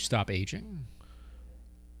do you stop aging?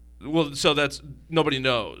 Well, so that's nobody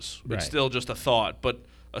knows. Right. It's still just a thought, but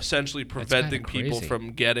essentially preventing kinda people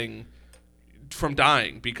crazy. from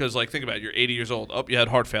dying because like think about it, you're 80 years old. You had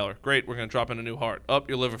heart failure. Great, we're going to drop in a new heart.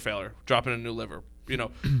 Your liver failure. Drop in a new liver. You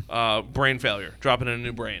know, brain failure. Drop in a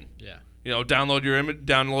new brain. Yeah. You know, download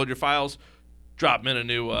your files, drop them in a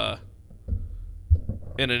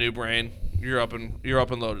new brain. You're up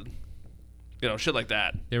and loaded. You know, shit like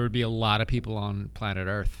that. There would be a lot of people on planet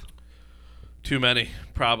Earth. Too many,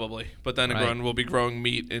 probably. But then Right. we'll be growing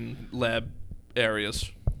meat in lab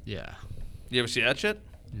areas. Yeah. You ever see that shit?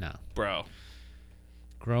 No. Bro.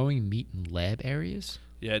 Growing meat in lab areas?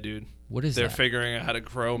 Yeah, dude. What is They're that? figuring out how to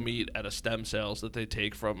grow meat out of stem cells that they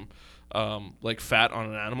take from like fat on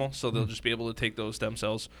an animal. So they'll just be able to take those stem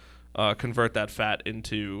cells, convert that fat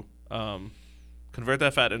into stem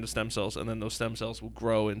cells, and then those stem cells will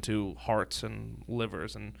grow into hearts and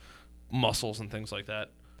livers and muscles and things like that.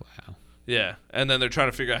 Wow. Yeah, and then they're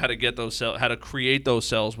trying to figure out how to get how to create those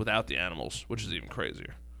cells without the animals, which is even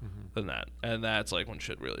crazier than that. And that's like when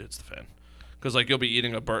shit really hits the fan, because like you'll be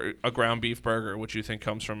eating a ground beef burger, which you think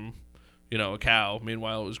comes from, you know, a cow.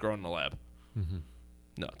 Meanwhile, it was grown in the lab.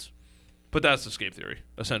 Nuts. But that's escape theory.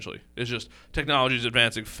 Essentially, it's just technology is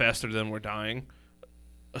advancing faster than we're dying,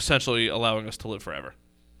 essentially allowing us to live forever.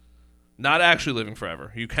 Not actually living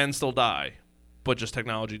forever. You can still die, but just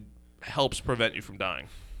technology helps prevent you from dying.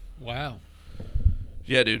 Wow.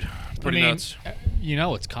 Yeah, dude. Pretty nuts. You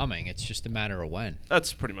know it's coming. It's just a matter of when,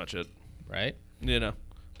 That's pretty much it. right? You know.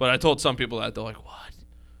 But I told some people that they're like, "What?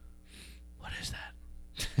 What is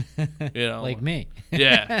that?" You know, Like me.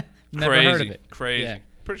 Yeah. Never crazy, heard of it. Crazy. Yeah.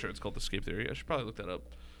 Pretty sure it's called escape theory. I should probably look that up.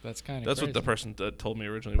 That's kind of That's what the person that told me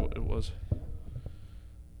originally what it was.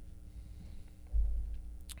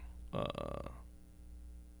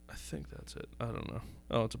 I think that's it. I don't know.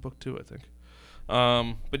 Oh, it's a book too, I think.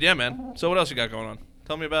 But yeah, man. So what else you got going on?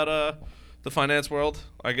 Tell me about the finance world,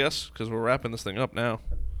 I guess, because we're wrapping this thing up now.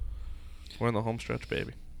 We're in the home stretch,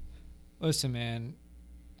 baby. Listen, man.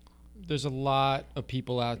 There's a lot of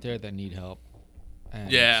people out there that need help.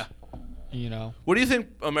 And, Yeah. You know. What do you think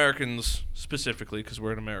Americans specifically, because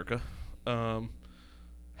we're in America,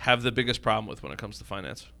 have the biggest problem with when it comes to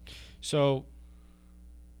finance? So,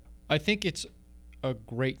 I think it's a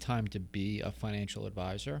great time to be a financial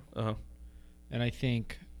advisor. Uh-huh. And I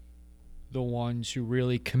think the ones who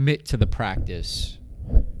really commit to the practice,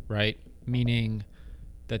 right? Meaning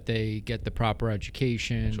that they get the proper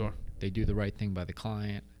education, Sure. they do the right thing by the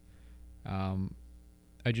client.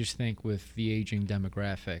 I just think with the aging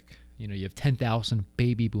demographic, you know, you have 10,000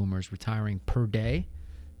 baby boomers retiring per day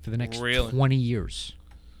for the next Really? 20 years.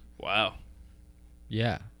 Wow.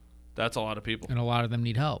 Yeah. That's a lot of people. And a lot of them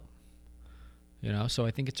need help. You know, so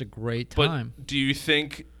I think it's a great But time. do you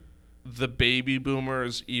think the baby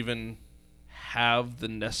boomers even have the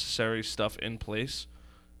necessary stuff in place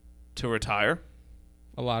to retire?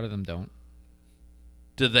 A lot of them don't.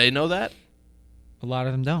 Do they know that? A lot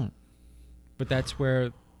of them don't. But that's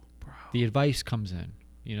where the advice comes in.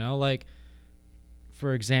 You know, like,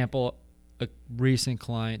 for example, a recent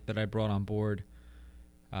client that I brought on board,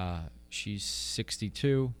 she's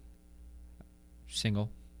 62,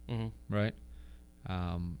 single, Mm-hmm. right?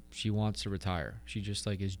 She wants to retire. She just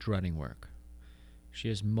like is dreading work. She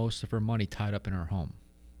has most of her money tied up in her home.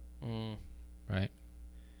 Right?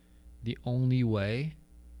 The only way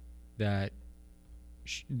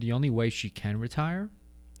she can retire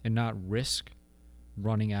and not risk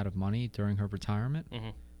running out of money during her retirement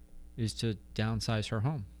is to downsize her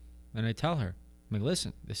home. And I tell her, I'm like,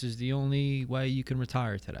 listen, this is the only way you can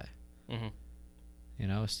retire today. You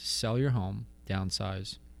know, is to sell your home,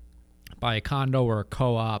 downsize, buy a condo or a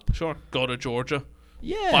co-op. Sure. Go to Georgia.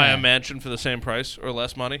 Yeah. Buy a mansion for the same price or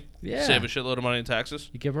less money. Yeah. Save a shitload of money in taxes.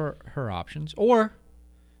 You give her options. Or,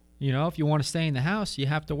 you know, if you want to stay in the house, you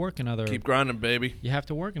have to work another Keep grinding, baby.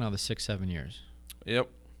 6-7 years. Yep.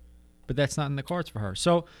 But that's not in the cards for her.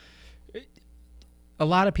 So a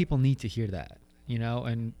lot of people need to hear that, you know,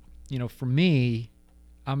 and you know, for me,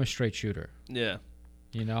 I'm a straight shooter. Yeah.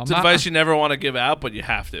 You know, It's advice you never want to give out, but you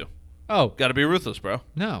have to. Oh, Got to be ruthless, bro.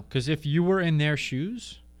 no, because if you were in their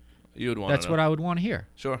shoes, You would want that's to know. what I would want to hear.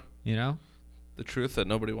 Sure. You know, The truth that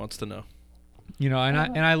nobody wants to know.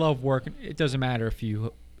 and I love working. It doesn't matter if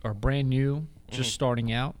you are brand new, just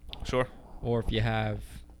starting out, Sure. or if you have,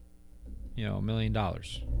 you know, $1 million.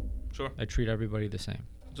 Sure. I treat everybody the same,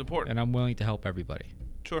 It's important. and I'm willing to help everybody.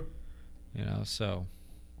 Sure. You know, so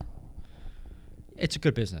it's a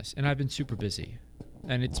good business, and I've been super busy,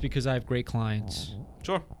 and it's because I have great clients.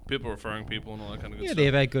 Sure. People referring people and all that kind of good Yeah, stuff.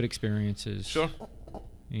 they've had good experiences. Sure.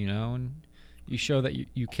 You know, and you show that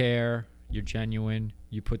you care, you're genuine,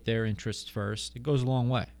 you put their interests first. It goes a long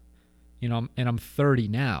way. You know, and I'm 30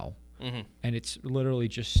 now, and it's literally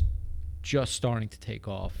just starting to take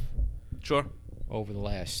off Sure. over the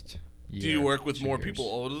last year. Do you work with 2 more years.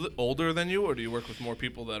 people older than you, or do you work with more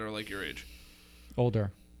people that are like your age?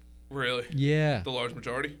 Older? Really? Yeah. The large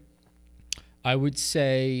majority? I would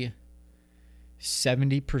say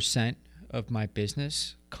 70% of my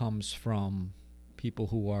business comes from people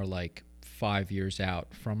who are like 5 years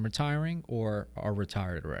out from retiring or are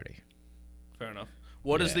retired already. Fair enough.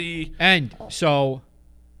 What is Yeah. the... And so,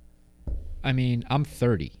 I mean, I'm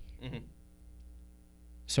 30.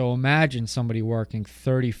 So imagine somebody working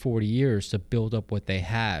 30, 40 years to build up what they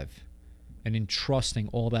have and entrusting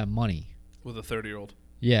all that money. With a 30-year-old.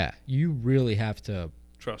 Yeah, you really have to,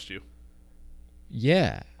 Trust you.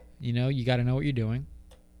 yeah. You know, you got to know what you're doing.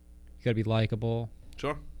 You got to be likable,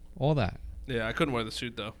 Sure. all that. Yeah, I couldn't wear the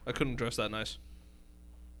suit, though. I couldn't dress that nice.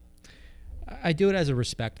 I do it as a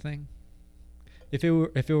respect thing. If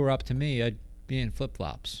it were up to me, I'd be in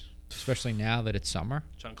flip-flops, especially now that it's summer.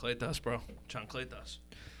 Chancletas, bro. Chancletas.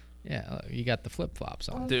 Yeah, you got the flip-flops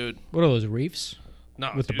on. Dude. What are those, reefs?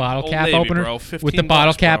 No, With the dude, bottle Old cap Navy, opener? bro. With the $15,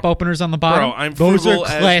 bottle cap bro. openers on the bottom? I'm Those are frugal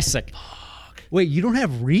as classic. Wait, you don't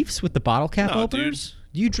have reefs with the bottle cap No, openers?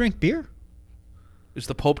 Do you drink beer? Is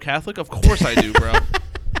the Pope Catholic? Of course I do, bro.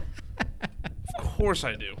 Of course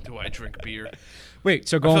I do. Do I drink beer? Wait,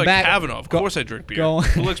 so I feel going like back. Kavanaugh. Of course I drink beer. go-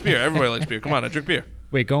 Who likes beer? Everybody likes beer. Come on, I drink beer.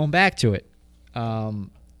 Wait, going back to it.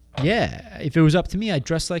 Yeah, if it was up to me, I'd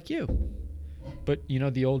dress like you. But, you know,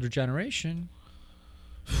 the older generation.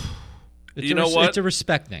 You know what? It's a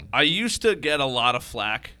respect thing. I used to get a lot of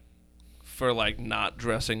flack for like not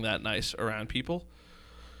dressing that nice around people.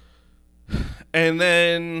 And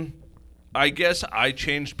then I guess I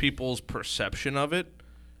changed people's perception of it.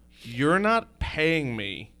 You're not paying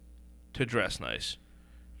me to dress nice.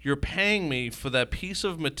 You're paying me for that piece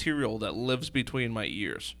of material that lives between my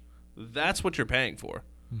ears. That's what you're paying for.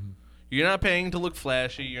 You're not paying to look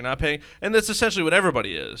flashy. You're not paying, and that's essentially what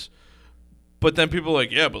everybody is. But then people are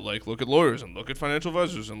like, yeah, but like, look at lawyers and look at financial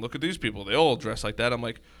advisors and look at these people. They all dress like that. I'm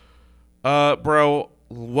like, bro,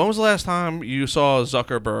 when was the last time you saw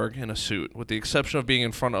Zuckerberg in a suit, with the exception of being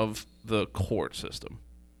in front of the court system?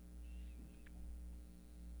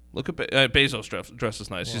 Look at Bezos dresses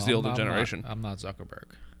nice. He's the older generation. I'm not Zuckerberg.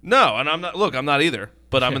 No, and I'm not. Look, I'm not either.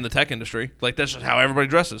 But I'm in the tech industry. Like, that's just how everybody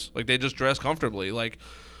dresses. Like, they just dress comfortably. Like,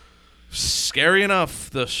 scary enough,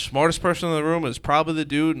 the smartest person in the room is probably the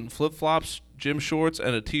dude in flip-flops, gym shorts,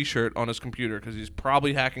 and a T-shirt on his computer, because he's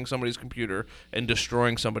probably hacking somebody's computer and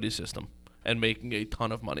destroying somebody's system and making a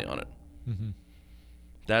ton of money on it.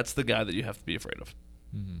 That's the guy that you have to be afraid of.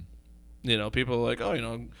 You know, people are like, oh, you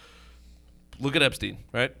know, look at Epstein,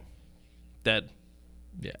 right? Dead.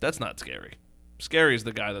 Yeah. That's not scary. Scary is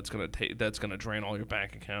the guy that's gonna drain all your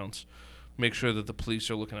bank accounts, make sure that the police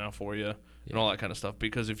are looking out for you, and all that kind of stuff.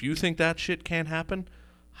 Because if you think that shit can't happen,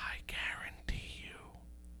 I guarantee you,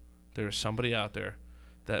 there's somebody out there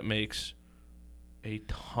that makes a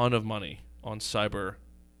ton of money on cyber,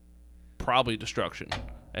 probably destruction,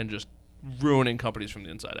 and just ruining companies from the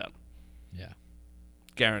inside out. Yeah.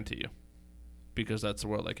 Guarantee you, because that's the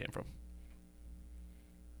world I came from.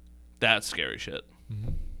 That's scary shit.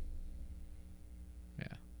 Yeah.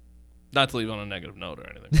 Not to leave on a negative note or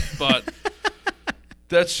anything, but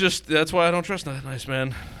that's why I don't trust that nice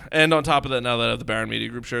man. And on top of that, now that I have the Baron Media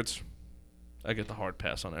Group shirts, I get the hard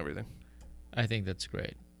pass on everything. I think that's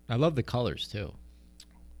great. I love the colors too.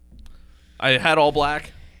 I had all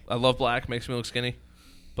black. I love black. Makes me look skinny.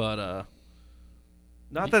 But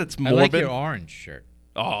not that it's I morbid. like your orange shirt.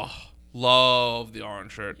 Oh, love the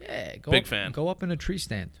orange shirt. Yeah, Big fan. Go up in a tree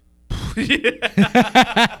stand.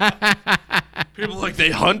 People are like, they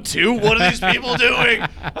hunt too? What are these people doing?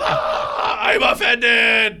 I'm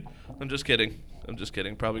offended. I'm just kidding.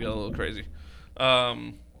 Probably got a little crazy.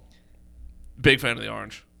 Big fan of the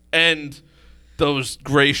orange. And those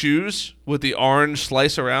gray shoes with the orange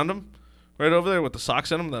slice around them, right over there with the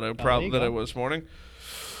socks in them that I wore this morning.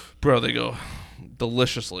 Bro, they go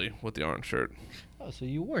deliciously with the orange shirt. Oh, so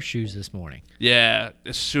you wore shoes this morning? Yeah.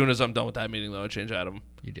 As soon as I'm done with that meeting, though, I change out of them.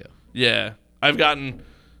 You do. Yeah. I've gotten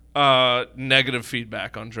negative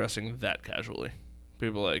feedback on dressing that casually.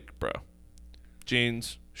 People are like, bro,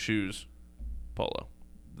 jeans, shoes, polo.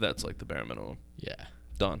 That's like the bare minimum. Yeah.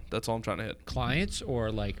 Done. That's all I'm trying to hit. Clients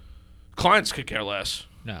or like Clients could care less.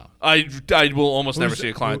 no? I will almost never Who's- see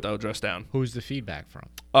a client, though, dressed down. Who's the feedback from?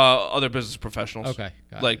 Other business professionals. Okay,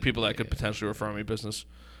 got it. Like people that could potentially refer me business.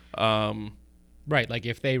 Right, like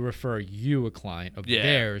if they refer you a client of Yeah.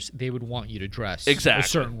 theirs, they would want you to dress Exactly. a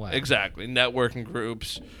certain way. Exactly. Networking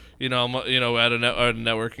groups. At a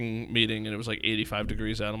networking meeting, and it was like 85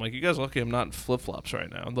 degrees out. I'm like, you guys are lucky I'm not in flip-flops right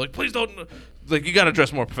now. I'm like, please don't. Like, you got to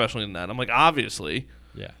dress more professionally than that. I'm like, obviously.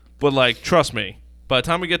 Yeah. But, like, trust me. By the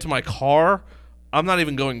time we get to my car, I'm not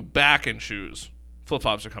even going back in shoes.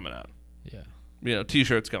 Flip-flops are coming out. Yeah.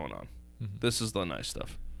 T-shirts going on. Mm-hmm. This is the nice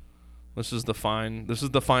stuff. This is the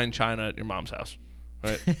fine china at your mom's house.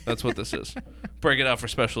 Right? That's what this is. Break it out for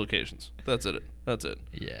special occasions. That's it.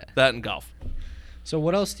 Yeah. That and golf. So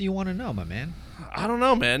what else do you want to know, my man? I don't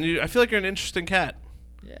know, man. I feel like you're an interesting cat.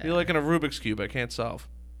 Yeah. You're like in a Rubik's Cube I can't solve.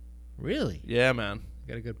 Really? Yeah, man.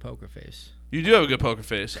 Got a good poker face. You do have a good poker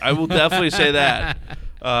face. I will definitely say that.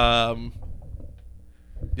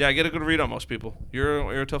 Yeah, I get a good read on most people.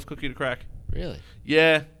 You're a tough cookie to crack. Really?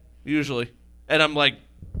 Yeah, usually. And I'm like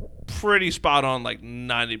pretty spot on like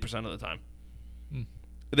 90% of the time.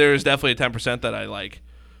 There is definitely a 10% that I like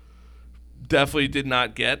definitely did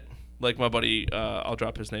not get. Like my buddy, I'll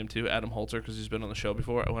drop his name too, Adam Holzer, because he's been on the show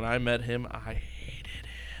before. When I met him, I hated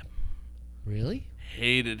him. Really?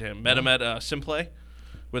 Hated him. Met him at Simplay,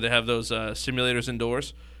 where they have those simulators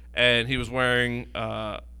indoors. And he was wearing,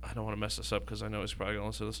 I don't want to mess this up because I know he's probably going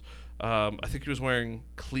to listen to this. I think he was wearing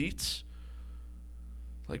cleats,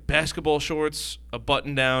 like basketball shorts, a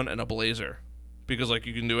button down, and a blazer. Because, like,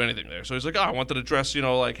 you can do anything there. So he's like, I wanted to dress,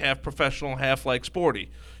 like half professional, half, like, sporty.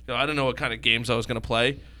 I didn't know what kind of games I was going to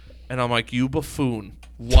play. And I'm like, you buffoon.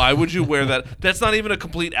 Why would you wear that? That's not even a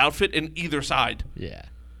complete outfit in either side. Yeah.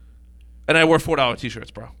 And I wear $4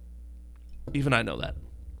 T-shirts, bro. Even I know that.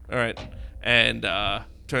 All right. And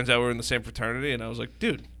turns out we're in the same fraternity. And I was like,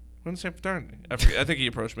 dude, we're in the same fraternity. I think he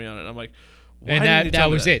approached me on it. And I'm like, why And didn't you that tell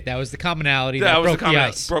me was it. That was the commonality. That That was broke the the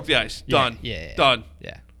commonality. ice. Broke the ice. Yeah, Done. yeah. Done.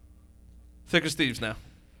 Yeah. Thick as thieves now.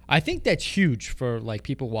 I think that's huge for like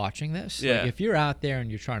people watching this. Yeah. Like, if you're out there and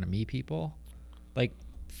you're trying to meet people, like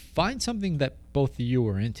find something that both of you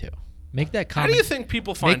are into. Make that How common. do you think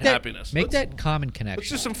people find happiness? Make Let's- that common Let's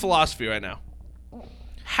connection. do some philosophy right now.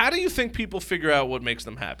 How do you think people figure out what makes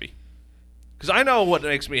them happy? Because I know what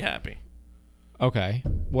makes me happy. Okay.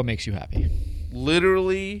 What makes you happy?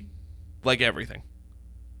 Literally, like everything.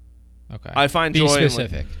 Okay. I find Be joy in, like-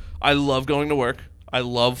 specific. I love going to work. I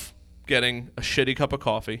love getting a shitty cup of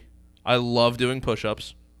coffee. I love doing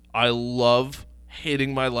push-ups. I love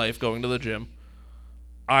hating my life going to the gym.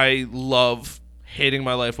 I love hating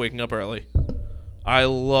my life waking up early. I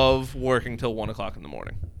love working till 1 o'clock in the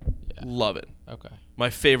morning. Yeah. Love it. Okay. My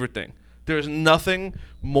favorite thing. There's nothing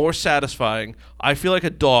more satisfying. I feel like a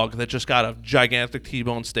dog that just got a gigantic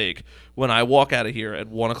T-bone steak when I walk out of here at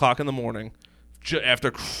 1 o'clock in the morning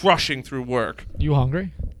after crushing through work. You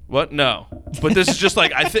hungry? What? No. But this is just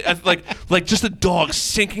like I think like just a dog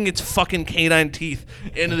sinking its fucking canine teeth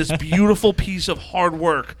into this beautiful piece of hard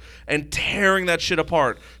work and tearing that shit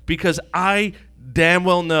apart because I damn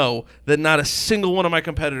well know that not a single one of my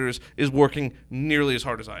competitors is working nearly as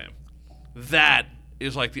hard as I am. That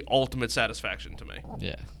is like the ultimate satisfaction to me.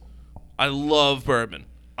 Yeah. I love bourbon.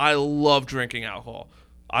 I love drinking alcohol.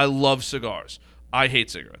 I love cigars. I hate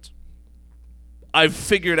cigarettes. I've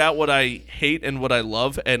figured out what I hate and what I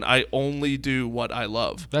love, and I only do what I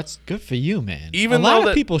love. That's good for you, man. Even a lot though of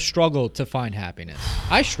that- people struggle to find happiness.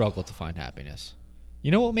 I struggle to find happiness.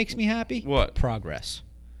 You know what makes me happy? What? Progress.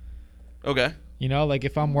 Okay. You know, like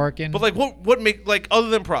if I'm working. But like what make like other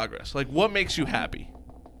than progress, like what makes you happy?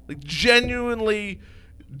 Like genuinely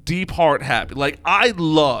deep heart happy. Like I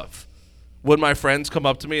love when my friends come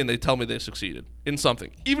up to me and they tell me they succeeded in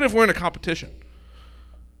something. Even if we're in a competition.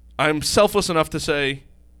 I'm selfless enough to say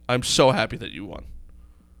I'm so happy that you won.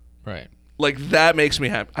 Right. Like that makes me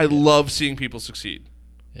happy. I love seeing people succeed.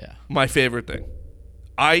 Yeah. My favorite thing.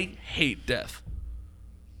 I hate death.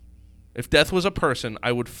 If death was a person,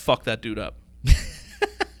 I would fuck that dude up.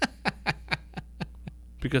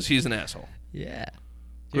 Because he's an asshole. Yeah.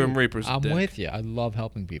 Grim Reaper's a I'm dick. with you. I love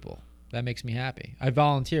helping people. That makes me happy. I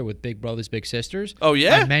volunteer with Big Brothers Big Sisters. Oh,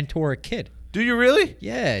 yeah? I mentor a kid. Do you really?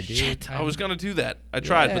 Yeah, dude. Shit, I was going to do that. I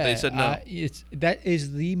tried, but they said no. That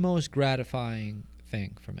is the most gratifying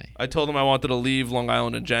thing for me. I told them I wanted to leave Long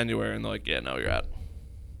Island in January, and they're like, "Yeah, no, you're out."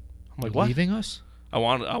 I'm like, "What?" Leaving us? I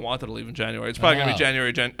wanted to leave in January. It's probably gonna be January.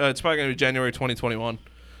 It's probably gonna be January 2021,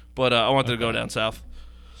 but I wanted to go down south.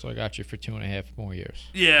 So I got you for 2.5 more years.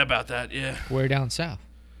 Yeah, about that. Yeah. Where down south?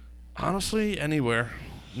 Honestly, anywhere,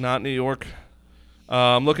 not New York.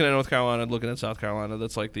 I'm looking at North Carolina. Looking at South Carolina.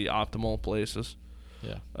 That's like the optimal places.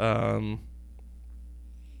 Yeah.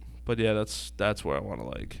 But yeah, that's where I want to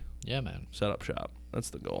like Yeah, man. set up shop. That's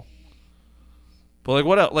the goal. But like,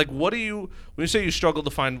 what else? Like, what do you when you say you struggle to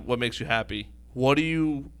find what makes you happy? What are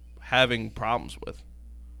you having problems with?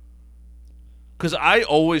 Because I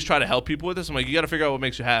always try to help people with this. I'm like, you got to figure out what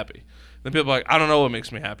makes you happy. Then people are like, I don't know what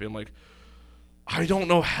makes me happy. I'm like, I don't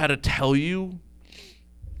know how to tell you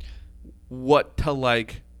what to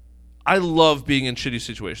like. I love being in shitty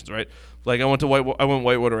situations, right? Like I went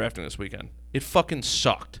whitewater rafting this weekend. It fucking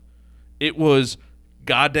sucked. It was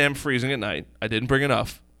goddamn freezing at night. I didn't bring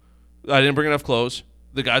enough. I didn't bring enough clothes.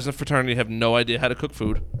 The guys in the fraternity have no idea how to cook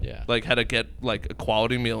food. Yeah. Like how to get like a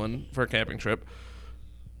quality meal in for a camping trip.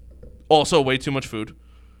 Also, way too much food,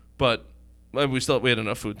 but we had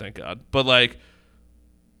enough food, thank God. But like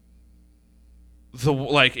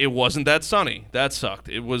it wasn't that sunny. That sucked.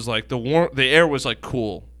 It was like the air was like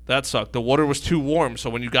cool. That sucked. The water was too warm, so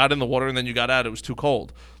when you got in the water and then you got out, it was too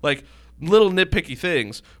cold. Like little nitpicky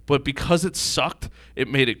things, but because it sucked, it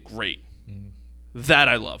made it great. That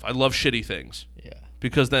I love. I love shitty things. Yeah.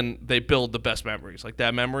 Because then they build the best memories. Like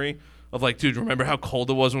that memory of like, dude, remember how cold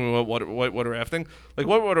it was when we went whitewater rafting? Like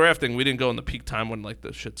whitewater rafting, we didn't go in the peak time when like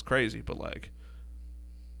the shit's crazy, but like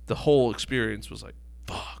the whole experience was like,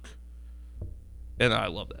 fuck. And I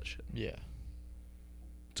love that shit. Yeah.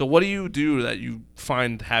 So what do you do that you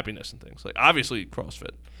find happiness in things? Like obviously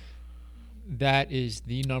CrossFit. That is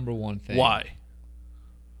the number one thing. Why?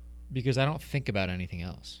 Because I don't think about anything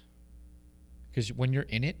else. Because when you're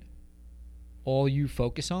in it, all you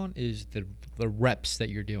focus on is the reps that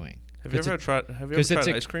you're doing. Have you ever tried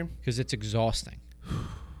ice cream? Because it's exhausting.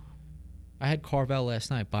 I had Carvel last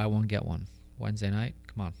night. Buy one, get one. Wednesday night.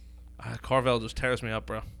 Come on. Carvel just tears me up,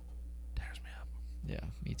 bro. Tears me up. Yeah,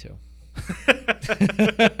 me too.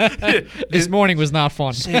 This morning was not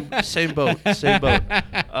fun. Same boat.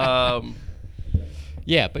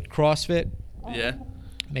 Yeah, but CrossFit Yeah.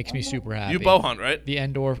 makes me super happy. You bow hunt, right? The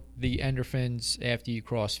endorphins after you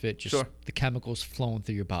CrossFit, just Sure. the chemicals flowing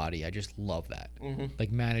through your body. I just love that.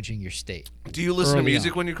 Like managing your state. Do you listen to Early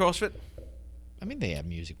music on. when you CrossFit? I mean, they have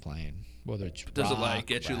music playing, whether it's Does it like rock,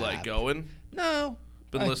 get you like rap. going? No.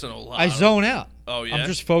 Been listening to a lot. I zone out. Oh, yeah? I'm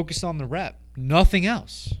just focused on the rep. Nothing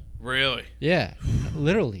else. Really? Yeah.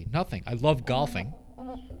 Literally nothing. I love golfing.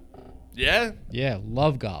 Yeah. Yeah,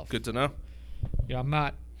 love golf. Good to know. You know, I'm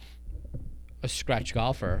not a scratch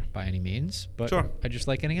golfer by any means, but Sure. I just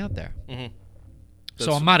like getting out there. Mm-hmm.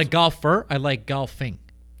 So I'm not a golfer. I like golfing.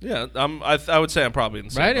 Yeah, I would say I'm probably in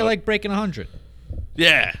the same Right? I boat. like breaking 100.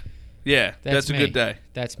 Yeah. Yeah. That's a me. good day.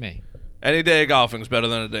 That's me. Any day of golfing is better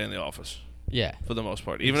than a day in the office Yeah. for the most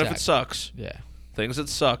part. Even if it Exactly. sucks, Yeah. things that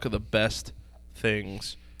suck are the best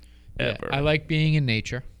things Yeah. ever. I like being in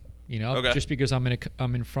nature. You know, Okay. just because I'm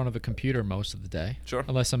in front of a computer most of the day. Sure.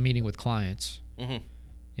 Unless I'm meeting with clients. Mhm.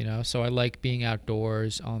 You know, so I like being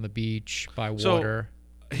outdoors on the beach by So- water.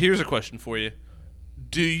 Here's a question for you.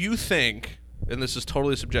 Do you think, and this is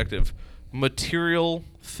totally subjective, material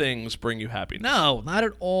things bring you happiness? No, not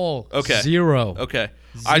at all. Okay. Zero. Okay.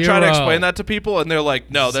 I try to Zero. explain that to people, and they're like,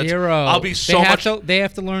 "No, that's Zero. I'll be so much." They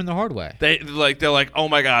have to learn the hard way. They're like, "Oh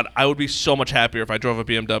my god, I would be so much happier if I drove a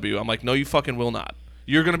BMW." I'm like, "No, you fucking will not.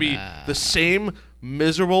 You're gonna be the same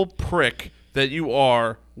miserable prick that you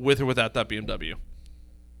are with or without that BMW."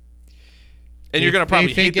 And you're gonna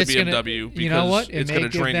probably hate the BMW because you know what? It it's may gonna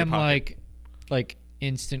give drain your them pocket. like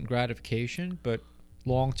instant gratification, but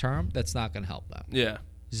long term, that's not going to help them. Yeah,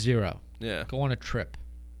 Zero. yeah, Go on a trip,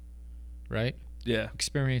 right? yeah.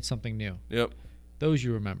 Experience something new. Yep, Those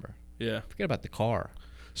you remember. Yeah. Forget about the car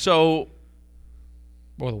So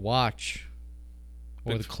or the watch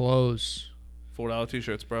or Big the clothes. $4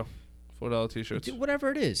 t-shirts, bro. $4 t-shirts. Dude,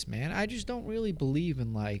 whatever it is, man. I just don't really believe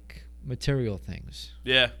in like material things.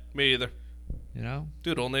 Yeah, me either. You know,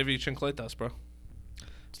 Dude, Old Navy Chincletas, bro.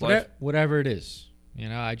 It's life. whatever it is. You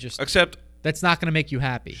know, I just Except, that's not gonna make you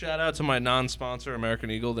happy. shout out to my non-sponsor, American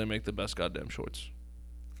Eagle. They make the best goddamn shorts.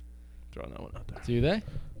 Throwing that one out there. Do they?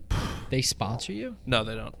 They sponsor you? No,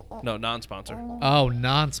 they don't. No, non-sponsor. Oh,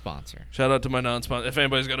 non-sponsor. Shout out to my non-sponsor. If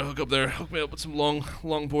anybody's got a hook up there, hook me up with some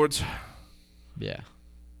long boards. Yeah.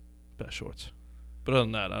 Best shorts. But other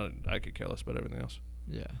than that, I could care less about everything else.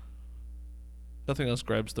 Yeah. Nothing else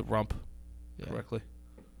grabs the rump Yeah. correctly.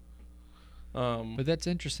 But that's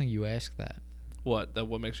interesting you ask that. What? That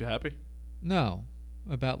what makes you happy? No,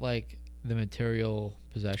 about like the material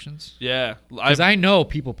possessions. Yeah. Because I know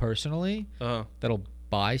people personally Uh, that'll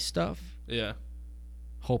buy stuff yeah.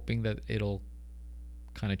 hoping that it'll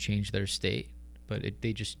kind of change their state, but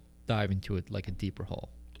they just dive into it like a deeper hole.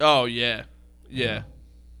 Oh, yeah. Yeah.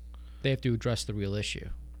 They have to address the real issue.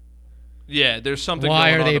 Yeah, there's something Why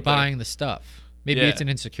going are on they up there. buying the stuff? Maybe Yeah. it's an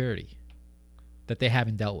insecurity that they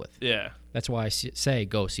haven't dealt with. Yeah. That's why I say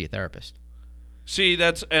go see a therapist. See,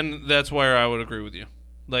 that's where I would agree with you.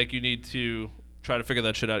 Like, you need to try to figure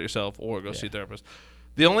that shit out yourself or go see a therapist.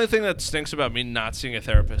 The only thing that stinks about me not seeing a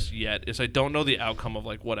therapist yet is I don't know the outcome of,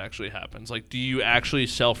 like, what actually happens. Like, do you actually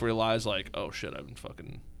self-realize, like, oh, shit, I've been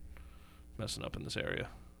fucking messing up in this area?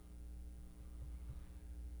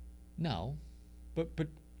 No, but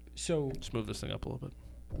so Let's move this thing up a little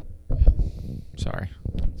bit. sorry,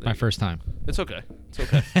 it's my first time. It's okay. It's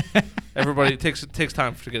okay. Everybody, it takes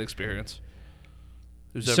time to get experience.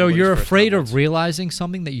 Who's So everybody's you're first afraid time of once? realizing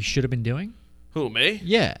something that you should have been doing? Who, me?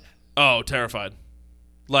 Yeah, Oh, terrified.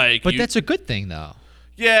 Like, but that's a good thing though.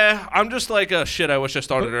 yeah, I'm just like a shit, I wish I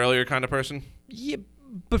started earlier kind of person. Yeah,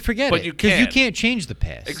 but forget But it you because you can't. can't change the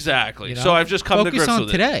past. Exactly. you know? So I've just come to Focus grips on with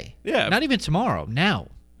it. today. Yeah. not even tomorrow. Now,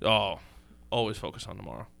 Oh, always focus on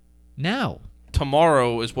tomorrow. now.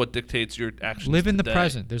 Tomorrow is what dictates your actions. Live in the today.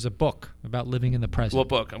 present. There's a book about living in the present. What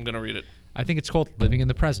book? I'm gonna read it. I think it's called Living in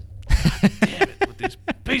the Present. Damn it, with these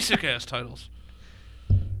basic ass titles.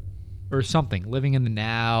 Or something. Living in the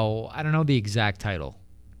Now. I don't know the exact title.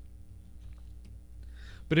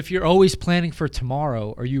 But if you're always planning for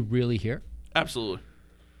tomorrow, are you really here? Absolutely.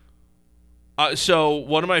 So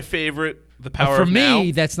one of my favorite, The Power For of me,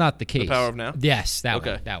 Now. that's not the case. Power of Now? Yes, that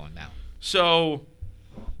Okay. one. That one now. So,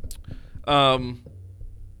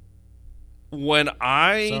 when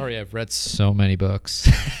I Sorry, I've read so many books.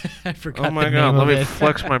 I forgot Oh my the god, name let of me it.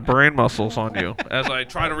 flex my brain muscles on you as I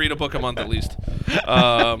try to read a book a month at least.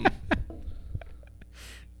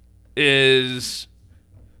 Is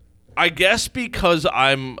I guess because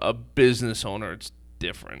I'm a business owner, it's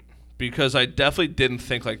different. Because I definitely didn't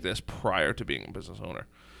think like this prior to being a business owner.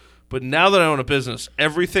 But now that I own a business,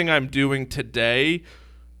 everything I'm doing today,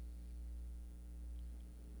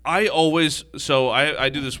 I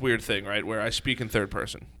do this weird thing, right, where I speak in third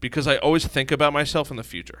person because I always think about myself in the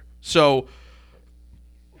future. So,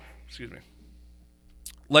 excuse me.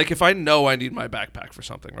 Like if I know I need my backpack for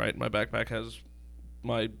something, right? My backpack has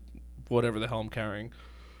my whatever the hell I'm carrying.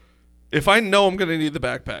 If I know I'm going to need the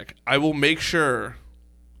backpack, I will make sure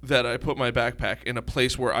that I put my backpack in a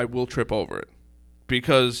place where I will trip over it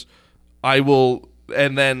because I will.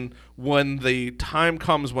 And then when the time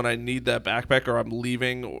comes when I need that backpack or I'm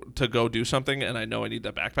leaving to go do something and I know I need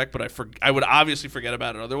that backpack, but I would obviously forget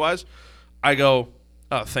about it otherwise, I go,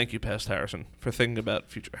 oh, thank you, past Harrison, for thinking about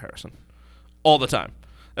future Harrison. All the time.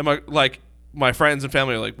 And my friends and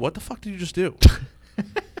family are like, what the fuck did you just do?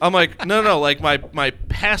 I'm like, no, like my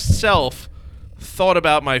past self thought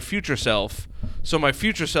about my future self, so my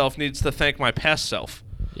future self needs to thank my past self.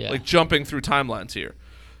 Yeah. Like jumping through timelines here.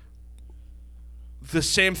 The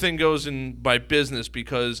same thing goes in my business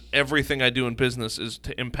because everything I do in business is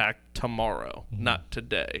to impact tomorrow, not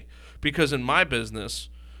today. Because in my business,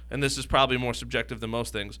 and this is probably more subjective than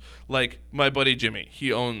most things, like my buddy Jimmy,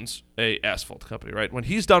 he owns a asphalt company, right? When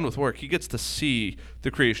he's done with work, he gets to see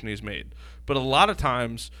the creation he's made. But a lot of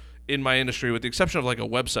times in my industry, with the exception of like a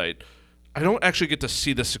website, I don't actually get to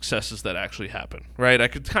see the successes that actually happen, right? I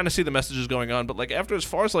could kind of see the messages going on, but like after as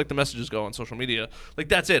far as like the messages go on social media, like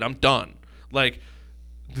that's it, I'm done. Like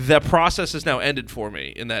the process is now ended for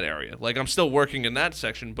me in that area. Like I'm still working in that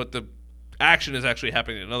section, but the action is actually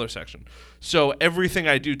happening in another section. So everything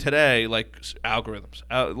I do today, like algorithms,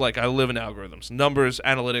 like I live in algorithms, numbers,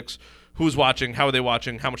 analytics, who's watching, how are they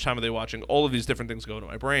watching, how much time are they watching, all of these different things go into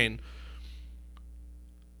my brain.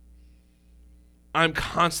 I'm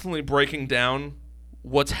constantly breaking down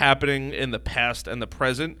what's happening in the past and the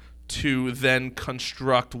present to then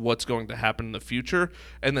construct what's going to happen in the future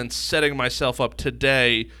and then setting myself up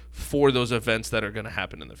today for those events that are going to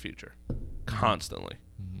happen in the future constantly.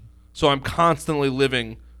 So I'm constantly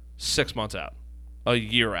living 6 months out, a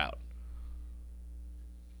year out.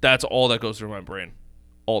 That's all that goes through my brain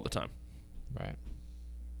all the time. Right.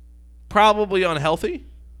 Probably unhealthy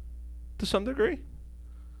to some degree.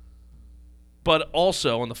 But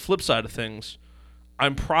also, on the flip side of things,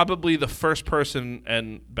 I'm probably the first person,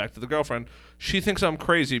 and back to the girlfriend, she thinks I'm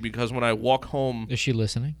crazy because when I walk home, Is she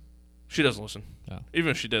listening? she doesn't listen. Oh. Even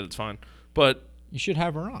if she did, it's fine. But You should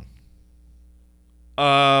have her on.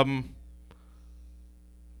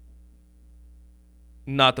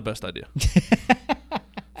 not the best idea.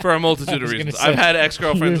 For a multitude of was gonna reasons. say, I've had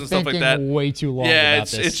ex-girlfriends You're and stuff like thinking that. way too long Yeah, about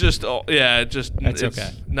this. it's just That's it's okay.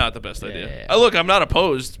 not the best idea. yeah, yeah. Look, I'm not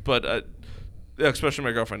opposed, but especially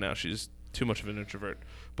my girlfriend now, she's too much of an introvert.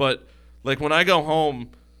 But like when I go home,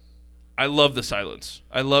 I love the silence.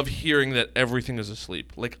 I love hearing that everything is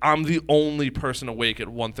asleep. Like I'm the only person awake at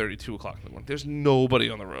 1:30, 2 o'clock in the morning. There's nobody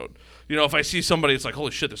on the road. You know, if I see somebody, it's like, holy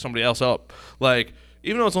shit, there's somebody else up. Like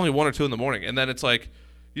even though it's only 1 or 2 in the morning, and then it's like,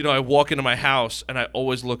 you know, I walk into my house and I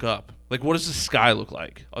always look up. Like, what does the sky look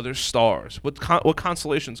like? Are there stars? What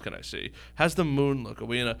constellations can I see? How's the moon look? Are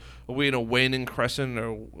we in a waning crescent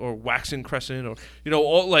or waxing crescent, or you know,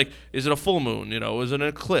 all like, is it a full moon? You know, is it an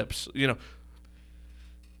eclipse? You know,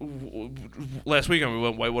 last weekend we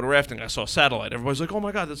went whitewater rafting. I saw a satellite. Everybody's like, "Oh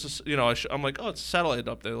my god, that's you know." I'm like, "Oh, it's a satellite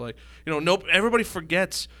up there." Like, you know, nope. Everybody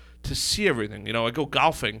forgets to see everything. You know, I go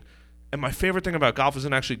golfing, and my favorite thing about golf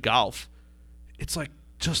isn't actually golf. It's like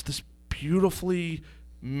just this beautifully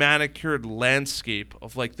manicured landscape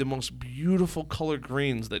of like the most beautiful color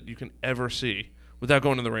greens that you can ever see without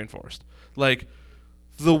going to the rainforest. Like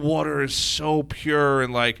the water is so pure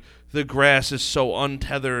and like the grass is so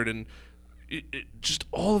untethered and it just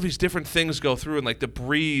all of these different things go through and like the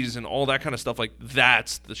breeze and all that kind of stuff. Like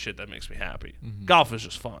that's the shit that makes me happy. Golf is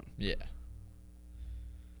just fun. Yeah.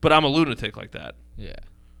 But I'm a lunatic like that. Yeah.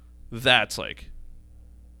 That's like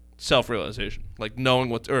self-realization, like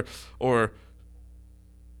knowing what or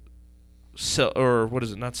what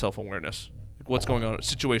is it? Not self-awareness. Like what's going on?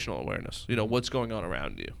 Situational awareness. You know what's going on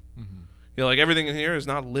around you. You know, like everything in here is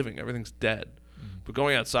not living. Everything's dead. But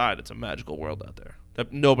going outside, it's a magical world out there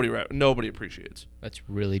that nobody appreciates. That's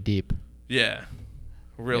really deep. Yeah,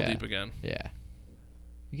 real Yeah. deep again. Yeah.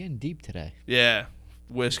 You're getting deep today. Yeah,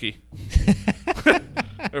 whiskey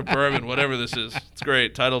or bourbon, whatever this is. It's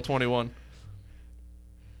great. Title 21.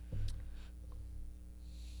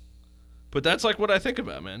 But that's like what I think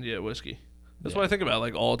about, man. Yeah, whiskey. That's what I think about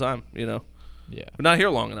like all the time, you know. Yeah. We're not here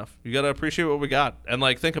long enough. You got to appreciate what we got and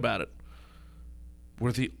like think about it.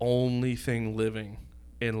 We're the only thing living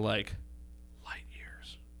in like light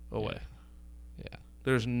years away. Yeah.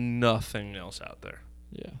 There's nothing else out there.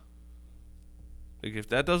 Yeah. Like if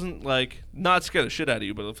that doesn't like not scare the shit out of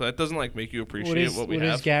you, but if that doesn't like make you appreciate what we what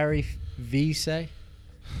have. does Gary V say?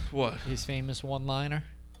 What? His famous one-liner?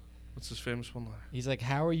 What's his famous one line? He's like,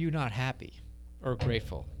 "How are you not happy or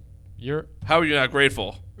grateful? How are you not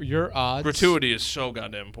grateful? Your odds Gratuity is so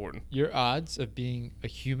goddamn important. Your odds of being a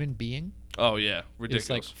human being Oh yeah, ridiculous. is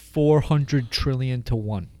like 400 trillion to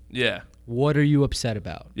 1. Yeah. What are you upset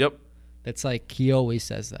about?" Yep. That's like he always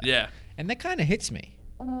says that. Yeah. And that kind of hits me.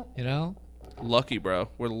 You know? Lucky, bro.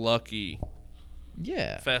 We're lucky.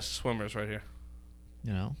 Yeah. Fast swimmers right here.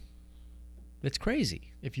 You know? It's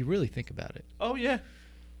crazy if you really think about it. Oh yeah.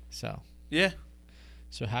 So Yeah.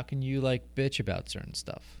 how can you like bitch about certain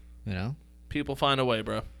stuff? You know? People find a way,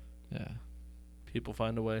 bro. Yeah. People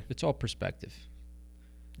find a way. It's all perspective.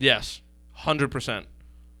 Yes. 100%.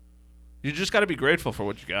 You just got to be grateful for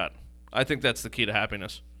what you got. I think that's the key to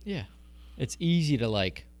happiness. Yeah. It's easy to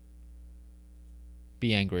like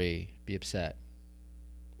be angry, be upset.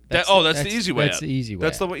 That's the easy way That's out. the easy way.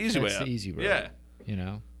 That's the out. easy way That's out. the easy way. Yeah. You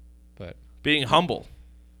know? But Being humble.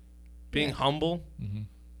 Being Yeah. humble. Mhm.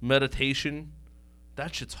 Meditation.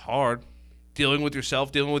 That shit's hard. Dealing with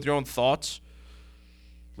yourself, dealing with your own thoughts.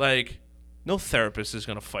 Like, no therapist is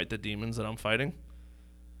going to fight the demons that I'm fighting.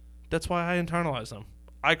 That's why I internalize them.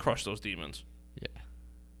 I crush those demons. yeah.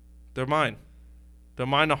 They're mine. They're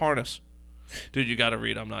mine to harness. Dude, you got to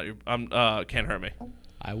read. Can't Hurt Me.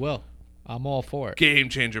 I will. I'm all for it. Game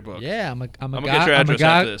changer book. Yeah, I'm gonna get your address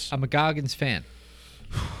after this. I'm a Goggins fan.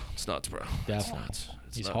 It's nuts, bro. Definitely. It's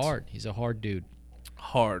He's nuts. hard. He's a hard dude.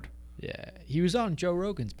 Hard. Yeah. He was on Joe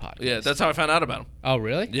Rogan's podcast. Yeah, that's how I found out about him. Oh,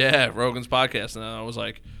 really? Yeah, Rogan's podcast. And I was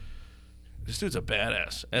like, this dude's a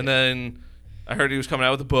badass. And then I heard he was coming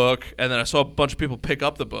out with a book. And then I saw a bunch of people pick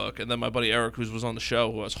up the book. And then my buddy Eric, who was on the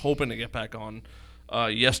show, who I was hoping to get back on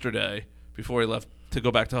yesterday before he left to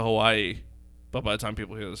go back to Hawaii, but by the time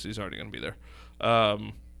people hear this, he's already going to be there.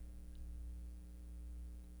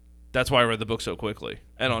 That's why I read the book so quickly.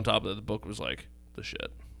 And on top of that, the book was like the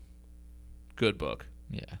shit. Good book.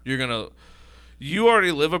 Yeah. You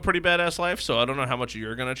already live a pretty badass life, so I don't know how much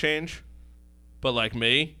you're going to change. But like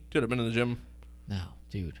me, dude, I've been in the gym No,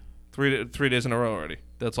 dude. 3 days in a row already.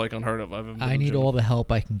 That's like unheard of. I need all the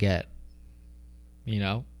help I can get. You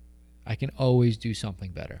know? I can always do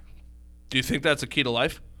something better. Do you think that's a key to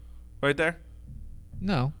life right there?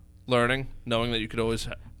 No. Learning, knowing that you could always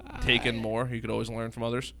take in more. You could always learn from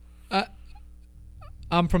others.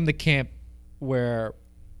 I'm from the camp where,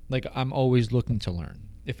 like, I'm always looking to learn.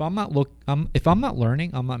 If I'm not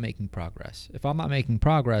learning, I'm not making progress. If I'm not making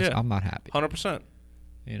progress, Yeah. I'm not happy. 100%.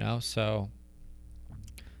 You know, so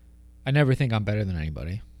I never think I'm better than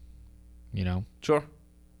anybody. You know, Sure.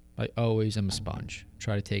 I always am a sponge.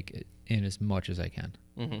 Try to take it in as much as I can.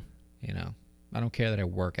 Mm-hmm. You know, I don't care that I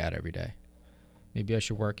work out every day. Maybe I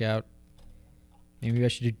should work out. Maybe I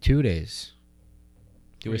should do 2 days.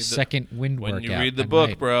 Do a second wind workout. When you read the at book,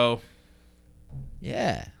 night. bro.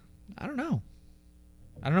 Yeah, I don't know.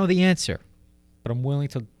 I don't know the answer, but I'm willing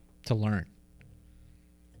to learn.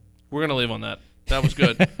 We're gonna leave on that. That was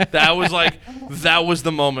good. that was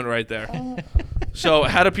the moment right there. So,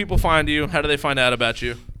 how do people find you? How do they find out about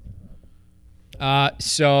you?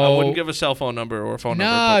 So I wouldn't give a cell phone number or a phone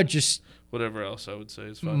number. no, but just whatever else I would say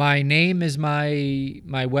is fine. my name is my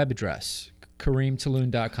web address,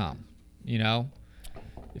 KareemTaloon.com. You know,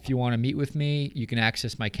 if you want to meet with me, you can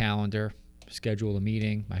access my calendar, schedule a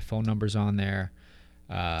meeting. My phone number's on there.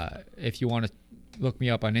 If you want to look me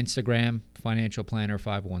up on Instagram, Financial Planner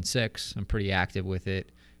 516. I'm pretty active with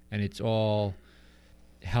it, and it's all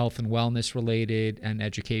health and wellness related and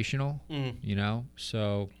educational. You know,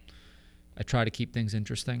 so I try to keep things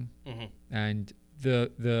interesting, and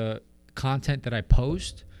the content that I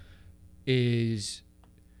post is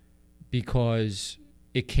because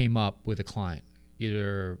it came up with a client,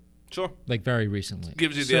 either Sure. like very recently.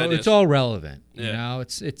 Gives you the so ideas. it's all relevant. You Yeah. know,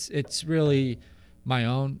 it's really my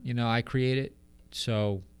own. You know, I create it,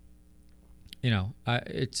 so you know,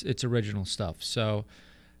 it's original stuff. So,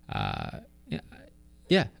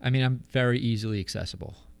 yeah. I mean, I'm very easily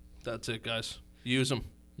accessible. That's it, guys. Use him.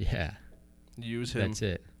 Yeah, Use him. that's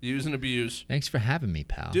it. Use and abuse. Thanks for having me,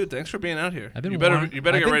 pal. Dude, thanks for being out here. I've been you better wanting- get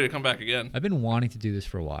I've been- ready to come back again. I've been wanting to do this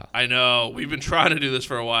for a while. I know. We've been trying to do this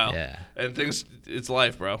for a while. Yeah. And it's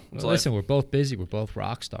life, bro. It's Well, life. listen, we're both busy. We're both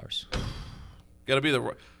rock stars. Got to be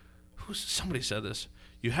somebody said this.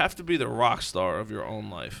 You have to be the rock star of your own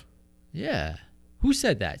life. Yeah. Who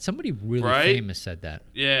said that? Somebody really Right? famous said that.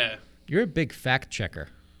 Yeah. You're a big fact checker.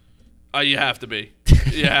 You have to be.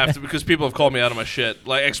 You have to, because people have called me out of my shit.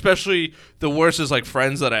 Like, especially the worst is like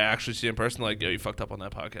friends that I actually see in person. Like, yo, you fucked up on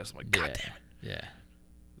that podcast. I'm like, God damn it. Yeah.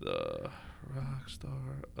 The rock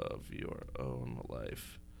star of your own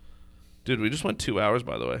life. Dude, we just went 2 hours,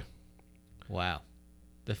 by the way. Wow.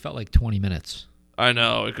 That felt like 20 minutes. I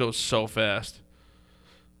know. It goes so fast.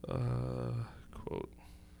 Quote.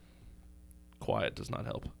 Quiet does not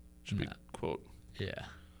help. Should be No. quote. Yeah.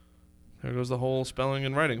 There goes the whole spelling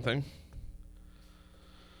and writing thing.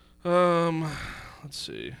 Let's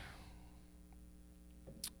see.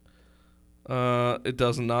 It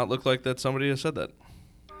does not look like that somebody has said that.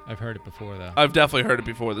 I've heard it before, though. I've definitely heard it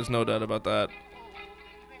before. There's no doubt about that.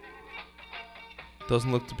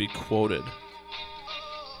 Doesn't look to be quoted.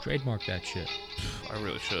 Trademark that shit. I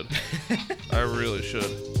really should. I really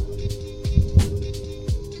should.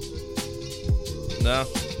 No,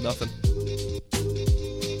 nothing.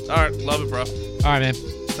 All right, love it, bro. All right, man.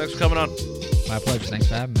 Thanks for coming on. My pleasure. Thanks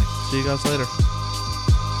for having me. See you guys later.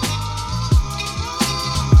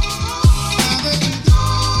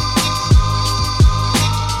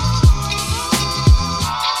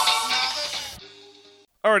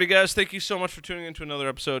 Alrighty, guys, thank you so much for tuning into another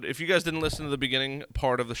episode. If you guys didn't listen to the beginning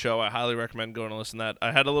part of the show, I highly recommend going and listen to that.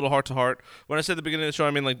 I had a little heart-to-heart. When I say the beginning of the show,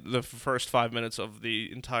 I mean like the first 5 minutes of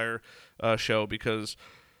the entire show, because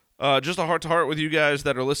just a heart-to-heart with you guys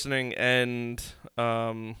that are listening, and,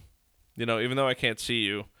 you know, even though I can't see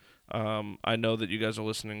you, I know that you guys are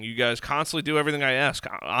listening. You guys constantly do everything I ask,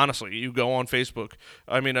 honestly. You go on Facebook.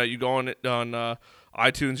 I mean, you go on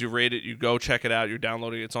iTunes, you rate it, you go check it out, you're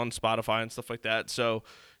downloading it, it's on Spotify and stuff like that. So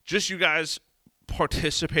just you guys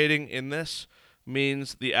participating in this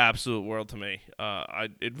means the absolute world to me.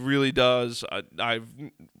 It really does. I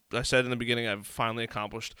said in the beginning, I've finally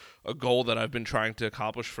accomplished a goal that I've been trying to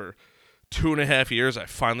accomplish for 2.5 years. I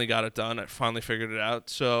finally got it done. I finally figured it out.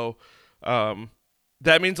 So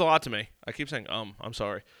that means a lot to me. I keep saying I'm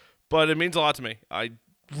sorry. But it means a lot to me. I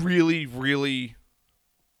really, really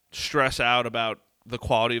stress out about the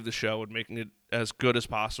quality of the show and making it as good as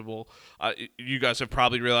possible. You guys have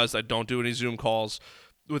probably realized I don't do any Zoom calls,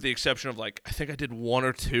 with the exception of, like, I think I did 1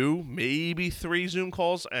 or 2, maybe 3 Zoom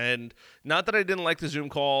calls. And not that I didn't like the Zoom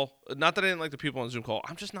call, not that I didn't like the people on Zoom call.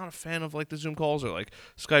 I'm just not a fan of, like, the Zoom calls or, like,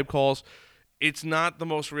 Skype calls. It's not the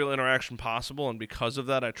most real interaction possible, and because of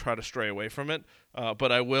that, I try to stray away from it.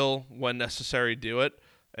 But I will, when necessary, do it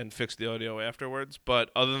and fix the audio afterwards.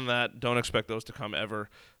 But other than that, don't expect those to come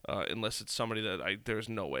ever, unless it's somebody that there's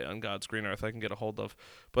no way on God's green earth I can get a hold of.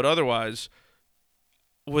 But otherwise,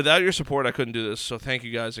 without your support, I couldn't do this. So thank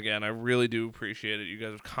you guys again. I really do appreciate it. You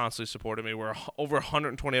guys have constantly supported me. We're over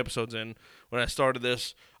 120 episodes in. When I started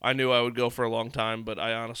this, I knew I would go for a long time, but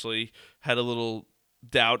I honestly had a little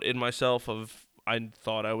doubt in myself of I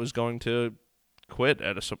thought I was going to quit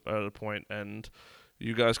at a point, and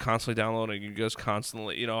you guys constantly downloading, you guys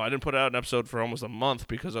constantly, I didn't put out an episode for almost a month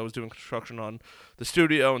because I was doing construction on the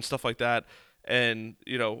studio and stuff like that, and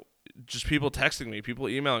just people texting me, people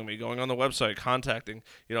emailing me, going on the website, contacting,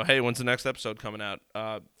 hey, when's the next episode coming out?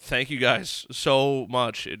 Thank you guys so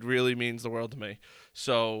much. It really means the world to me.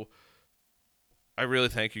 So I really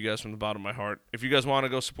thank you guys from the bottom of my heart. If you guys want to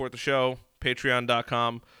go support the show,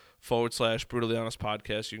 patreon.com/Brutally Honest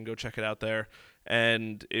Podcast. You can go check it out there.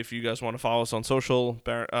 And if you guys want to follow us on social,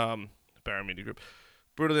 Barron Media Group,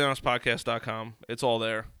 BrutallyHonestPodcast.com. It's all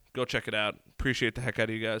there. Go check it out. Appreciate the heck out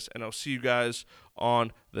of you guys. And I'll see you guys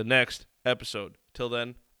on the next episode. Till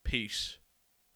then, peace.